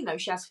Great Dane though.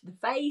 She has the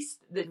face,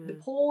 the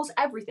paws,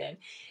 everything.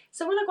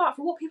 So when I go out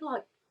for a walk, people are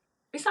like,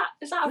 is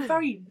that a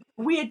very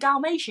weird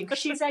Dalmatian? Because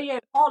she's a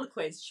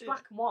Harlequin. She's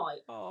black and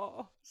white.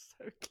 Oh,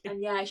 so cute.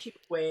 And yeah, she's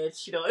weird.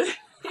 She does.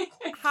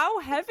 How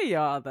heavy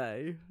are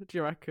they, do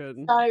you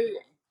reckon? So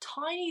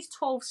Tiny's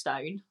 12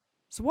 stone.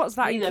 So what's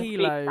that in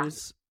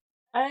kilos?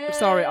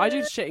 Sorry, I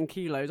do shit in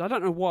kilos. I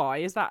don't know why.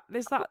 Is that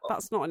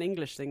that's not an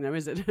English thing though,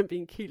 is it?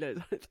 Being kilos.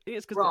 I think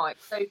it's because right.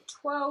 So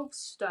 12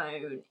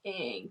 stone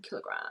in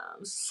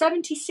kilograms.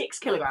 76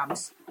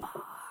 kilograms.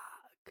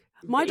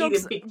 My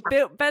dog's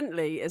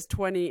Bentley is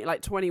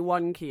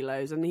 21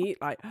 kilos, and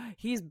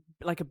he's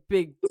like a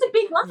big. He's a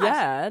big lad.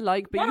 Yeah,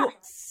 like but you're.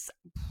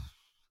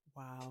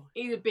 Wow.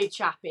 He's a big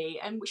chappy,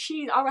 and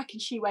I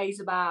reckon she weighs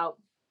about.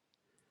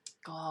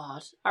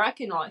 God, I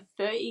reckon like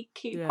 30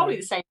 kilos, probably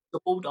the same as a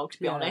bulldog, to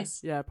be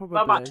honest. Yeah, probably.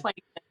 About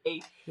 20,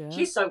 30. Yeah.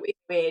 She's so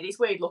weird. It's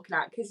weird looking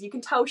at because you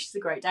can tell she's a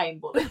Great Dane,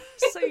 but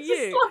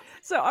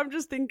so I'm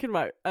just thinking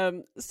about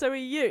so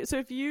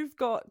if you've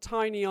got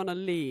Tiny on a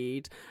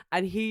lead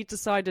and he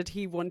decided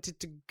he wanted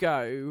to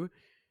go,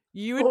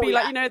 you would be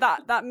like, you know,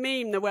 that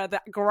meme where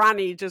that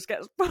granny just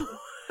gets that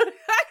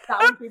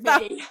would be me.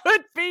 That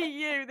would be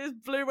you, this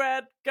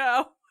blue-haired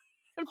girl.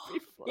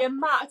 The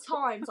amount of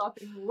times I've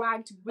been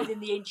ragged within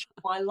the inch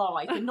of my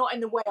life, and not in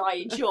the way I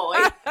enjoy.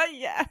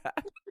 Yeah.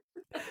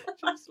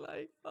 Just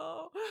like,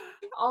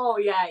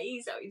 yeah,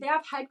 they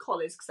have head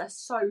collars because they're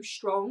so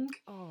strong.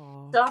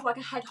 They'll have like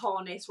a head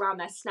harness around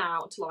their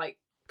snout to like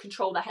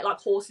control their head, like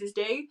horses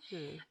do.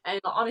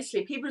 And like,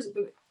 honestly, people,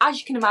 as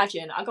you can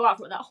imagine, I go out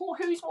for that. Oh,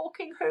 who's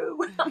walking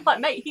who? I'm like,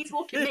 mate, he's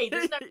walking me.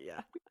 There's no.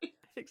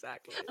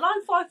 Exactly. And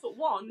I'm 5'1",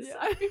 so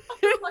I'm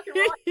like a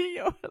right.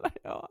 You're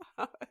like,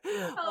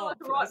 I'm like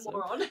a right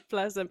moron.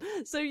 Bless him.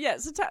 So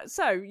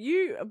so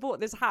you bought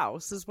this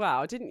house as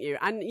well, didn't you?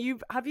 And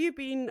you've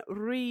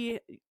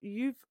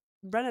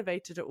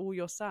renovated it all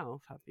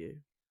yourself, have you?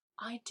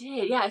 I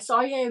did, yeah. So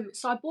I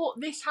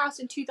bought this house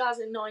in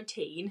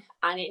 2019,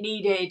 and it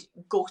needed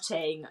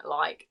gutting,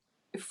 like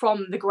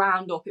from the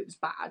ground up. It was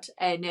bad,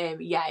 and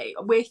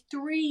we're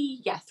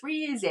 3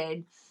 years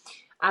in.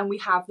 And we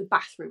have the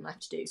bathroom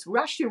left to do. So we're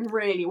actually doing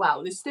really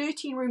well. There's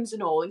 13 rooms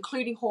in all,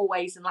 including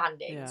hallways and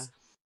landings.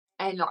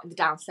 Yeah. And like the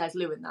downstairs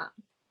loo and that.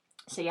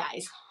 So yeah,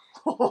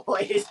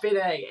 it's been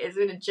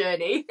a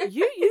journey.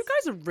 You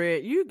guys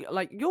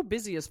are you're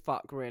busy as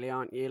fuck, really,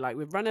 aren't you? Like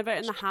with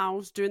renovating the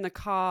house, doing the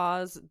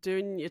cars,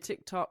 doing your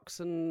TikToks,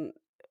 and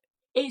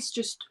it's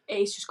just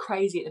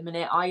crazy at the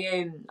minute.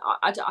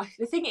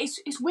 The thing is,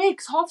 it's weird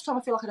because half the time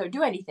I feel like I don't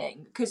do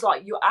anything because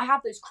like I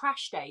have those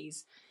crash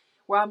days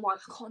where I'm like,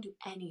 I can't do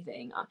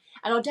anything.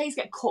 And our days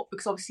get cut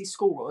because obviously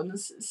school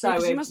runs.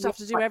 So you must have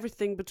to do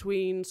everything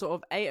between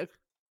sort of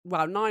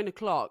 9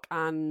 o'clock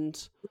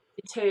and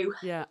 2.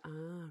 Yeah.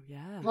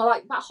 Yeah. Well,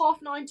 like about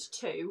 9:30 to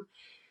 2.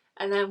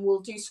 And then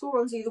we'll do school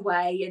runs either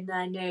way. And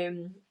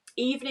then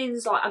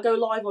evenings, like I go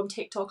live on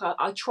TikTok.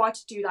 I try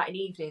to do that in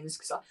evenings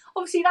because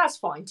obviously that's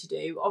fine to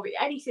do.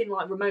 Anything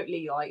like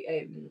remotely, like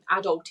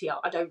adulty,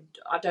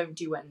 I don't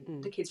do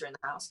when the kids are in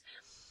the house.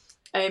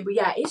 But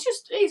yeah,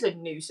 it's a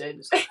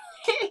nuisance.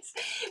 It's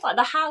like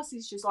the house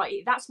is just like,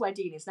 that's where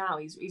Dean is now.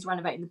 He's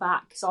renovating the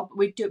back, so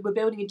we're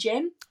building a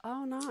gym.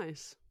 Oh,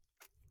 nice.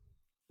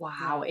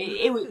 Wow,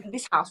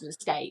 this house was a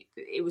state.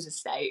 It was a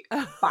state.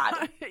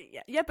 Bad.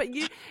 Yeah, but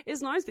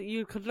it's nice that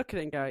you could look at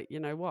it and go, you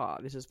know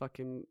what, this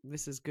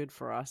is good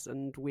for us,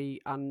 and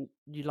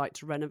you like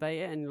to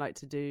renovate it and you like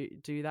to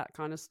do that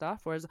kind of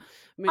stuff. Whereas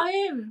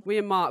we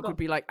and Mark would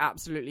be like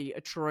absolutely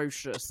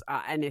atrocious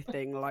at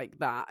anything like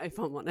that, if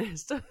I'm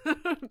honest.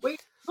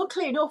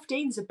 Luckily enough,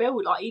 Dean's a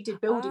builder. Like he did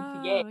building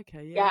for years.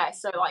 Okay, yeah.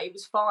 So like it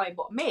was fine.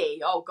 But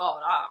me, oh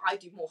god, I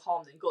do more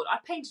harm than good. I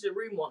painted a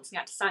room once and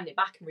had to sand it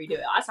back and redo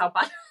it. That's how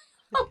bad.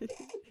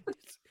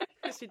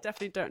 You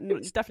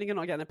definitely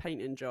not getting a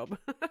painting job.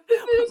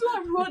 There's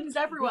like runs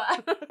everywhere.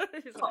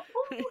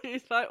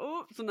 He's like,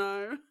 oops,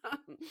 no.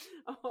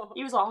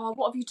 He was like, oh,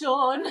 what have you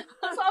done?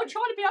 I was like, I'm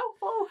trying to be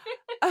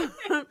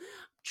helpful.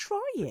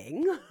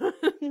 Trying.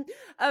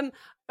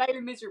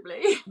 Failing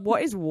miserably.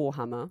 What is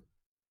Warhammer?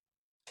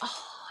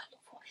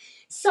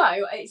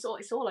 So it's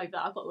all over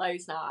that. I've got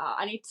loads now.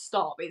 I need to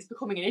stop. It's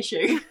becoming an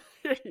issue.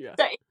 Yeah.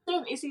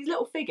 So it's these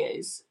little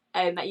figures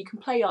that you can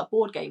play like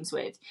board games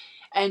with,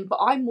 but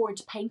I'm more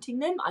into painting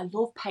them. I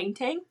love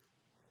painting.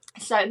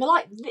 So they're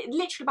like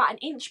literally about an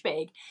inch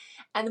big,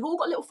 and they've all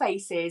got little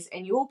faces,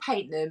 and you all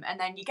paint them, and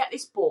then you get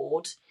this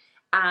board,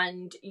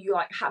 and you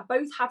like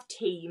both have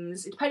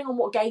teams depending on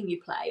what game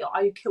you play.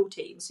 Or you kill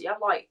teams, so you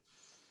have like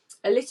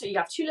you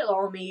have 2 little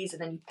armies,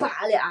 and then you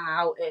battle it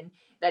out, and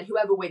then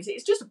whoever wins it.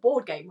 It's just a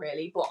board game,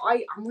 really. But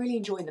I'm really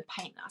enjoying the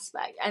paint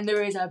aspect, and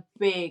there is a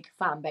big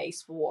fan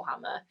base for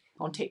Warhammer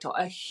on TikTok,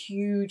 a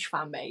huge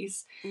fan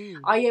base.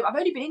 I've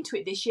only been into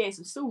it this year, so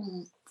I'm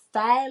still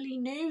fairly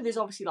new. There's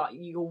obviously like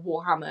your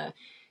Warhammer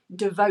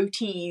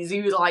devotees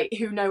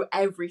who know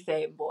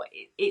everything, but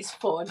it's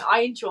fun.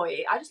 I enjoy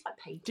it. I just like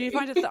painting. Do you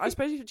find it?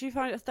 Do you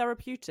find it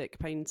therapeutic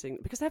painting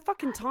because they're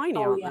fucking tiny,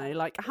 aren't they?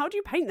 Like, how do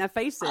you paint their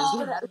faces?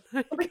 Oh,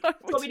 no. Do you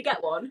want me to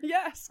get one?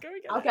 Yes, go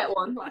and get. I'll get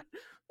one. Like,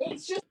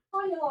 it's just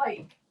kind of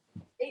like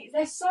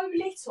they're so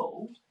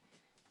little,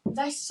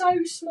 they're so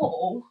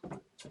small.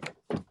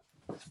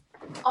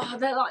 Oh,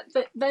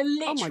 they're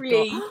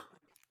literally. Oh my God.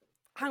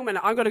 Hang on a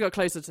minute, I'm gonna go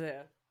closer to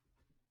here.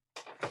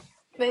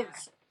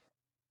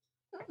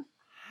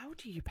 How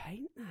do you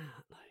paint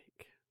that?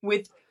 Like,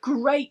 with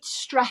great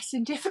stress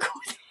and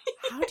difficulty.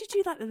 How do you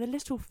do that to the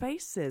little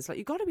faces? Like,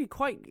 you got to be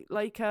quite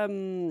like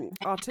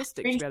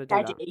artistic really to be able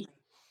to do that.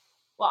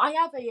 Well, I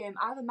have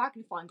a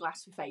magnifying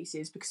glass for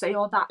faces because they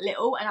are that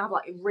little, and I have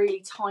like a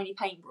really tiny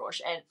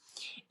paintbrush, and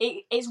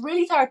it's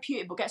really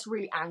therapeutic, but gets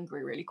really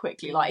angry really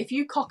quickly. Like if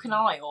you cock an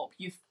eye up,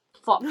 you've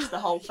fucked the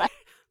whole face.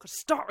 Got to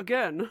start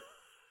again.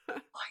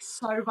 It's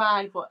so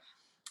bad, but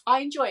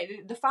I enjoy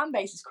it. The fan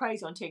base is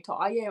crazy on TikTok.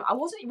 I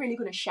wasn't really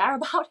going to share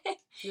about it,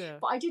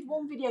 but I did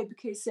one video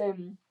because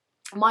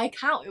my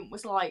accountant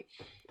was like,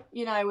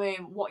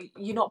 what,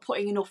 you're not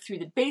putting enough through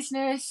the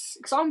business,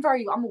 because I'm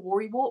a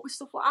worrywart with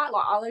stuff like that.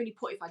 Like I'll only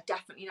put if I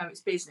definitely know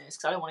it's business,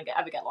 because I don't want to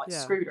ever get like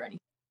screwed or anything.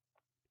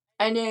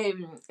 And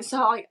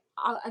so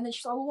and then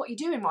she's like, well, what are you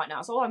doing right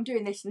now? So I'm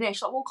doing this and this.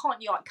 She's like, well,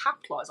 can't you like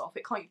capitalise off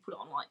it? Can't you put it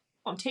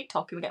on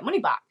TikTok and we get money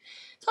back?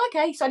 So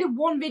okay, so I did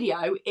one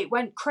video, it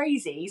went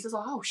crazy. So I was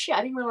like, oh shit,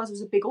 I didn't realise there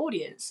was a big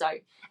audience. So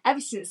ever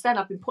since then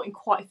I've been putting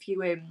quite a few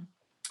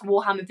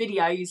Warhammer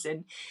videos,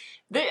 and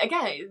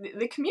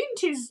the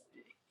community is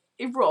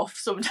rough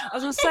sometimes. I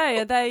was gonna say,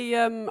 are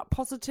they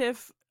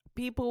positive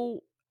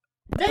people?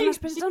 I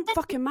suppose it doesn't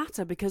fucking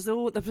matter because the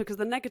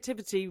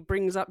negativity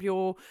brings up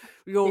your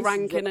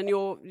ranking and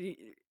your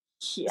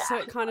so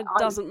it kind of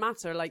doesn't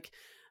matter. Like,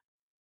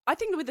 I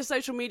think with the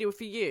social media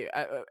for you,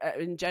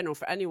 in general,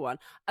 for anyone,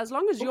 as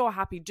long as you're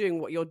happy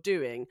doing what you're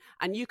doing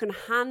and you can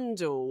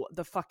handle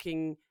the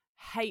fucking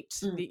hate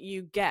that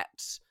you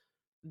get,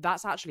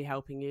 that's actually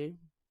helping you.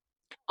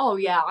 Oh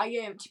yeah, I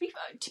am. To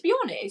be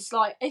honest,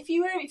 like if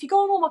you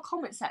go on all my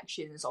comment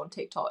sections on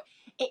TikTok,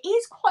 it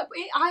is quite.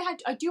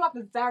 I've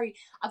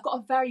got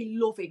a very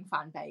loving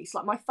fan base.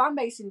 Like my fan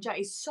base in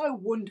general is so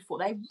wonderful.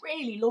 They're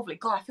really lovely.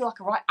 God, I feel like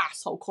a right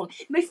asshole calling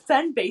my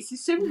fan base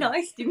is so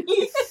nice to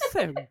me.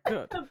 So good.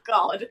 Oh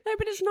God. No,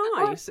 but it's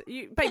nice.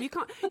 Babe, you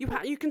can't.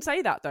 You can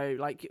say that though.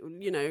 Like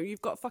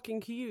you've got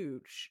fucking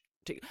huge.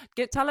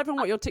 Tell everyone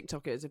what your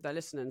TikTok is if they're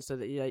listening, so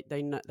that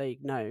they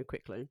know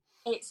quickly.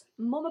 It's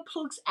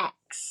MamaPlugs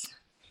X.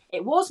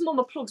 It was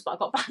MamaPlugs, but I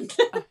got banned.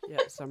 Yeah,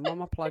 so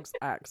MamaPlugs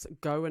X.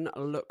 Go and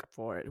look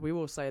for it. We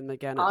will say them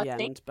again at the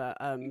end, but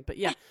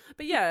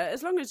yeah,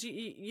 as long as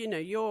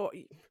you're at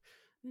the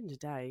end of the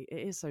day, it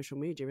is social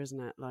media, isn't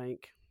it?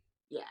 Like,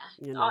 yeah,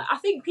 I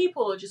think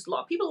people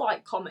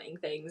like commenting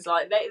things.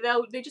 Like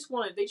they just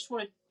want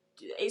to.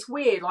 It's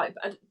weird. Like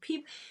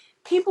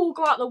people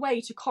go out the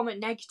way to comment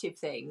negative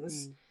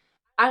things.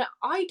 And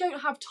I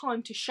don't have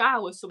time to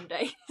shower some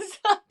days.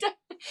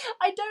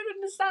 I don't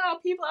understand how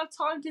people have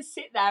time to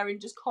sit there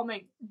and just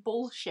comment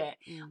bullshit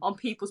on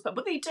people's...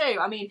 But they do.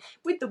 I mean,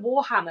 with the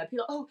Warhammer,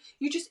 people are like, oh,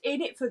 you're just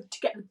in it to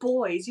get the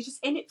boys. You're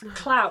just in it for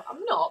clout.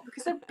 I'm not,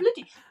 because they're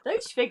bloody...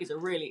 Those figures are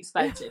really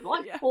expensive.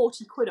 Like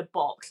 40 quid a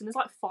box, and there's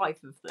like 5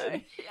 of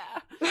them.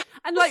 Yeah.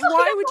 And like,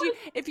 why would you...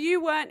 If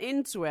you weren't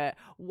into it,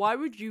 why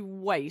would you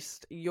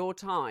waste your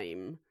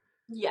time...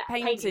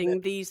 painting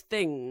these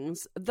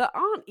things that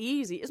aren't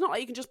easy? It's not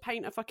like you can just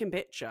paint a fucking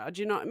picture.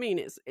 Do you know what I mean?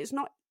 It's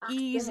not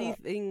easy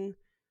thing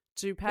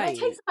to paint.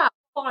 It takes about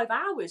 5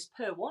 hours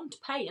per one to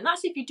paint, and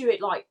that's if you do it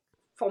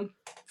from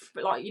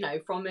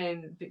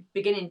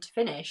beginning to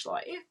finish.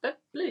 Like it's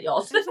bloody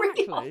awesome.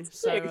 Exactly.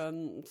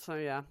 Really So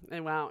yeah.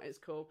 Wow, it's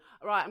cool.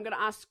 All right, I'm going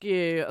to ask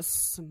you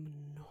some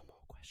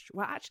normal questions.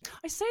 Well, actually,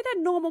 I say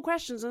they're normal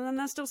questions, and then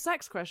they're still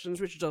sex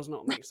questions, which does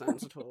not make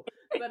sense at all.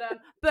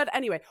 But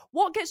anyway,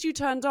 what gets you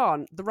turned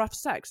on? The rough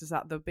sex, is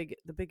that the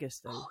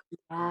biggest thing? Oh,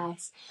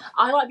 yes,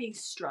 I like being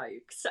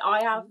stroked.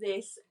 I have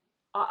this.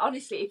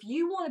 Honestly, if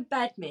you want to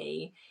bed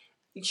me,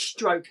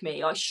 stroke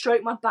me. Like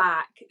stroke my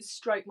back,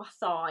 stroke my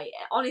thigh.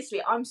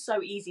 Honestly, I'm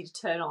so easy to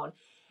turn on.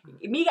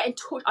 Me getting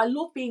touched, I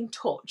love being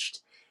touched.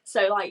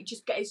 So like,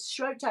 just getting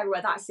stroked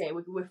everywhere. That's it.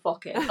 We're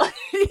fucking.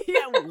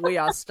 Yeah, we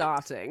are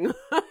starting.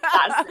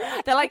 That's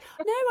it. They're like,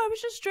 no, I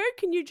was just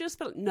stroking you. Just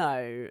felt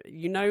no.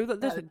 You know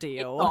that there's a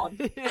deal.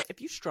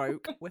 If you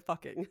stroke, we're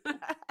fucking.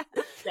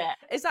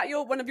 Is that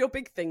one of your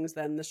big things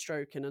then? The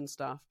stroking and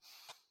stuff.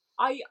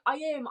 I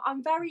am. I'm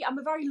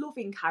a very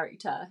loving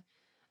character,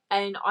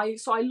 and I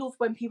love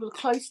when people are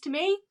close to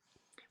me,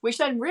 which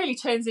then really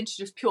turns into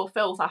just pure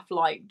filth after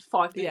like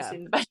 5 minutes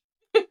in the bed.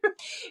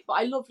 But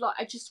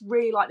I just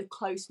really like the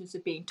closeness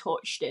of being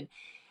touched, and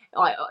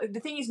like the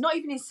thing is, not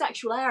even in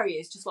sexual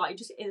areas, just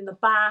in the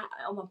back,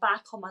 on my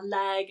back, on my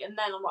leg, and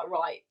then I'm like,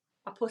 right,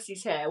 my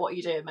pussy's here. What are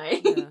you doing,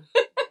 mate? Yeah.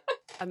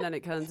 And then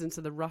it turns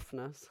into the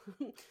roughness.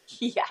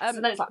 Yes,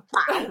 and then it's like,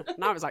 pow.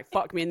 Now it's like,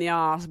 fuck me in the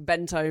arse,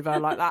 bent over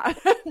like that.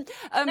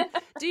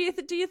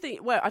 Do you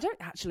think? Well, I don't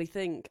actually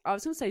think. I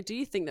was going to say, do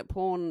you think that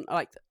porn,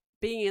 like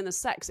being in the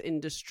sex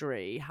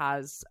industry,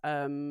 has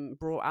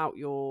brought out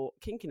your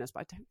kinkiness?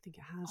 But I don't think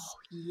it has. Oh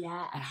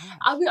yeah. It has.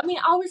 I mean,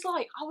 I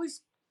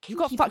was. You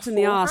got fucked in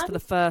the ass for the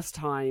first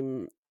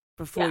time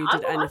before you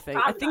did anything.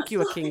 I think you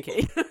were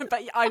kinky,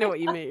 but I know what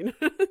you mean.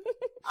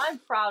 I'm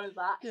proud of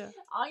that. Yeah.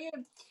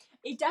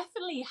 It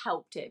definitely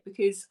helped it,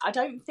 because I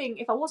don't think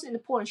if I wasn't in the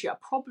porn industry, I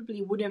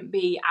probably wouldn't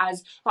be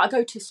as like, I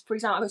go to, for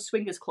example, I go to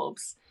swingers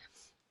clubs,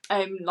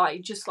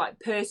 like just like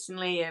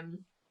personally,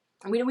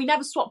 we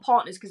never swap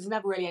partners because there's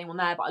never really anyone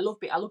there, but I love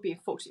being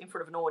fucked in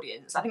front of an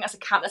audience. I think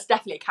that's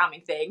definitely a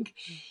camming thing.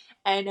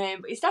 And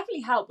it's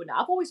definitely helped with that.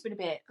 I've always been a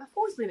bit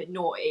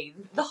naughty.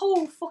 The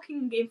whole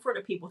fucking in front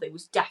of people thing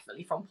was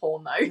definitely from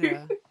porn, though.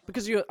 Yeah,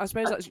 because I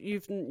suppose that's,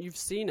 you've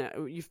seen it,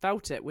 you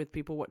felt it with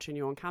people watching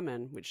you on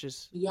camming, which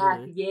is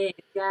yeah.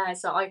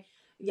 So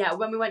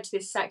when we went to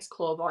this sex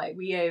club, like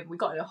we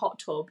got in a hot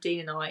tub,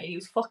 Dean and I, and he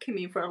was fucking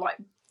me in front of like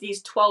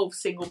these 12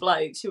 single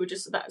blokes who were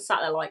just sat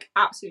there like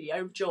absolutely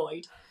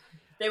overjoyed.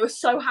 They were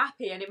so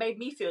happy, and it made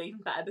me feel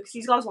even better, because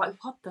these guys were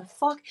like, what the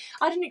fuck?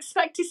 I didn't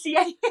expect to see see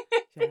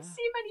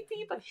many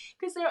people,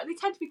 because they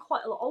tend to be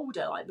quite a lot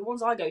older, like the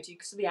ones I go to,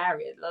 because of the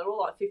area, they're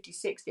all like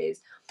 50s, 60s.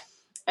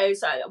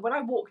 So when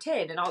I walked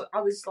in, and I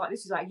was like,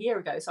 this was like a year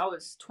ago, so I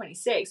was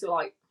 26, they were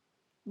like,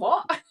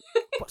 what?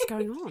 What's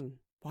going on?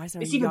 Why is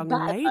there a young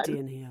lady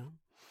in here?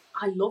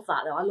 I love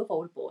that, though. I love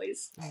older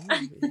boys. Oh,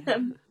 yeah.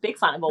 Big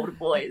fan of older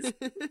boys.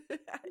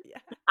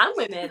 And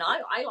women.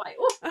 I like,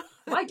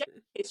 my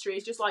dating history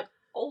is just like,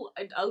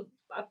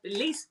 at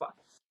least,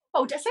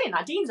 saying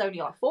that, Dean's only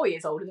like 4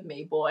 years older than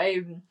me, but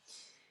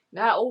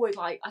they're always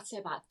like, I'd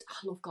say I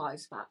love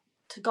guys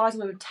and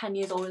women 10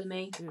 years older than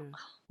me. Yeah.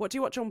 What do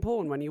you watch on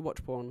porn when you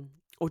watch porn?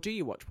 Or do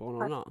you watch porn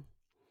or not?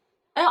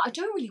 I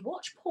don't really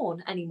watch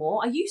porn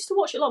anymore. I used to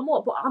watch it a lot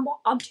more, but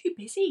I'm too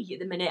busy at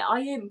the minute.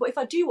 But if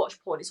I do watch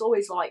porn, it's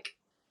always like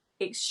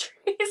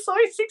extreme. It's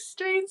always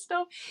extreme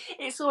stuff.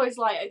 It's always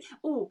like,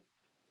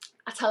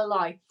 I tell a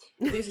lie.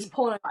 There's this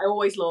porno I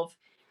always love.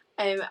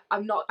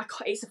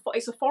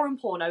 It's a foreign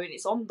porno, and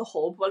it's on the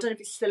hub. Well, I don't know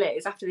if it still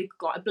is after they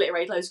like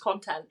obliterated loads of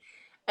content.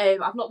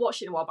 I've not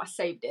watched it in a while, but I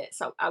saved it,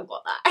 so I've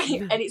got that.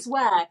 And it's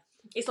where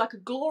it's like a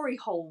glory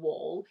hole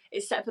wall,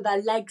 except for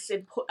their legs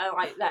and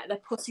like their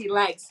pussy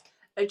legs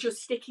are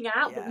just sticking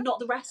out, but not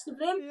the rest of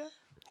them. Yeah.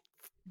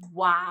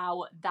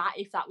 Wow,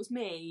 if that was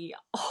me,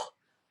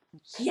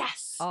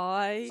 yes.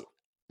 I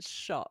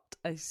shot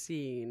a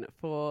scene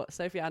for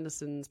Sophie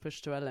Anderson's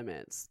Push to Her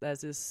Limits.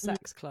 There's this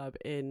sex club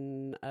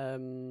in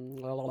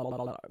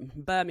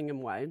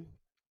Birmingham way.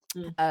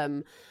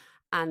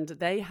 And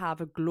they have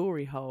a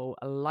glory hole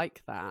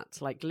like that,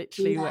 like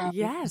literally.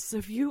 Yes,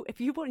 if you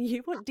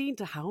want Dean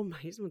to, how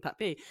amazing would that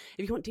be?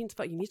 If you want Dean to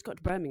fuck, you need to go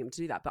to Birmingham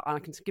to do that. But I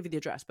can give you the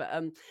address.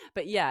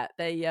 But yeah,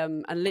 they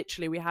and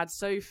literally we had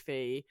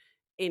Sophie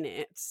in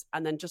it,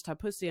 and then just her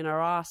pussy and her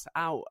ass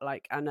out,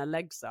 like, and her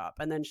legs up,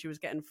 and then she was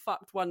getting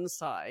fucked one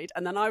side,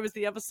 and then I was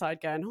the other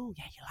side going, oh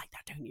yeah, you like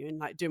that, don't you? And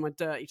like doing my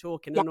dirty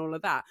talking and all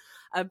of that.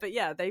 But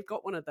yeah, they've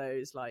got one of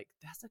those, like,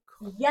 that's a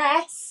cool.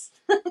 Yes.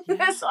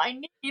 Yes, I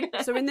need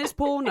it. So in this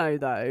porno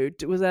though,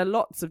 was there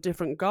lots of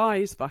different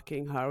guys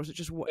fucking her, or was it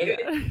just what?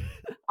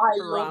 I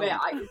love it.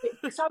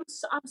 Because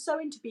I'm so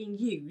into being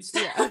used.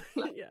 Yeah.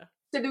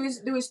 So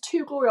there was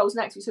two glory holes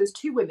next to me. So there was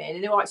two women,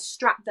 and they were like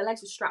strapped. Their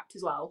legs were strapped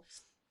as well.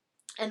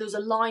 And there was a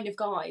line of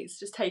guys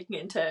just taking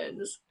it in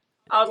turns.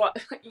 I was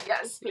like,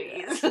 yes,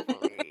 please.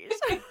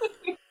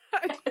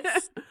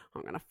 Yes.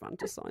 I'm going to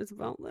fantasize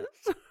about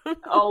this.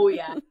 Oh,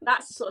 yeah.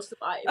 That's the sort of stuff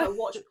if I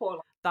watch porn.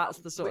 That's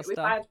the sort of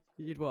stuff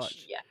you'd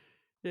watch.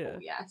 Yeah. Oh,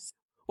 yes.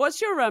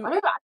 What's your...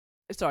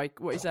 Sorry,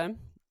 what are you saying?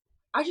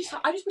 I just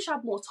wish I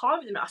had more time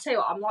with them. I tell you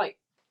what,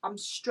 I'm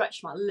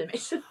stretched my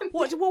limits.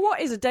 What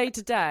is a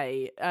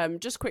day-to-day,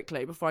 just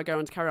quickly before I go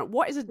on to carry on,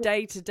 what is a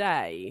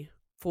day-to-day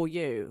for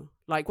you?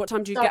 Like, what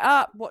time do you get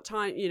up? What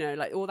time,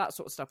 like all that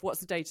sort of stuff. What's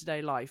the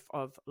day-to-day life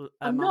of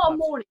I'm not a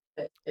morning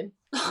person.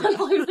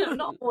 I'm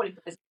not a morning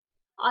person.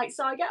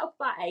 So I get up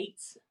about 8.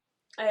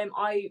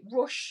 I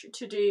rush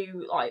to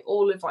do like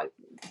all of like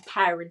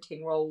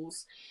parenting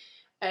roles.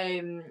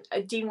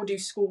 Dean will do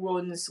school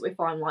runs if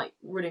I'm like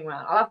running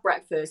around. I'll have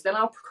breakfast, then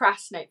I'll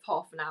procrastinate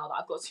for half an hour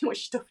that I've got too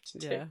much stuff to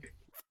do. Yeah.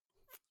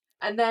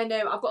 And then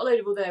I've got a load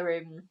of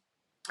other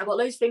I've got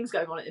loads of things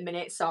going on at the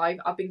minute, so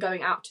I've been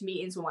going out to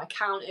meetings with my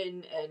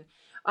accountant, and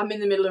I'm in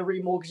the middle of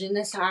remortgaging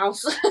this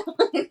house,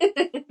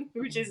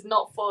 which is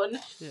not fun.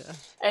 Yeah.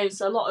 And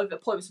so a lot of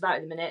appointments about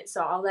in the minute. So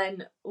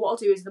what I'll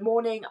do is in the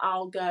morning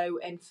I'll go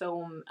and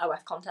film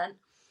OF content,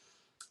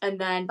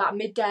 and then about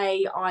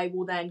midday I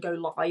will then go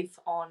live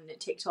on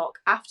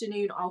TikTok.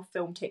 Afternoon I'll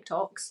film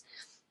TikToks.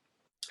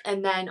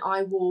 And then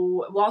I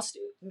will, whilst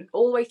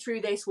all the way through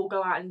this, we'll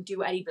go out and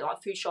do any bit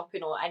like food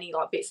shopping or any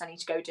like bits I need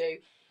to go do.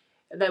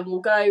 And then we'll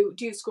go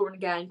do the school run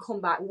again,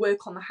 come back,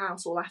 work on the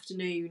house all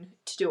afternoon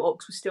to do it up,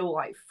 because we're still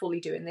like fully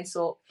doing this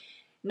up.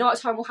 Night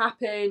time will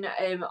happen.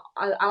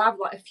 I'll have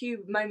like a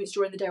few moments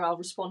during the day where I'll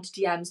respond to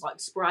DMs like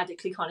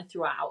sporadically kind of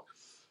throughout.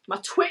 My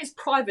Twitter's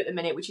private at the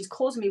minute, which is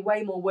causing me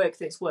way more work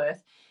than it's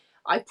worth.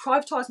 I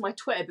privatised my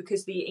Twitter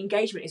because the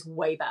engagement is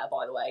way better,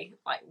 by the way,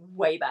 like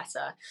way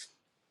better.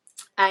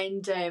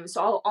 And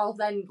so I'll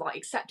then like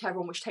accept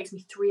everyone, which takes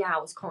me 3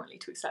 hours currently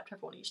to accept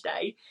everyone each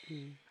day.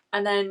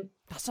 And then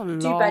That's a do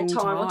long bedtime,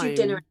 time. I'll do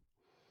dinner.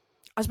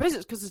 I suppose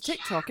it's because of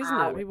TikTok,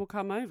 isn't it? People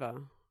come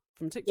over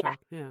from TikTok.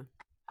 Yeah.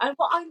 And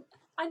what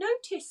I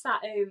noticed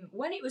that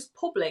when it was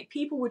public,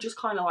 people were just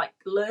kind of like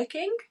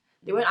lurking.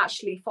 They weren't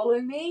actually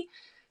following me.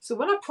 So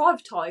when I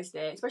privatised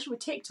it, especially with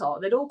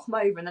TikTok, they'd all come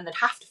over and then they'd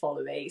have to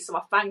follow me. So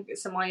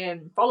my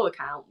follow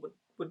account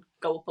would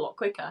go up a lot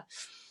quicker.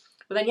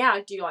 But then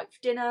I'd do like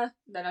dinner,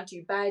 then I'd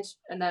do bed,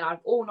 and then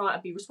all night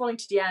I'd be responding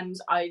to DMs.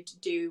 I'd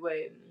do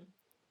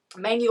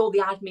mainly all the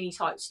admin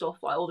type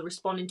stuff, like all the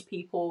responding to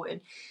people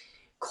and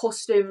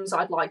customs.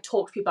 I'd like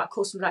talk to people about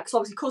customs, because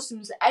obviously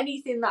customs,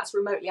 anything that's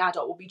remotely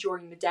adult will be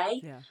during the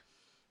day. Yeah.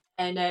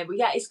 And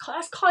that's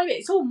kind of it.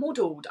 It's all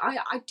muddled.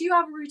 I do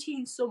have a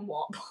routine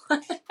somewhat,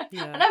 but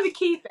I never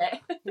keep it.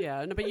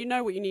 Yeah, no, but you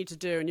know what you need to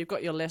do, and you've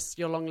got your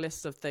long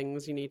list of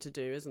things you need to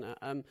do, isn't it?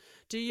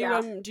 Do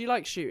you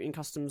like shooting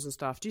customs and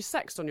stuff? Do you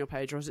sext on your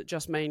page, or is it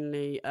just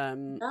mainly?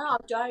 No, I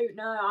don't.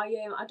 No,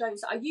 I don't.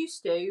 I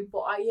used to,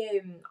 but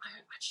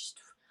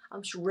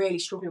I'm just really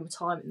struggling with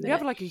time at the minute. You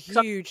have like a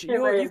huge.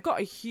 You've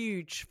got a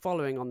huge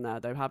following on there,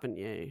 though, haven't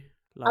you?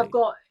 Like... I've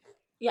got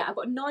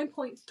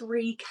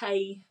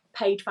 9.3k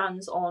paid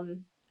fans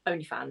on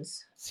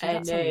OnlyFans. See,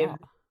 that's a lot.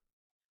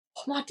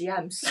 My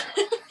DMs.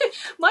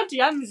 My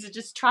DMs are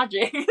just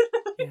tragic.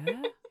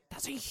 Yeah,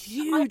 that's a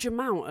huge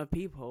amount of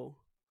people.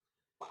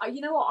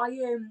 You know what?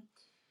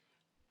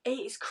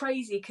 It's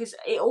crazy because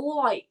it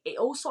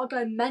all started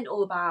going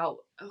mental about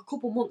a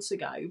couple months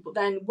ago, but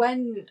then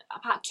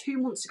about 2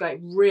 months ago,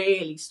 it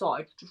really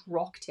started just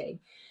rocketing,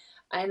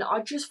 and I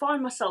just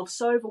find myself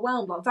so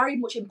overwhelmed, like very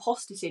much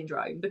imposter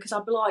syndrome, because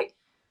I'd be like,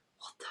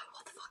 what the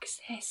fuck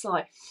is this?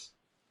 Like,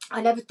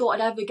 I never thought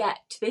I'd ever get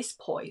to this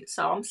point.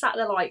 So I'm sat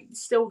there like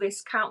still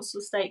this council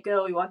estate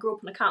girl who I grew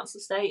up in a council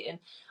estate and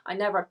I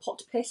never had pot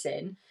to piss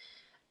in.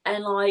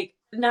 And like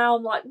now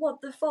I'm like, what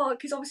the fuck?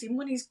 Because obviously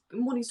money's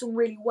done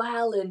really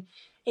well and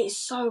it's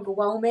so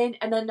overwhelming.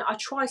 And then I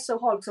try so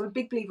hard because I'm a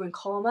big believer in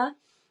karma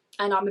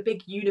and I'm a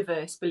big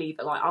universe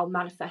believer. Like I'll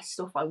manifest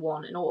stuff I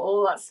want and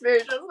all that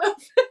spiritual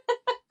stuff.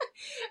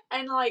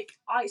 And like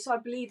I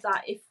believe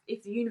that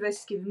if the universe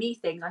is giving me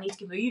things, I need to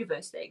give the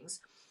universe things.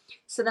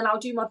 So then I'll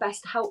do my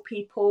best to help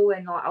people,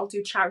 and like I'll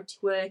do charity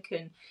work,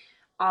 and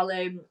I'll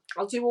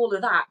do all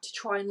of that to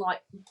try and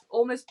like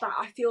almost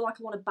I feel like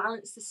I want to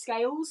balance the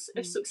scales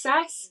of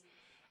success.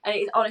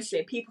 And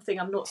honestly, people think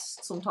I'm nuts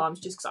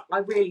sometimes just because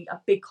I'm really a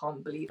big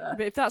karma believer.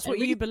 But if that's what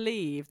you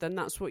believe, then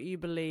that's what you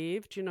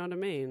believe. Do you know what I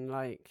mean?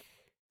 Like,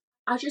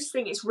 I just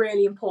think it's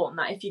really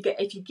important that if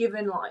you're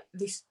given like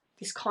this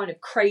kind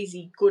of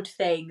crazy good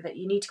thing, that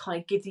you need to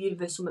kind of give the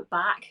universe something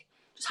back.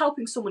 Just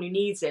helping someone who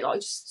needs it,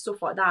 like just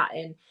stuff like that.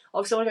 And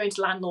obviously I want to go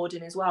into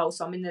landlording as well,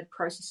 so I'm in the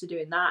process of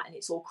doing that, and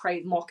it's all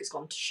crazy. Market's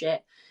gone to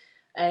shit,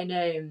 and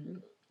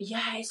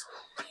it's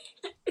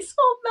it's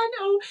all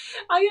mental.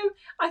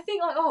 I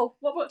think like, oh,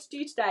 what to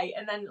do today,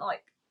 and then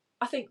like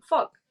I think,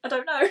 fuck, I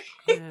don't know.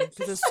 Yeah,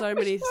 because there's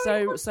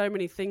so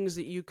many things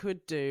that you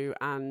could do,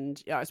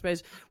 and I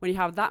suppose when you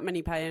have that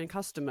many paying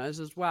customers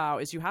as well,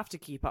 is you have to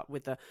keep up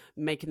with the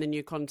making the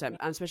new content,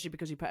 and especially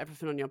because you put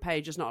everything on your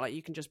page. It's not like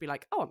you can just be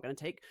like, oh, I'm going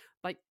to take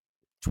like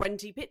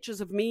 20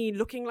 pictures of me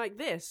looking like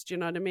this. Do you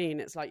know what I mean?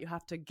 It's like you're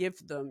having to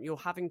give them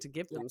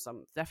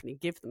definitely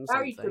give them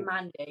very something.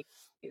 demanding.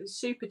 It was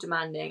super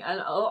demanding,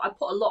 and I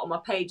put a lot on my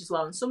page as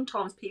well. And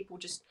sometimes people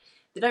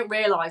they don't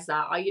realise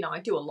that I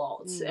do a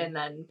lot, and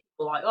then people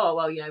are like, oh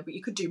well, but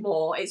you could do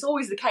more. It's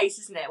always the case,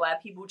 isn't it, where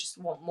people just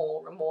want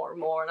more and more and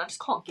more, and I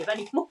just can't give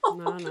any more.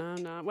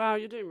 No. Well,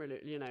 you're doing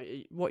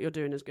really, what you're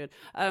doing is good.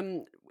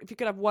 If you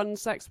could have one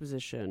sex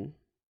position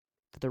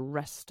for the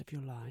rest of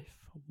your life,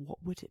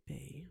 what would it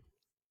be?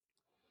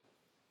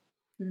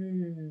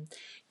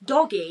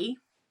 Doggy,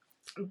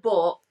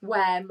 but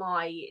where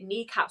my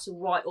kneecaps are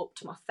right up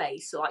to my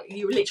face, so like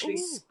you literally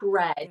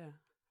spread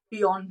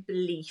beyond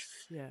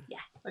belief. Yeah.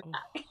 Like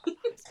that.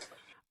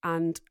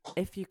 And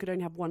if you could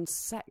only have one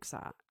sex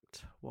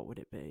act, what would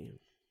it be?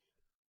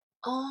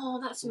 Oh,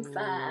 that's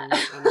unfair.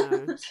 I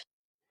know.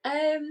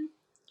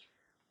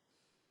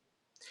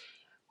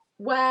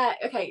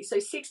 So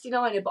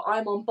 69er, but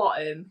I'm on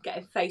bottom,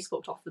 getting face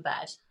fucked off the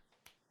bed.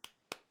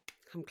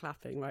 I'm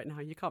clapping right now.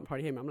 You can't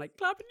probably hear me. I'm like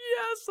clapping.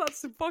 Yes,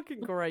 that's a fucking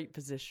great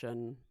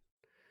position.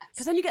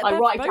 Because then you get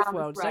both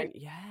worlds, don't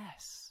you?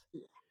 Yes.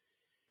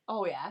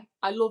 Oh yeah,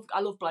 I love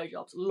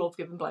blowjobs. Love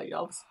giving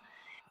blowjobs.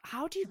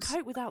 How do you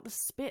cope without the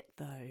spit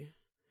though?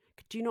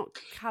 Do you not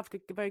have a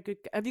very good?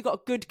 Have you got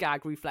a good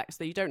gag reflex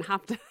that you don't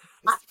have to?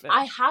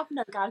 I have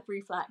no gag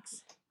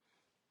reflex.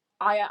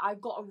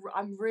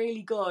 I'm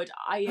really good.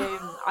 I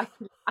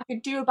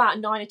can do about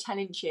 9 or 10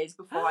 inches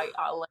before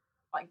I'll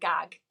like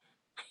gag.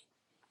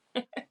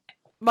 No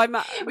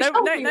one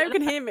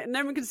can hear me.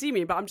 No one can see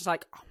me. But I'm just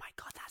like, oh my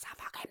god, that's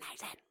fucking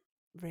amazing.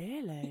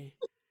 Really?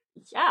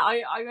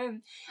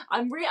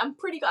 I'm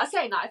pretty good at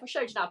saying that. If I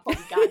showed you now, I'd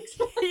probably gags.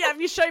 Yeah, if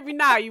you showed me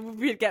now, you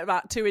would get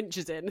about 2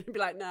 inches in and be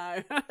like,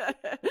 no.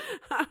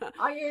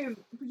 I'm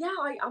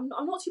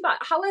not too bad.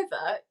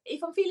 However,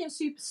 if I'm feeling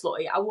super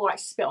slutty, I will like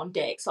spit on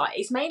dicks. Like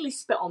it's mainly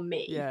spit on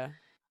me. Yeah.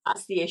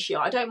 That's the issue.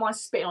 I don't mind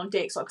spitting on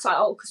dicks, like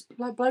because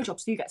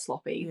blowjobs do get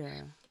sloppy.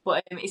 Yeah.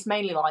 But it's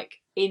mainly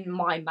like in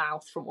my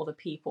mouth from other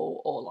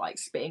people or like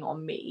spitting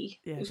on me.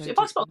 Yeah, if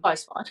I spit on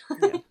guys, fine.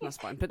 Yeah, that's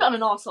fine. But I'm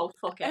an arsehole,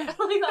 fuck it. I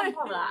think I'm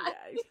from that.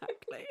 Yeah,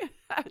 exactly.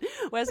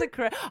 Where's the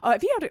correct? Oh,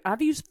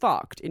 have you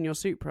fucked in your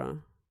Supra?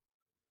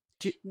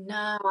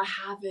 No, I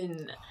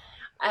haven't.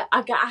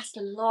 I get asked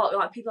a lot.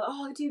 Like people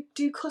are like, oh,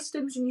 do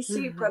customs in your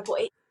Supra,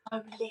 but it's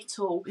so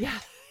little. Yeah.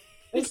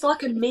 It's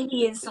like a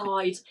mini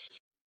inside.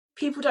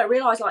 People don't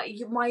realise, like,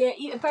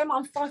 bear in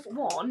mind I'm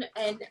 5'1",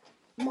 and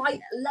my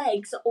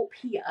legs are up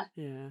here.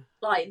 Yeah.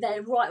 Like,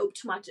 they're right up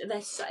to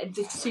the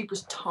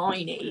Supra's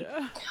tiny.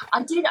 Yeah.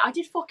 I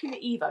did fuck in the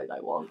Evo,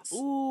 though, once.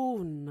 Oh,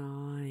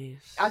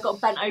 nice. I got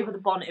bent over the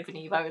bonnet of an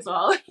Evo as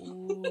well.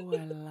 Oh,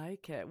 I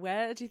like it.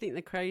 Where do you think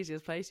the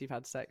craziest place you've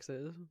had sex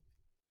is?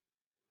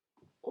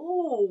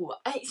 Oh,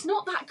 it's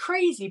not that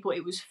crazy, but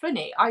it was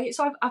funny.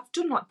 I've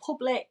done, like,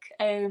 public,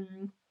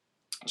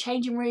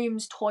 changing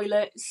rooms,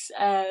 toilets,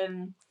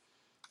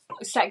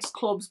 sex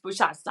clubs, which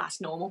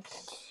that's normal.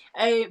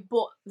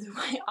 But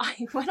when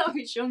I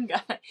was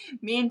younger,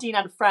 me and Dean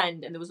had a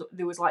friend, and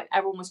there was like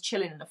everyone was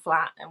chilling in the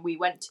flat, and we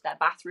went to their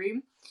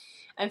bathroom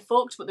and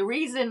fucked. But the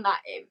reason that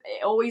it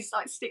always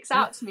like sticks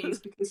out to me is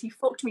because he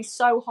fucked me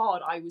so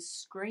hard I was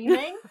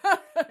screaming,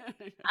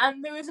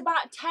 and there was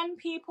about 10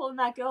 people and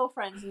their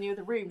girlfriends in the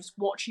other room just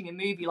watching a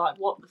movie. Like,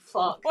 what the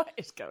fuck? What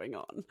is going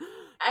on?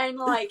 And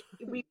like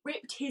we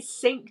ripped his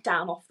sink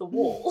down off the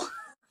wall.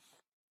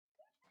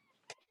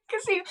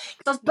 Because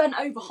I was bent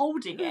over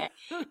holding it,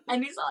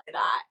 and it's like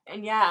that,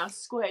 and yeah, I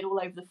squirted all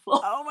over the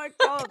floor. Oh my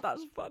god,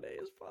 that's funny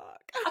as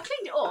fuck. I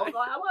cleaned it up.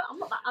 Like, I'm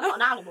not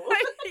an animal.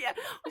 Yeah,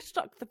 I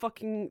stuck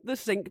the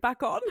sink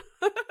back on.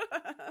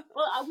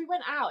 Well, we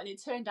went out, and it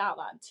turned out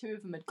that 2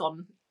 of them had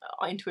gone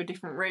into a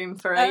different room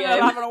for having a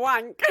wank. Having a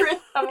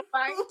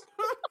wank.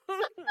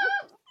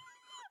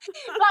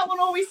 That one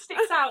always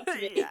sticks out to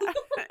me. Yeah,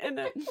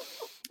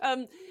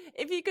 innit?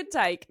 If you could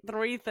take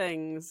 3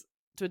 things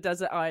to a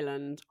desert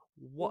island,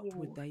 what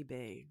would they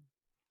be?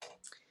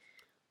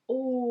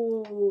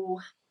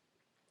 Oh,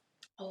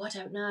 I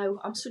don't know.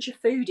 I'm such a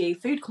foodie.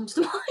 Food comes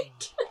to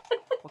mind.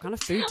 What kind of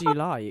food do you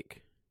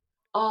like?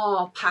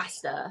 Oh,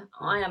 pasta.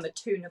 I am a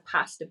tuna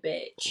pasta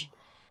bitch.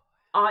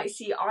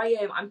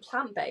 I'm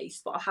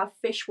plant-based, but I have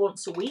fish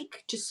once a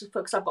week just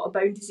because I've got a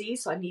bone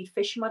disease, so I need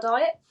fish in my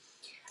diet.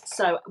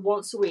 So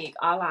once a week,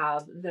 I'll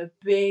have the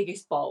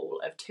biggest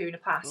bowl of tuna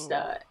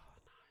pasta.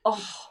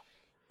 Oh,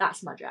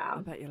 that's my jam.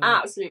 I bet you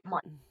like Absolute my.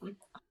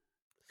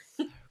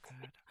 So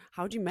good.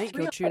 How do you make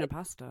your tuna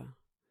pasta?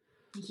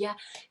 Yeah,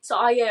 so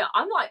I'm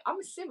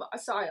a similar.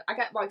 So I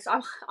get like, so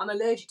I'm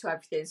allergic to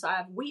everything. So I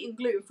have wheat and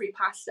gluten-free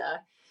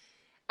pasta,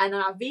 and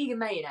then I have vegan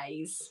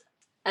mayonnaise,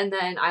 and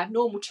then I have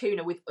normal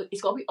tuna with.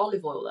 It's got to be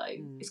olive oil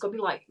though. It's got to be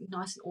like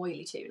nice and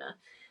oily tuna,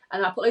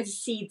 and I put loads of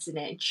seeds in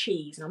it and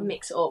cheese, and I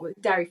mix it up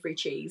with dairy-free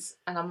cheese,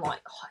 and I'm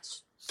like, oh,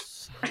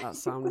 that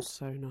sounds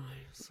so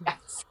nice.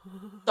 Yes.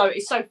 So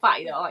it's so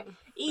fatty that like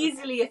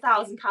easily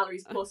 1,000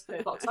 calories plus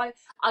per box. I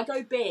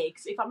go big.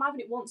 So if I'm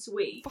having it once a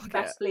week,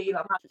 best believe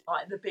I'm having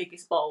like the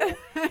biggest bowl.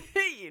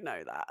 You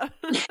know that.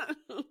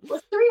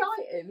 Well, 3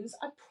 items.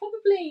 I'd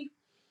probably.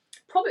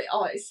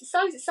 As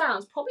it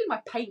sounds, probably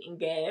my painting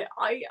gear.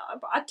 I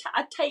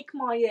take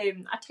my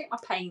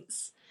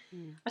paints.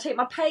 I take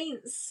my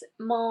paints,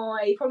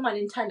 probably my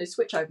Nintendo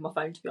Switch over my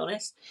phone, to be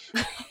honest.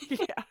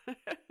 Yeah.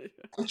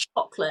 And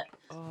chocolate.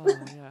 Oh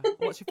yeah.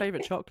 What's your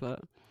favourite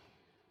chocolate?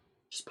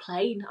 Just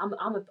plain.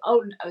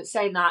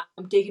 Saying that,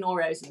 I'm digging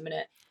Oreos in a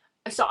minute.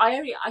 So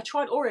I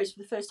tried Oreos for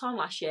the first time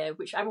last year,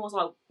 which everyone was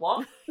like,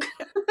 "What?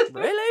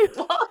 Really?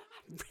 What?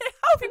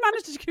 How have you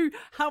managed to do?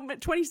 How much?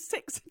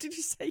 26? Did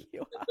you say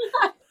you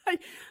are? I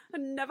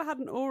never had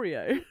an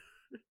Oreo.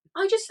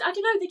 I don't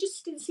know, they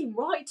just didn't seem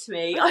right to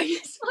me. I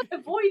just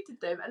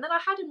avoided them. And then I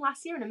had them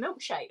last year in a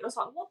milkshake. I was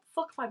like, what the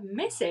fuck am I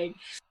missing?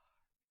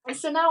 And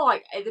so now,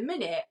 like, at the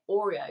minute,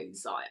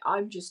 Oreos,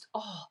 I'm just,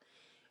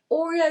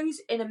 Oreos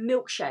in a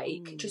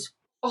milkshake, just,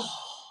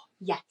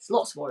 yes,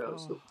 lots of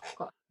Oreos.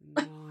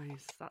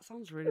 Nice. That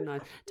sounds really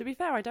nice. To be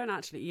fair, I don't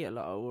actually eat a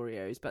lot of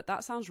Oreos, but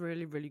that sounds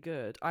really, really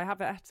good. I have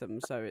ate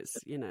them, so it's,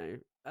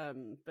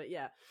 but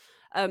yeah.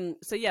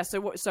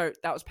 So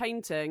that was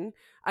painting.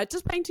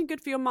 Does painting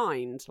good for your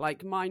mind,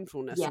 like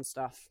mindfulness and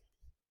stuff?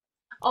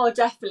 Oh,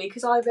 definitely,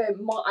 because I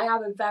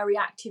have a very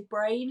active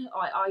brain.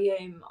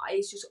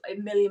 It's just a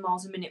million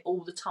miles a minute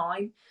all the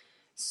time.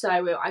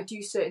 So I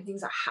do certain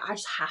things I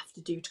just have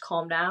to do to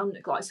calm down,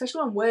 like especially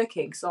when I'm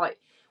working. Because like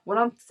when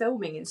I'm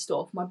filming and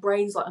stuff, my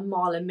brain's like a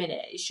mile a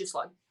minute. It's just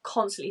like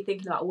constantly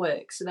thinking about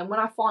work. So then when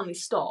I finally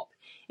stop,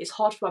 it's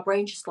hard for my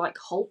brain just to like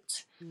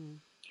halt.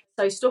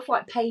 So stuff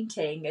like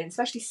painting and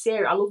especially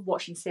series, I love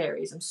watching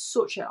series.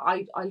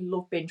 I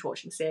love binge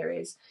watching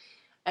series.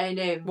 And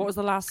what was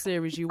the last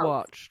series you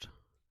watched?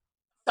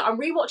 So I'm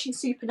rewatching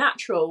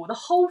Supernatural, the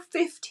whole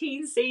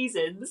 15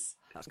 seasons.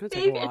 That's going to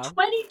take a while.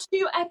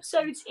 22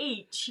 episodes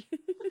each.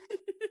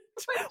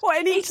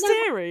 What, in each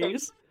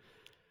series?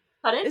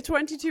 Pardon? It's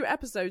 22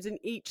 episodes in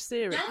each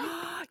series.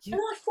 Yeah. They're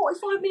like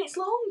 45 minutes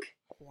long.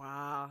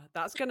 Wow,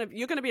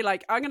 you're gonna be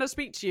like, I'm gonna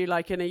speak to you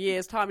like in a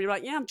year's time. You're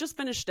like, yeah, I've just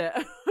finished it.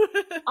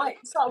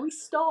 So we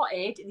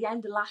started at the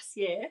end of last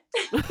year.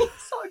 It's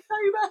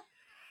October.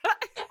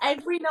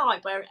 Every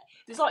night, where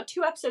there's like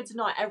 2 episodes a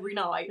night every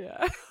night.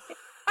 Yeah.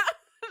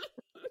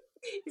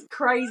 It's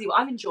crazy.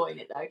 I'm enjoying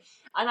it though.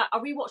 And I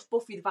rewatched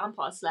Buffy the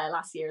Vampire Slayer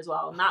last year as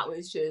well, and that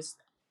was just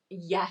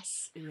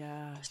yes,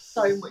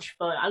 so much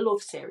fun. I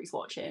love series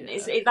watching.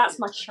 That's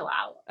my chill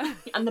out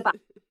and the back.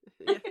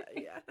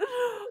 Yeah.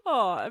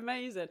 Oh,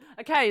 amazing.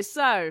 Okay,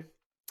 so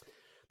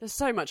there's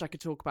so much I could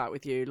talk about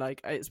with you.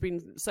 Like, it's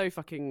been so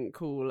fucking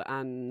cool,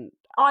 and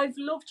I've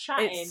loved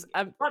chatting.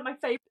 Like my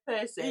favourite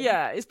person.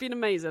 Yeah, it's been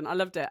amazing. I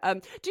loved it.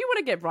 Do you want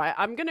to give, right?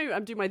 I'm going to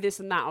do my this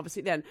and that,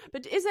 obviously, then.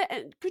 But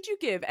could you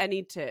give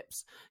any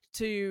tips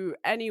to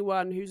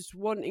anyone who's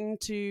wanting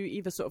to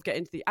either sort of get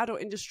into the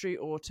adult industry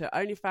or to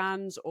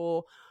OnlyFans,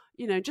 or,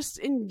 you know, just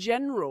in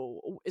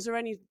general? Is there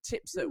any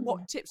tips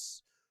what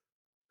tips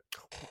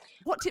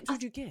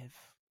would you give?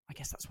 I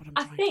guess that's what I'm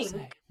trying to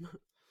say.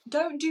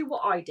 Don't do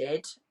what I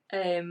did,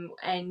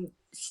 and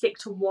stick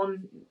to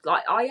one.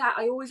 Like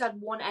I always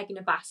had one egg in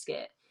a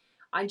basket.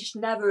 I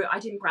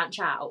didn't branch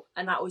out,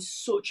 and that was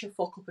such a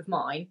fuck up of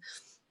mine.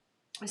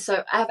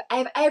 So have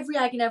every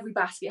egg in every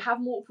basket. Have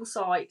multiple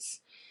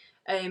sites.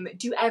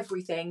 Do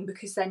everything,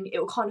 because then it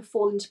will kind of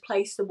fall into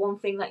place, the one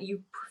thing that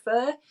you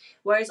prefer.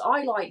 Whereas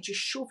I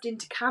just shoved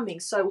into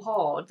camming so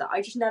hard that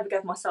I just never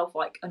gave myself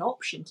like an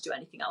option to do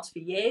anything else for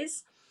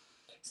years.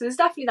 So there's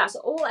definitely that. So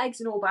all eggs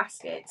in all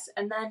baskets.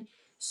 And then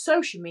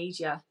social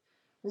media.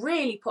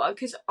 Really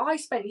because I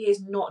spent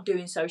years not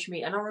doing social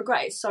media, and I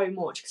regret it so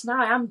much, because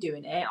now I am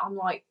doing it. I'm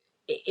like,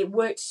 it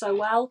worked so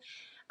well.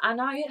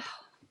 And I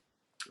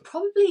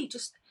probably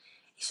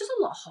it's just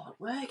a lot of hard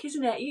work,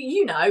 isn't it?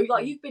 You know,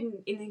 like, you've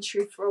been in the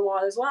industry for a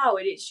while as well,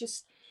 and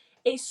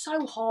it's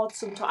so hard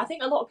sometimes. I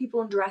think a lot of people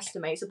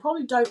underestimate, so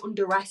probably don't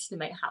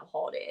underestimate how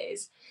hard it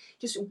is.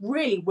 Just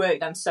really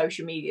work them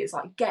social medias,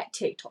 like get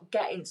TikTok,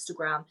 get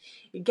Instagram,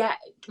 get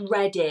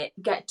Reddit,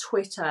 get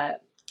Twitter.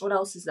 What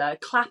else is there?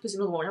 Clap is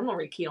another one I'm not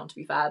really keen on, to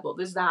be fair, but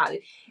there's that.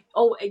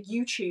 Oh,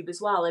 YouTube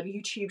as well,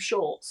 YouTube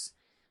Shorts.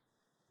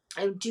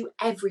 And do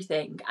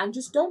everything, and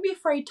just don't be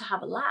afraid to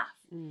have a laugh.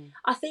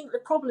 I think the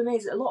problem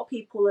is a lot of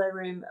people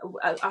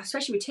are,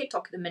 especially with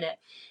TikTok at the minute,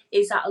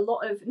 is that a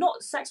lot of,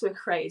 not sex work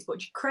creators, but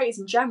creators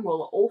in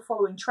general, are all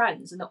following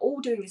trends, and they're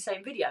all doing the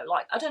same video.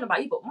 Like, I don't know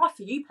about you, but my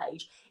For You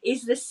page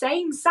is the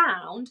same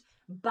sound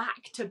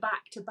back to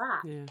back to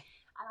back. Yeah.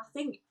 And I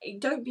think,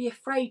 don't be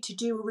afraid to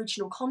do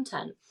original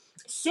content.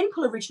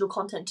 Simple original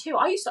content too.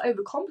 I used to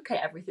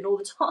overcomplicate everything all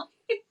the time.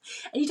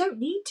 And you don't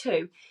need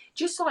to.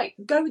 Just like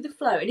go with the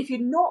flow. And if you're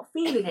not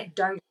feeling it,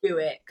 don't do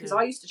it. Because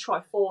I used to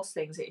try force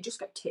things. It just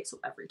got tits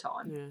up every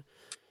time.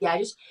 Yeah,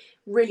 just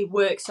really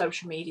work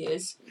social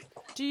medias.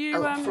 Do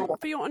you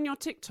on your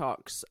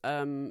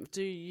TikToks,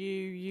 do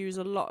you use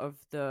a lot of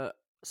the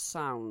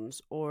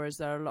sounds, or is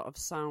there a lot of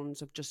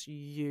sounds of just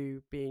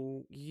you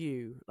being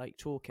you, like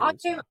talking?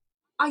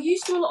 I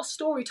used to do a lot of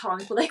story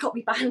times, but they got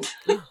me banned.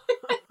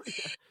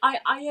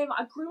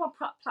 I grew my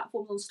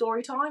platforms on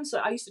story time, so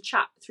I used to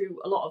chat through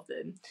a lot of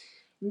them.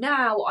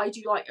 Now I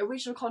do like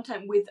original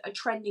content with a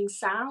trending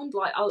sound,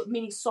 like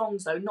meaning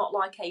songs though, not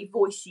like a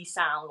voicey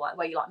sound, like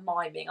where you're like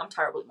miming. I'm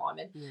terrible at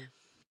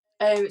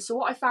miming. So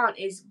what I found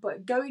is,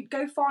 but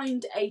go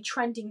find a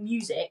trending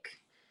music.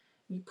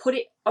 You put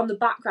it on the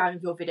background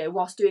of your video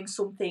whilst doing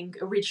something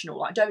original.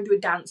 Like, don't do a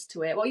dance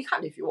to it. Well, you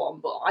can if you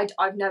want, but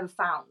I've never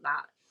found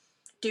that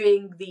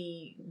doing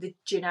the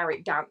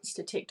generic dance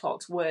to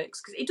TikToks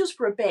works, because it does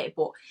for a bit.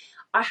 But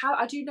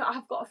I do know I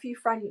have got a few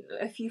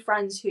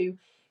friends who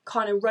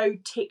kind of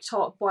rode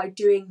TikTok by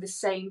doing the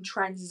same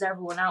trends as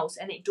everyone else,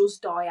 and it does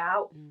die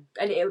out.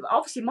 And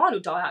obviously mine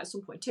will die out at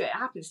some point too. It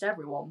happens to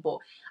everyone, but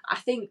I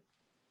think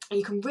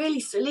you can really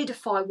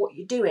solidify what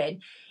you're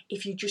doing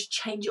if you just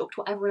change it up to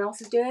what everyone else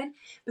is doing.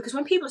 Because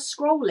when people are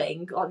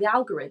scrolling, like, the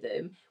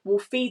algorithm will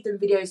feed them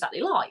videos that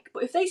they like.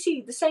 But if they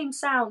see the same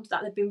sound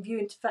that they've been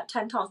viewing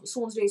 10 times, but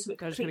someone's doing something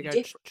completely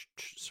different,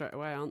 straight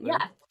away, aren't they?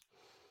 Yeah.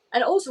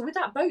 And also with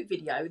that boat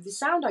video, the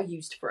sound I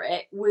used for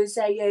it was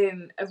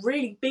a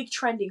really big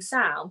trending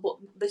sound, but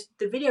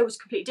the video was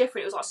completely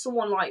different. It was like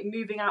someone like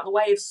moving out the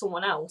way of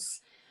someone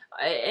else.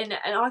 And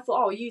I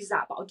thought, oh, I'll use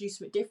that, but I'll do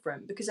something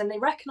different, because then they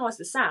recognise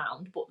the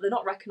sound, but they're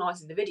not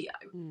recognising the video.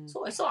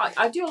 So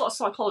I do a lot of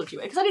psychology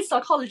with it, because I did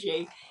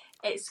psychology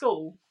at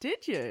school.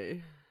 Did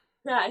you?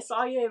 Yeah, so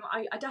I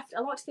definitely,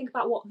 I like to think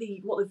about what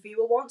the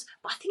viewer wants,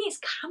 but I think it's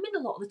camming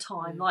a lot of the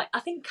time. Like,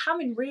 I think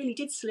camming really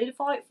did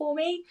solidify it for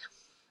me.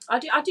 I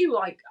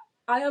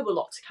owe a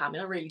lot to camming,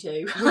 I really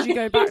do. Would you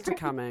go back to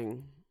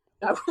camming?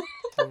 No.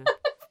 Yeah.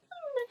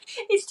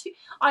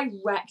 I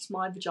wrecked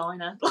my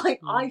vagina.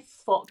 Like, I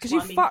fucked. Because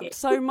you fucked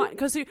so much.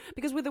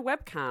 Because with a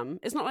webcam,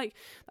 it's not like,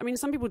 I mean,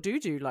 some people do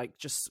like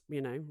just,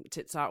 you know,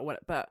 tits out or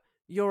whatever, but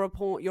you're a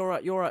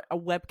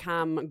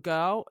webcam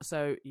girl,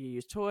 so you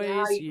use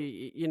toys,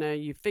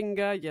 you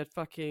finger, you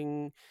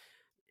fucking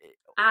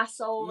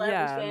asshole,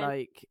 everything.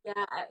 like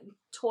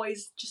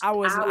Toys, just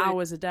hours and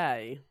hours a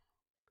day.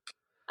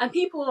 And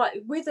people like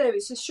with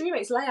it, so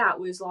Streamate's layout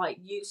was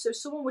like so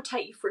someone would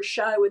take you for a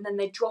show and then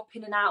they'd drop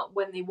in and out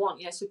when they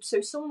want,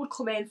 so someone would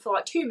come in for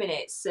like 2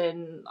 minutes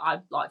and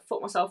I'd like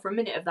fuck myself for a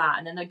minute of that,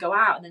 and then they'd go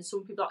out, and then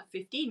some people like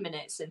 15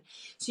 minutes, and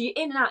so you're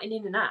in and out and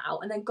in and out.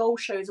 And then gold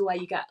shows are where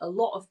you get a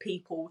lot of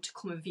people to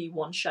come and view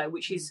one show,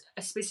 which is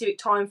a specific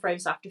time frame,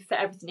 so I have to fit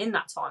everything in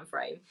that time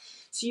frame.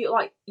 So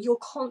you're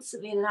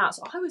constantly in and out.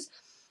 So I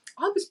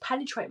was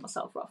penetrating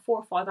myself for like 4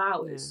 or 5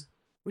 hours.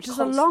 Which is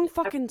a long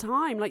fucking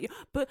time. Like,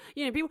 but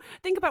people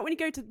think about when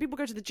people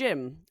go to the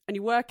gym and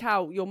you work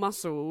out your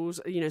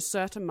muscles,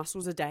 certain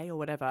muscles a day or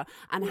whatever,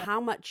 and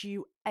how much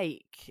you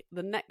ache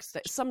the next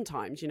day.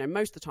 Sometimes,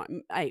 most of the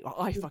time,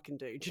 I fucking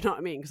do. Do you know what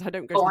I mean? Because I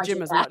don't go to the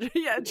gym as much.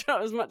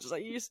 As much as I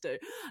used to.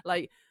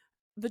 Like,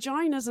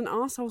 vaginas and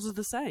arseholes are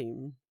the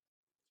same.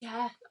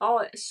 Yeah. Oh,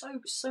 it's so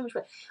much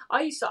better.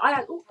 I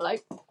had. Oh, hello.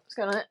 What's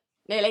going on?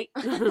 Nearly.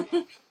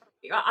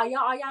 I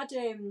had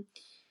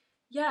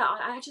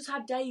I just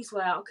had days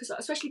where, because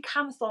especially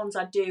camathons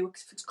I do,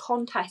 because if it's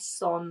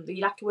contests on,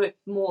 you'd have to work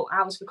more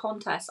hours for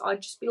contests,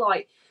 I'd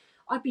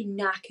be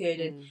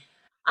knackered, and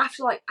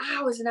after like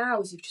hours and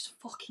hours of just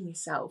fucking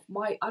yourself,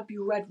 I'd be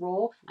red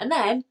raw, and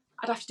then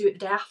I'd have to do it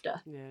the day after.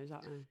 Yeah,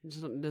 exactly.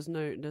 There's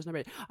no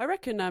break. I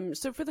reckon,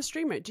 so for the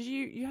streamer, did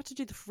you had to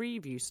do the free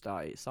view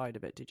side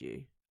of it, did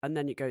you? And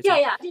then it goes... Yeah,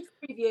 I did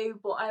free view,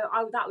 but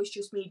that was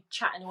just me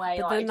chatting away.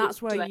 But then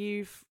that's where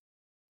you've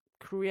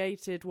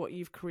created what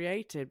you've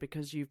created,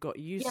 because you've got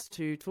used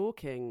to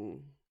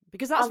talking,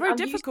 because that's very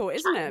difficult,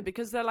 isn't it?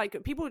 Because they're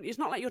like people, it's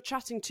not like you're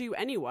chatting to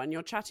anyone,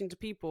 you're chatting to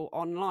people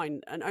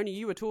online and only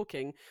you are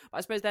talking, but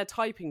I suppose they're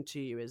typing to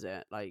you, is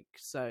it? Like,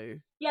 so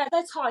yeah,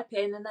 they're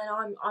typing and then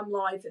I'm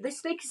live. They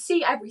can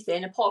see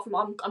everything apart from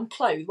I'm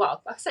clothed.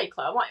 Well, I say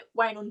clothed, I'm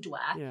wearing underwear.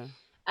 Yeah.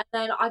 And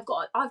then I've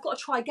got to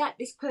try get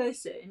this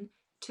person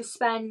to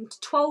spend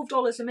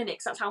 $12 a minute,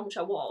 because that's how much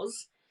I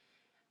was.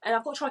 And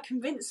I've got to try to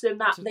convince them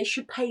that they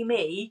should pay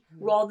me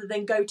rather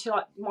than go to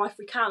like My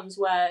Free Cams,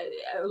 where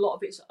a lot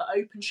of it's an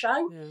open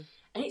show,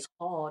 and it's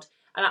hard.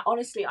 And I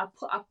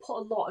put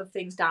a lot of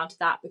things down to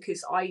that,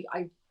 because I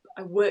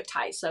worked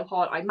at it so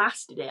hard. I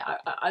mastered it.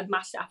 I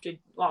mastered it after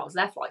I was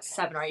there for like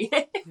 7 or 8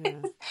 years.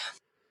 Yeah.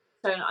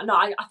 So no,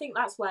 I think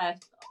that's where,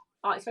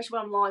 especially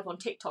when I'm live on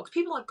TikTok,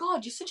 people are like,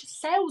 "God, you're such a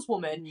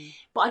saleswoman,"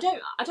 but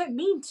I don't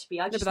mean to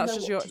be. I just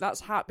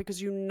that's how,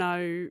 because you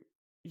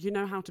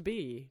know how to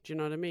be. Do you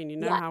know what I mean? You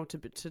know how to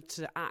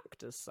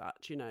act as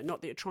such.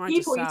 Not that you're trying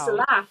to sell. People used to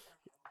laugh.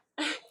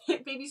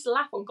 People used to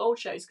laugh on gold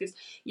shows, because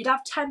you'd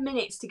have 10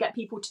 minutes to get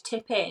people to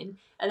tip in,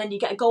 and then you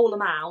get a goal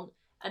amount,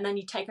 and then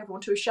you take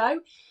everyone to a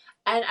show,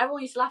 and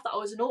everyone used to laugh that I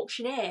was an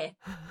auctioneer.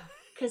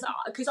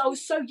 Because I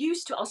was so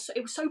used to it,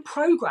 it was so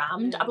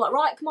programmed. I'm like,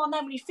 right, come on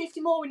then, we need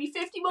 50 more,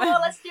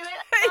 let's do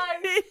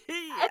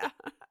it.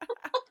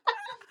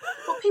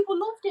 But people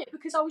loved it,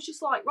 because I was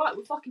just like, right,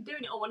 we're fucking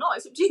doing it or we're not.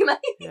 It's up to you, mate.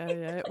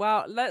 Yeah.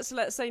 Well, let's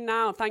say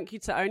now, thank you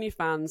to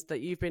OnlyFans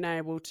that you've been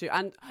able to,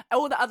 and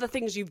all the other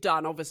things you've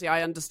done. Obviously,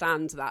 I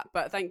understand that,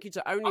 but thank you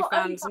to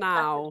OnlyFans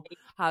now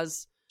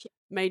has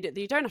made it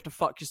that you don't have to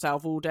fuck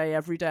yourself all day,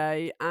 every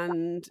day,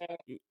 and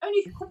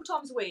only a couple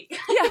times a week.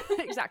 Yeah,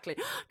 exactly.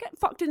 Get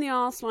fucked in the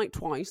arse like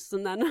twice,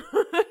 and then.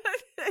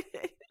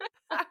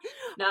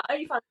 Now,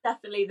 OnlyFans,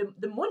 definitely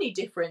the money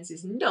difference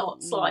is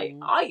nuts. Like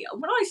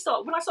when I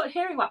started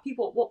hearing about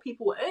what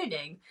people were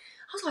earning,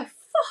 I was like,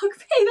 fuck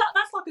me,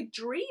 that's like a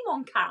dream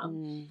on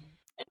cam.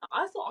 And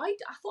I thought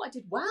I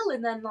did well,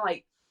 and then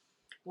like,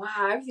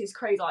 wow, everything's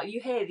crazy. Like you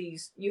hear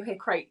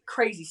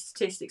crazy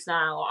statistics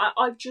now.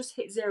 I've just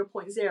hit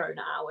 0.0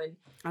 now, and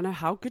I know,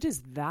 how good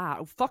is that?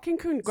 Oh, fucking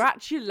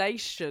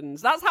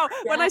congratulations! That's how.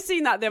 Yeah. When I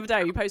seen that the other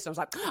day, you posted, I was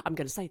like, I'm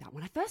going to say that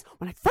when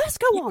I first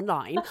go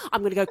online,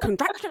 I'm going to go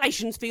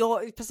congratulations for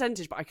your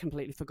percentage. But I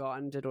completely forgot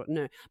and did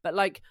no. But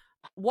like,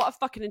 what a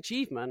fucking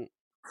achievement!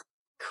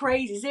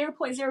 Crazy,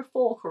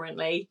 0.04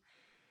 currently.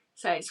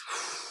 So it's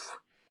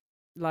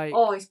like,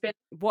 it's been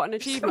what an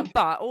achievement,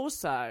 but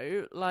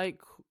also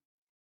like,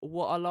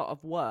 what a lot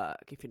of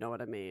work, if you know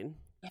what I mean.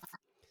 Yeah.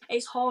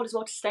 It's hard as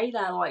well to stay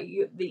there. Like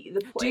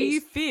the do you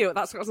feel,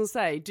 that's what I was gonna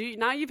say,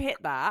 now you've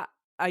hit that,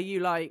 are you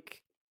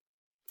like,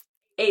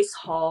 it's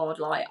hard?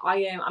 Like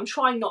I'm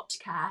trying not to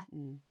care.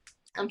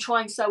 I'm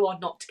trying so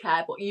hard not to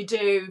care, but you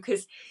do,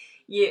 because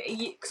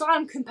because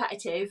I'm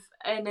competitive,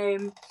 and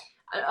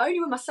only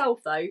with myself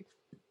though.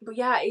 But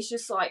yeah, it's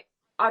just like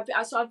I've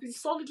been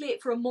solidly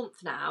it for a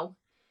month now.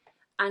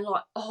 And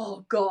like,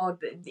 oh God,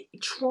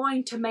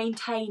 trying to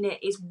maintain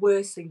it is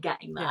worse than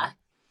getting there. Yeah.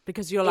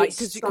 Because you're like,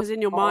 because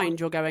in your mind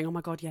you're going, oh my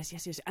God, yes.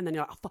 And then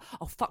you're like,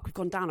 oh fuck, we've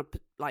gone down.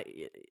 Like,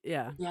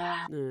 yeah.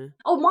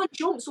 Oh, mine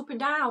jumps up and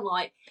down.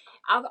 Like,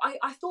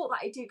 I thought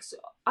that it did.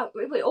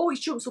 it always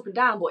jumps up and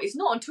down, but it's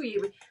not until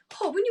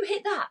when you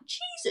hit that,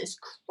 Jesus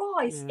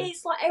Christ,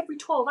 it's like every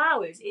 12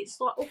 hours,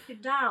 it's like up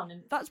and down.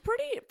 And that's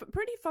pretty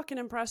fucking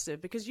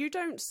impressive, because you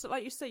don't,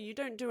 like you say, you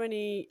don't do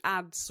any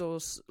ads or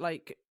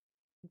like,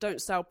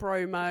 don't sell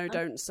promo,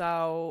 don't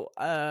sell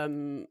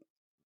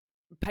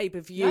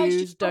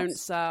pay-per-views, don't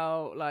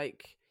sell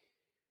like...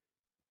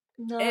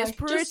 No, it's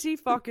pretty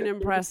fucking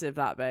impressive,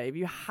 that, babe.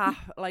 You have,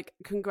 like,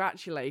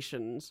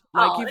 congratulations.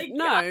 Like,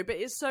 but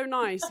it's so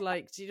nice.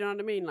 Like, do you know what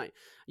I mean? Like,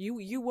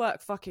 you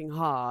work fucking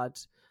hard,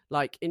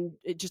 like, in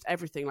just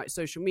everything, like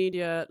social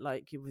media,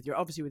 like with your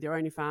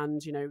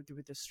OnlyFans, you know,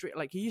 with the street.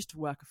 Like, you used to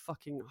work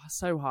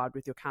so hard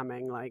with your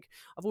camming. Like,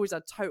 I've always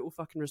had total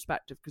fucking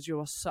respect because you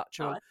are such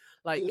a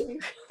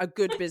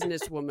good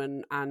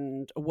businesswoman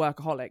and a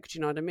workaholic. Do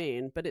you know what I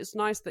mean? But it's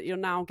nice that you're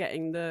now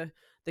getting the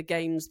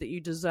gains that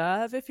you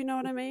deserve, if you know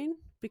what I mean.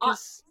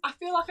 Because I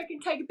feel like I can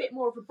take a bit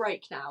more of a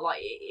break now. Like,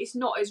 it's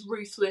not as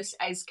ruthless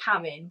as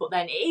camming, but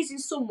then it is in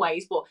some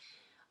ways. But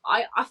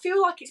I feel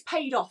like it's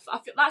paid off. I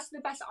feel that's the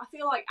best. I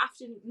feel like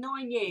after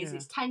 9 years,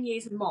 it's 10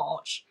 years in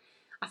March,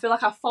 I feel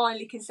like I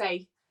finally can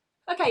say,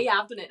 okay, yeah,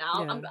 I've done it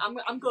now. Yeah.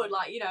 I'm good.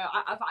 Like, you know,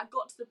 I've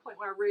got to the point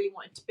where I really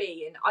wanted to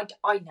be, and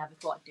I never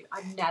thought I'd do it.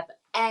 I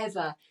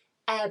never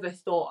ever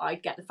thought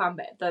I'd get the fan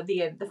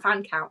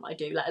fan count I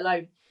do, let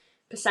alone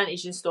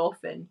percentage and stuff.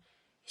 And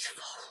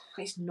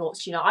it's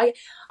nuts, you know. I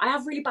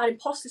have really bad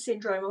imposter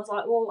syndrome. I was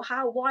like, well,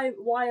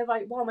 why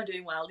am I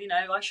doing well? You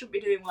know, I shouldn't be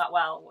doing that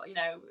well. You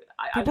know,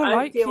 people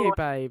like you,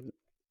 babe.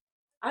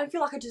 I don't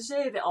feel like I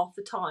deserve it half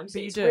the time. So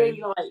but it's you do.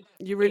 Really like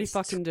you really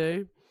fucking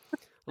do.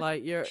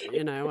 Like,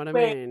 you know what I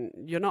mean?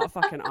 You're not a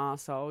fucking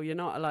arsehole. You're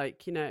not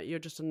like, you know, you're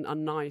just a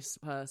nice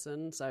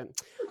person. So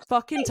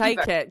fucking take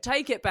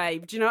it,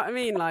 babe. Do you know what I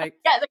mean? Like,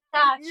 get the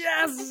cash.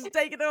 Yes,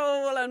 take it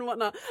all and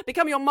whatnot.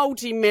 Become your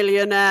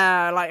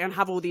multi-millionaire, like, and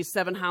have all these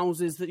 7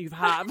 houses that you've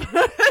had.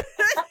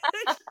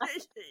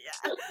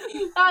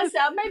 That's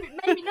it.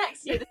 Maybe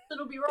next year the sun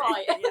will be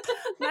right.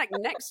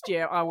 Next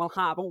year I will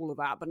have all of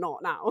that, but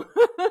not now.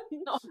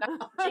 Not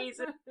now,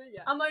 Jesus.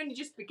 Yeah. I'm only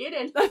just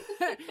beginning.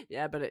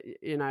 Yeah, but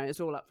you know, it's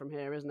all up from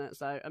here, isn't it?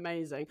 So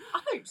amazing.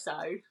 I hope so.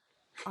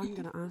 I'm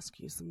going to ask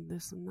you some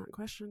this and that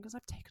question because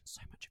I've taken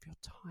so much of your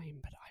time,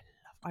 but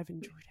I've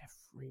enjoyed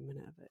every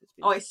minute of it.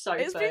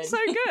 It's been so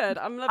good.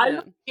 I'm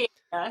loving it.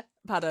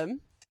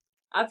 Pardon?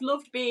 I've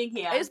loved being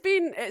here. It's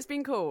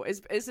been cool.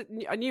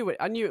 I knew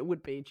it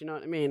would be. Do you know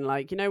what I mean?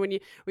 Like, you know, when you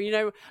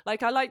know,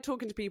 like, I like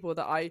talking to people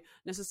that I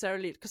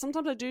necessarily, because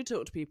sometimes I do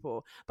talk to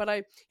people, but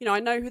I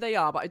know who they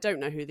are, but I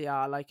don't know who they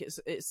are. Like, it's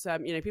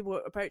you know,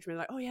 people approach me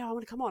like, oh yeah, I want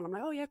to come on. I'm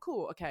like, oh yeah,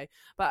 cool, okay.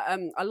 But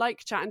I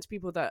like chatting to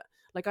people that,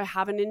 like, I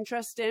have an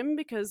interest in,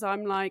 because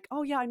I'm like,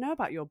 oh yeah, I know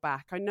about your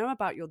back, I know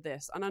about your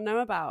this, and I know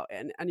about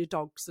it, and your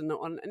dogs, and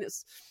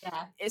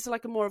it's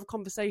like a more of a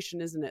conversation,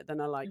 isn't it,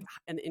 than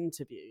an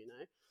interview, you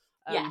know.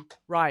 Yeah.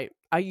 Right.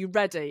 Are you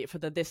ready for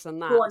the this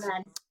and that? Go on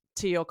then.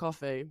 Tea or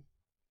coffee?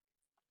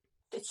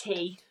 The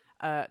tea.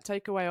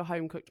 Takeaway or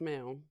home cooked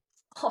meal?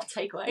 Oh,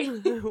 takeaway.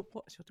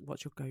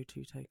 What's your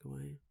go-to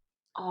takeaway?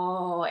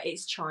 Oh,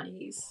 it's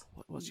Chinese.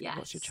 What's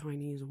your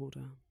Chinese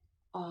order?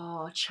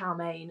 Oh, chow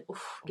mein.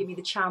 Oof, give me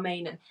the chow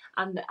mein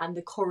and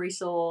the curry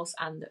sauce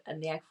and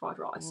the egg fried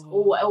rice.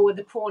 Or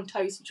the prawn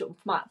toast for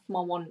my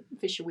one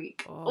fish a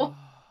week. Oh.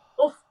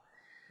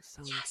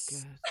 Sounds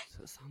good.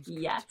 That sounds good.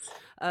 Yes.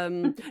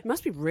 It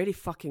must be really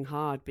fucking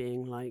hard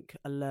being, like,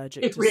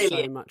 allergic to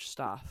so much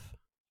stuff.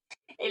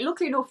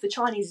 Luckily enough, the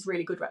Chinese is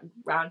really good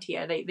around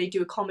here. They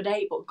do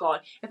accommodate, but God,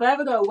 if I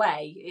ever go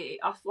away,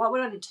 like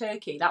when I went to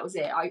Turkey, that was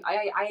it.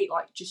 I ate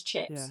like just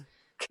chips. Yeah.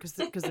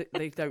 Because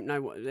they don't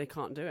know they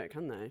can't do it,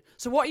 can they?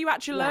 So what are you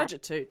actually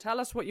allergic to? Tell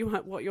us what you're.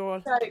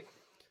 So,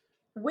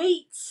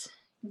 wheat,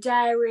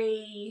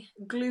 dairy,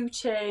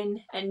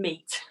 gluten, and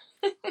meat.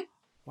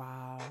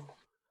 Wow.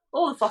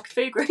 All the fucking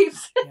food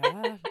groups.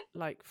 Yeah,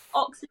 like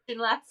oxygen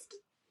left.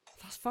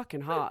 That's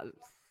fucking hard.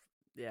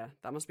 Yeah,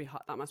 that must be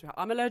hard.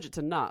 I'm allergic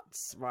to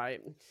nuts,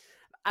 right?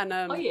 And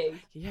are you?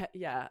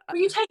 Yeah. Well,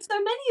 you take so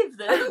many of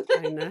them.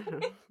 I know,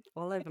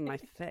 all over my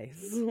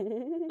face.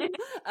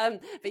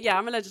 But yeah,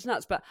 I'm allergic to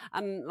nuts. But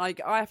like,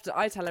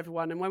 I tell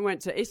everyone, and when we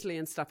went to Italy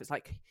and stuff, it's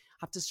like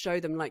I have to show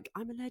them, like,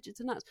 I'm allergic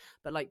to nuts.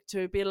 But like,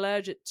 to be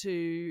allergic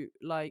to,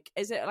 like,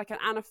 is it like an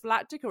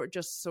anaphylactic, or it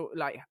just sort of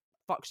like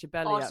fucks your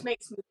belly up? It just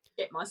makes me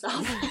shit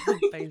myself.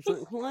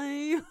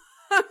 Basically.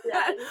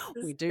 Yeah,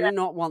 we do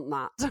not want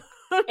that.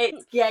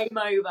 It's game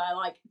over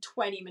like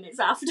 20 minutes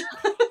after.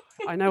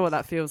 I know what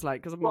that feels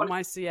like, because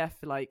my CF,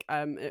 like,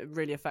 it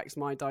really affects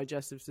my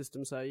digestive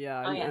system. So yeah,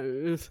 I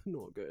know it's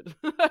not good.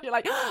 You're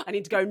like, I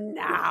need to go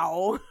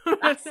now.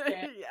 That's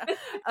it. Yeah.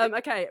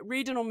 Okay,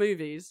 reading or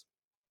movies?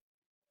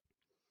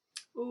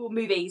 Ooh,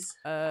 movies.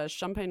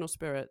 Champagne or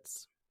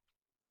spirits?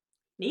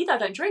 Neither. I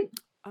don't drink.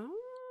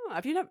 Oh,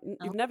 have you never?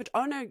 You've never?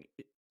 Oh no,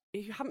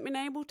 you haven't been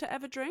able to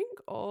ever drink,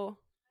 or?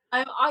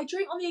 I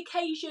drink on the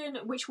occasion,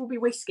 which will be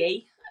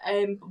whiskey.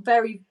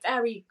 Very,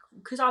 very,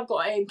 because I've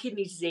got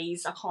kidney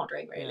disease. I can't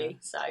drink really,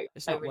 so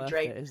it's I not don't really worth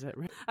drink. it, is it?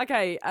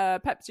 Okay,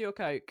 Pepsi or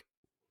Coke?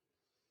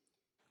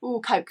 Ooh,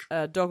 Coke.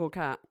 Dog or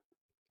cat?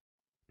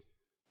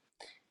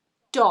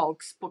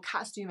 dogs, but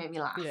cats do make me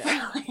laugh.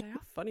 Yeah, they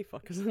are funny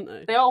fuckers, aren't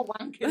they? They are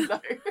wankers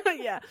though.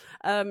 Yeah.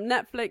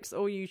 Netflix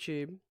or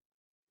YouTube?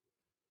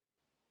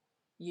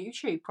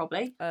 YouTube,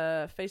 probably.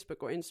 Facebook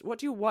or Insta? What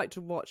do you like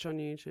to watch on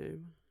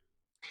YouTube?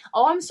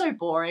 Oh, I'm so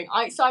boring.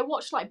 I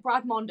watch like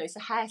Brad Mondo, so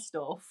hair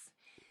stuff.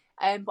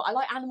 But I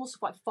like animal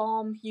stuff, like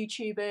farm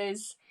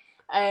YouTubers.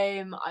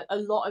 A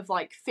lot of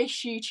like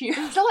fish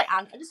YouTubers.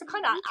 I just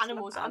kind of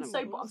animals. I'm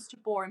such a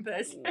boring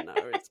person. No,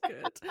 it's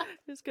good.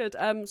 It's good.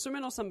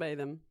 Swimming or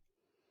sunbathing?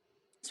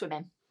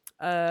 Swimming.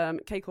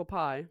 Cake or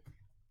pie?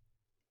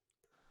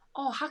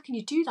 Oh, how can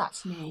you do that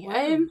to me? Well,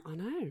 I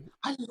know.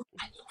 I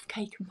love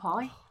cake and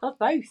pie. I love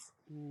both.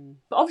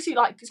 But obviously,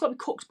 like, it's got to be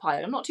cooked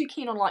pie. I'm not too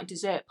keen on like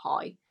dessert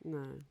pie.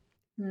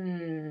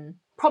 No.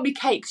 Probably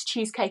cakes.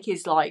 Cheesecake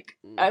is like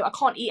I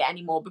can't eat it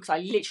anymore because I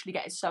literally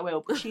get so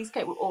ill. But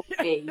cheesecake will always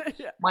be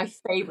my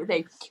favourite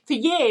thing. For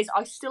years,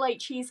 I still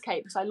ate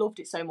cheesecake because I loved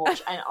it so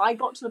much, and I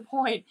got to the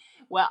point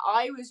where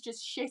I was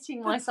just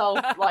shitting myself.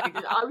 Like,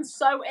 I was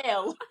so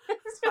ill.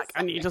 Like,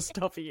 I need to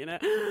stop eating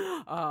it.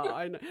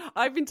 I know.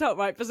 I've been told,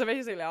 right, so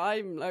basically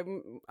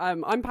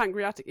I'm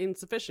pancreatic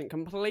insufficient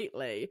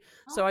completely,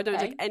 so I don't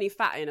take any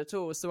fat in at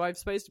all. So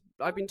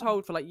I've been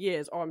told for like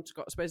years, I'm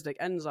supposed to take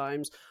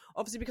enzymes.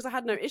 Obviously, because I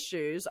had no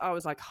issues, I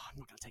was like, I'm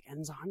not going to take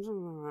enzymes.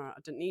 I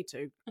didn't need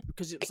to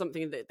because it's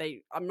something that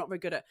I'm not very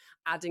good at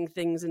adding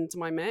things into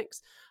my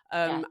mix.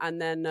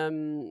 And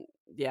then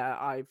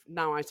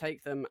I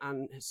take them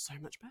and it's so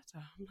much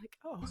better. I'm like,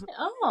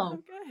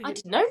 okay. I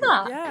didn't know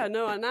that. Yeah,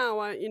 no, now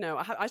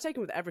I take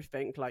them with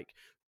everything, like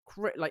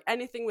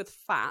anything with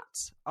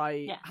fat,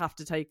 I have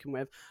to take them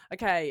with.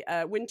 Okay,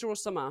 winter or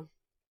summer?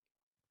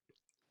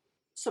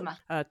 Summer.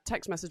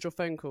 Text message or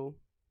phone call?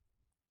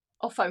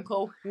 Or phone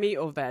call. Meat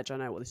or veg? I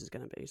know what this is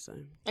going to be. So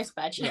it's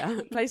veg.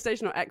 Yeah.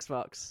 PlayStation or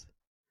Xbox?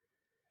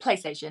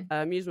 PlayStation.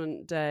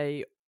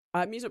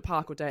 Amusement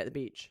park or day at the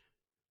beach?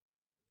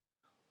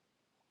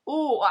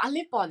 Oh, I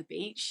live by the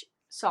beach,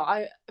 so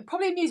I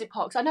probably amusement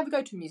parks. I never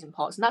go to amusement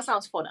parks, and that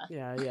sounds funner.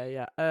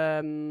 Yeah.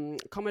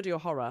 Comedy or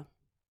horror?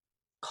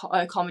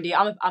 Comedy.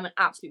 I'm an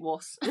absolute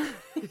wuss.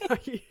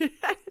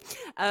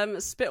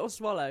 Spit or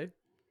swallow?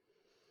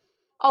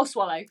 I'll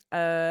swallow.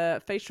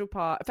 Facial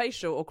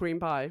or cream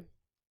pie?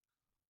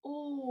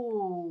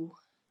 Oh,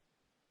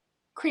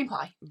 cream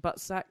pie. Butt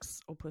sex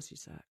or pussy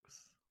sex?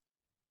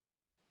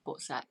 Butt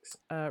sex.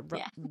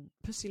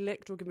 Pussy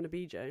licked or given a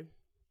BJ?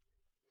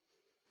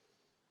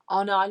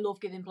 Oh no, I love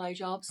giving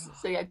blowjobs.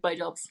 So yeah,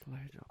 blowjobs.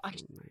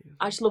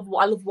 I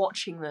love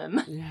watching them.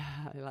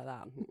 Yeah, I like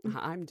that.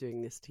 I'm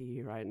doing this to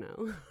you right now.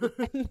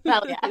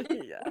 Hell yeah.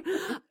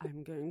 Yeah.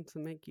 I'm going to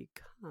make you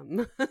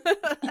come.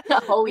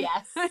 Oh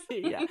yes.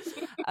 Yeah.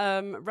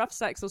 Rough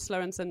sex or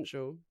slow and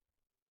sensual?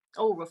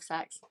 Oh, rough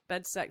sex.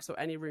 Bed sex or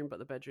any room but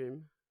the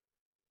bedroom?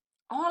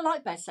 Oh, I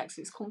like bed sex.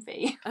 It's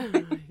comfy.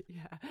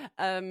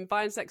 Yeah.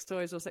 Buying sex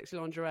toys or sexy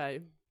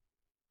lingerie?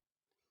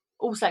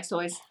 All sex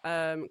toys.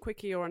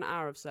 Quickie or an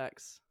hour of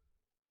sex?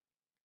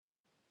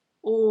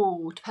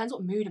 Oh, depends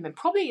what mood I'm in.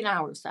 Probably an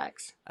hour of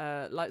sex.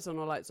 Lights on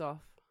or lights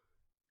off?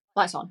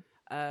 Lights on.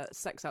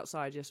 Sex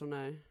outside, yes or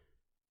no?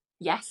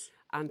 Yes.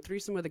 And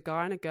threesome with a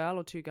guy and a girl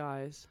or two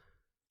guys?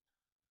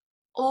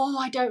 Oh,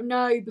 I don't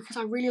know, because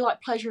I really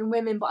like pleasuring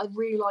women, but I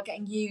really like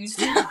getting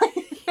used. Yeah.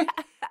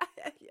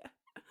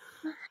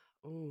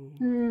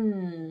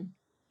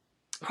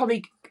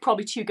 Probably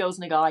two girls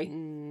and a guy.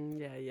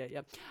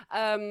 Yeah.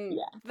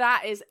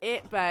 That is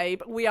it,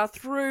 babe. We are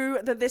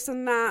through the this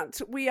and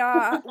that. We've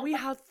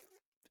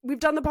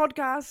done the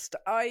podcast.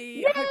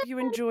 I hope you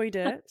enjoyed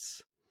it.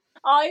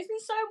 Oh, it's been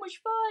so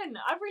much fun.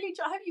 I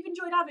hope you've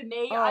enjoyed having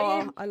me.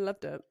 I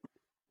loved it.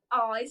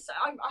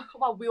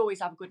 Well, we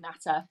always have a good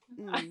natter.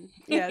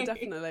 Yeah,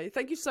 definitely.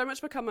 Thank you so much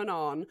for coming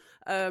on.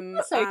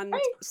 That's okay. And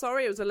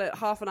sorry it was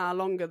half an hour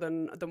longer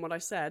than what I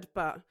said,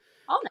 but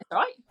that's all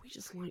right. We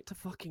just like to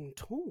fucking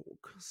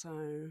talk. So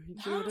do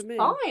you know what I mean?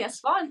 Fine, that's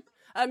fine.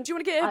 Do you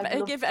want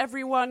to give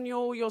everyone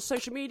your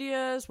social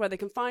medias, where they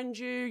can find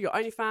you, your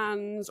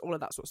OnlyFans, all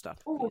of that sort of stuff?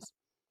 Please?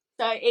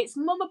 So it's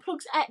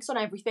MamaPlugs X on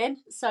everything.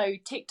 So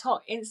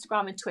TikTok,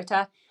 Instagram, and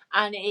Twitter.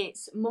 And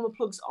it's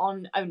MamaPlugs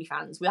on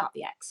OnlyFans without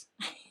the X.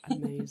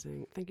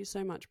 Amazing. Thank you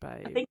so much,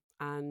 babe.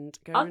 And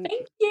thank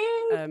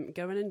you.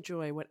 Go and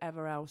enjoy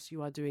whatever else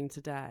you are doing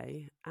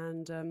today.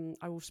 And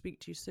I will speak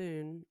to you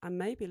soon. And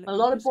maybe a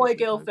lot of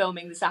boy-girl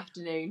filming this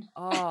afternoon.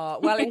 Oh,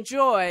 well,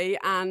 enjoy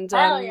and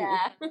hell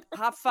yeah.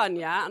 Have fun,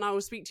 yeah? And I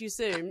will speak to you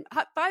soon.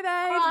 Bye, babe.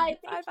 Bye.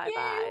 Bye.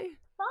 Bye.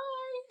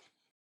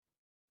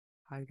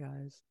 Hi,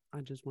 guys.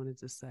 I just wanted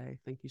to say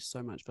thank you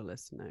so much for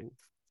listening.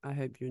 I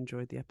hope you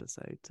enjoyed the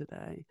episode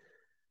today.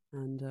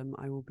 And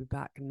I will be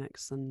back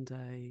next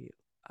Sunday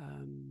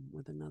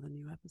with another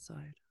new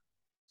episode.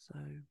 So,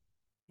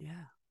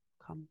 yeah,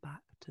 come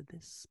back to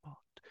this spot.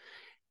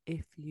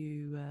 If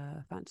you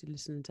fancy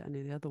listening to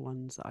any of the other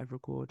ones that I've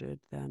recorded,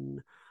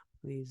 then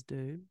please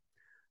do.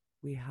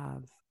 We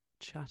have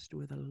chatted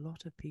with a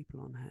lot of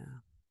people on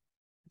here.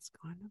 It's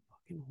kind of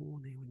fucking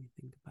horny when you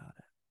think about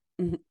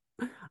it.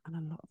 And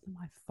a lot of them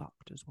I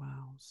fucked as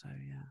well. So,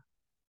 yeah.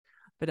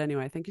 But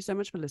anyway, thank you so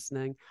much for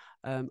listening.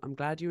 I'm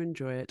glad you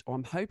enjoy it, or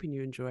I'm hoping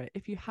you enjoy it.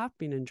 If you have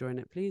been enjoying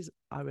it, please,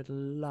 I would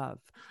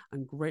love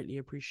and greatly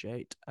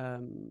appreciate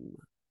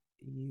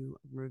you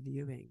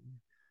reviewing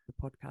the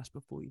podcast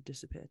before you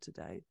disappear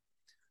today.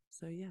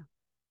 So yeah,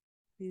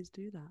 please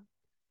do that.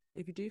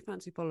 If you do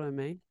fancy following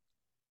me,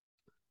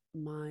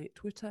 my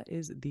Twitter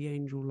is the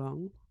Angel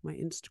Long. My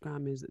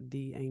Instagram is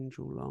the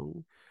Angel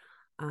Long.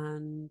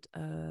 And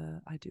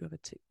I do have a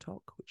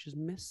TikTok, which is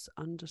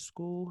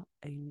Miss_Angel_Long.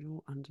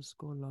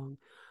 And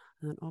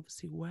then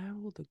obviously where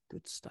all the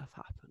good stuff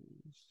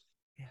happens.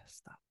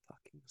 Yes, that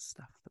fucking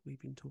stuff that we've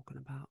been talking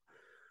about.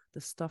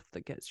 The stuff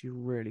that gets you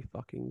really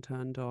fucking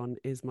turned on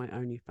is my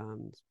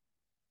OnlyFans,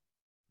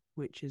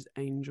 which is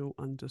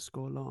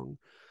Angel_Long.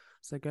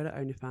 So go to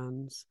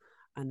OnlyFans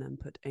and then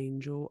put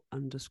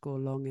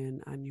Angel_Long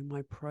in, and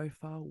my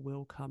profile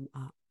will come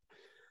up.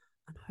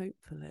 And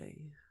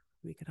hopefully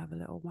we could have a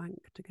little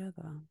wank together.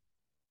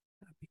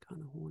 That'd be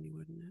kind of horny,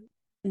 wouldn't it?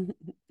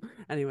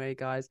 Anyway,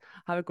 guys,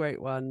 have a great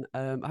one.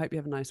 I hope you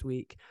have a nice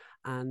week.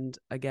 And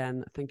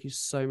again, thank you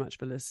so much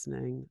for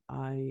listening.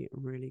 I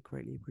really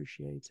greatly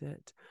appreciate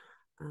it.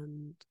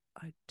 And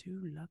I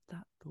do love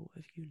that thought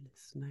of you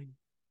listening.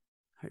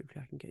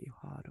 Hopefully I can get you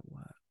hard at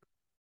work.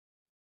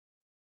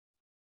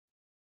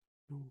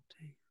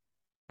 Naughty.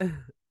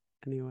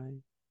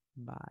 Anyway,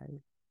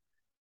 bye.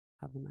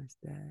 Have a nice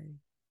day.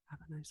 Have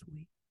a nice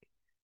week.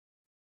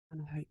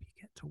 And I hope you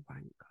get to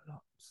wank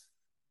lots.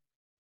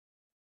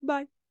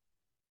 Bye.